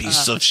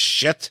 Piece of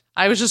shit.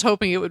 I was just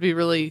hoping it would be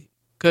really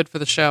good for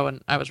the show,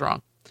 and I was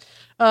wrong.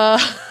 So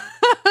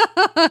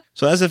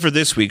that's it for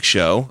this week's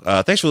show.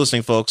 Thanks for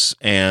listening, folks.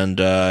 And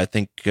I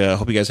think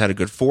hope you guys had a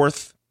good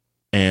 4th.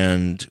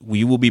 And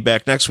we will be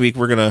back next week.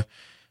 We're gonna,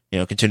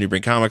 continue to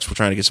bring comics. We're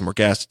trying to get some more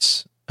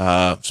guests.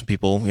 Some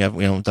people we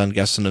haven't done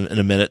guests in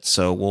a minute,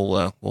 so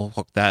we'll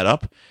hook that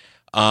up.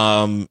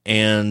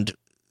 And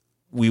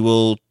we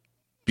will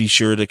be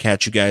sure to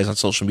catch you guys on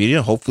social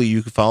media. Hopefully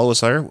you can follow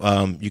us there.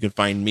 You can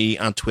find me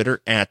on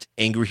Twitter at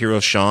Angry Hero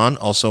Sean,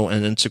 also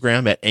on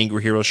Instagram at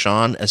Angry Hero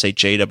Sean,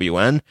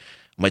 SHAWN.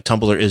 My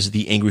Tumblr is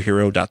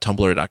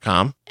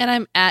theangryhero.tumblr.com. And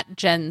I'm at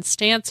Jen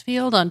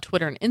Stansfield on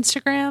Twitter and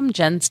Instagram,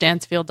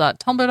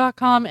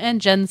 jenstansfield.tumblr.com, and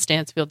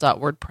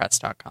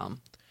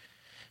jenstansfield.wordpress.com.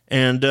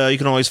 And you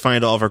can always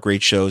find all of our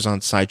great shows on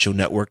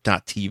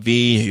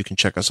SideshowNetwork.tv. You can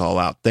check us all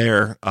out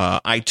there.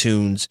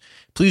 iTunes.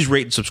 Please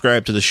rate and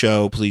subscribe to the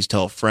show. Please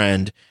tell a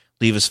friend.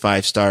 Leave us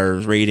 5-star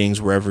ratings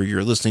wherever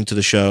you're listening to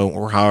the show,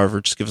 or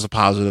however, just give us a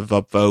positive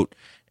upvote.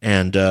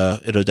 And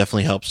it'll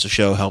definitely helps the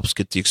show, helps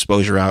get the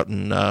exposure out,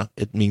 and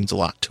it means a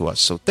lot to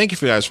us. So thank you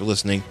for guys for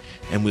listening,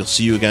 and we'll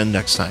see you again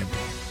next time.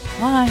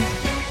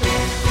 Bye.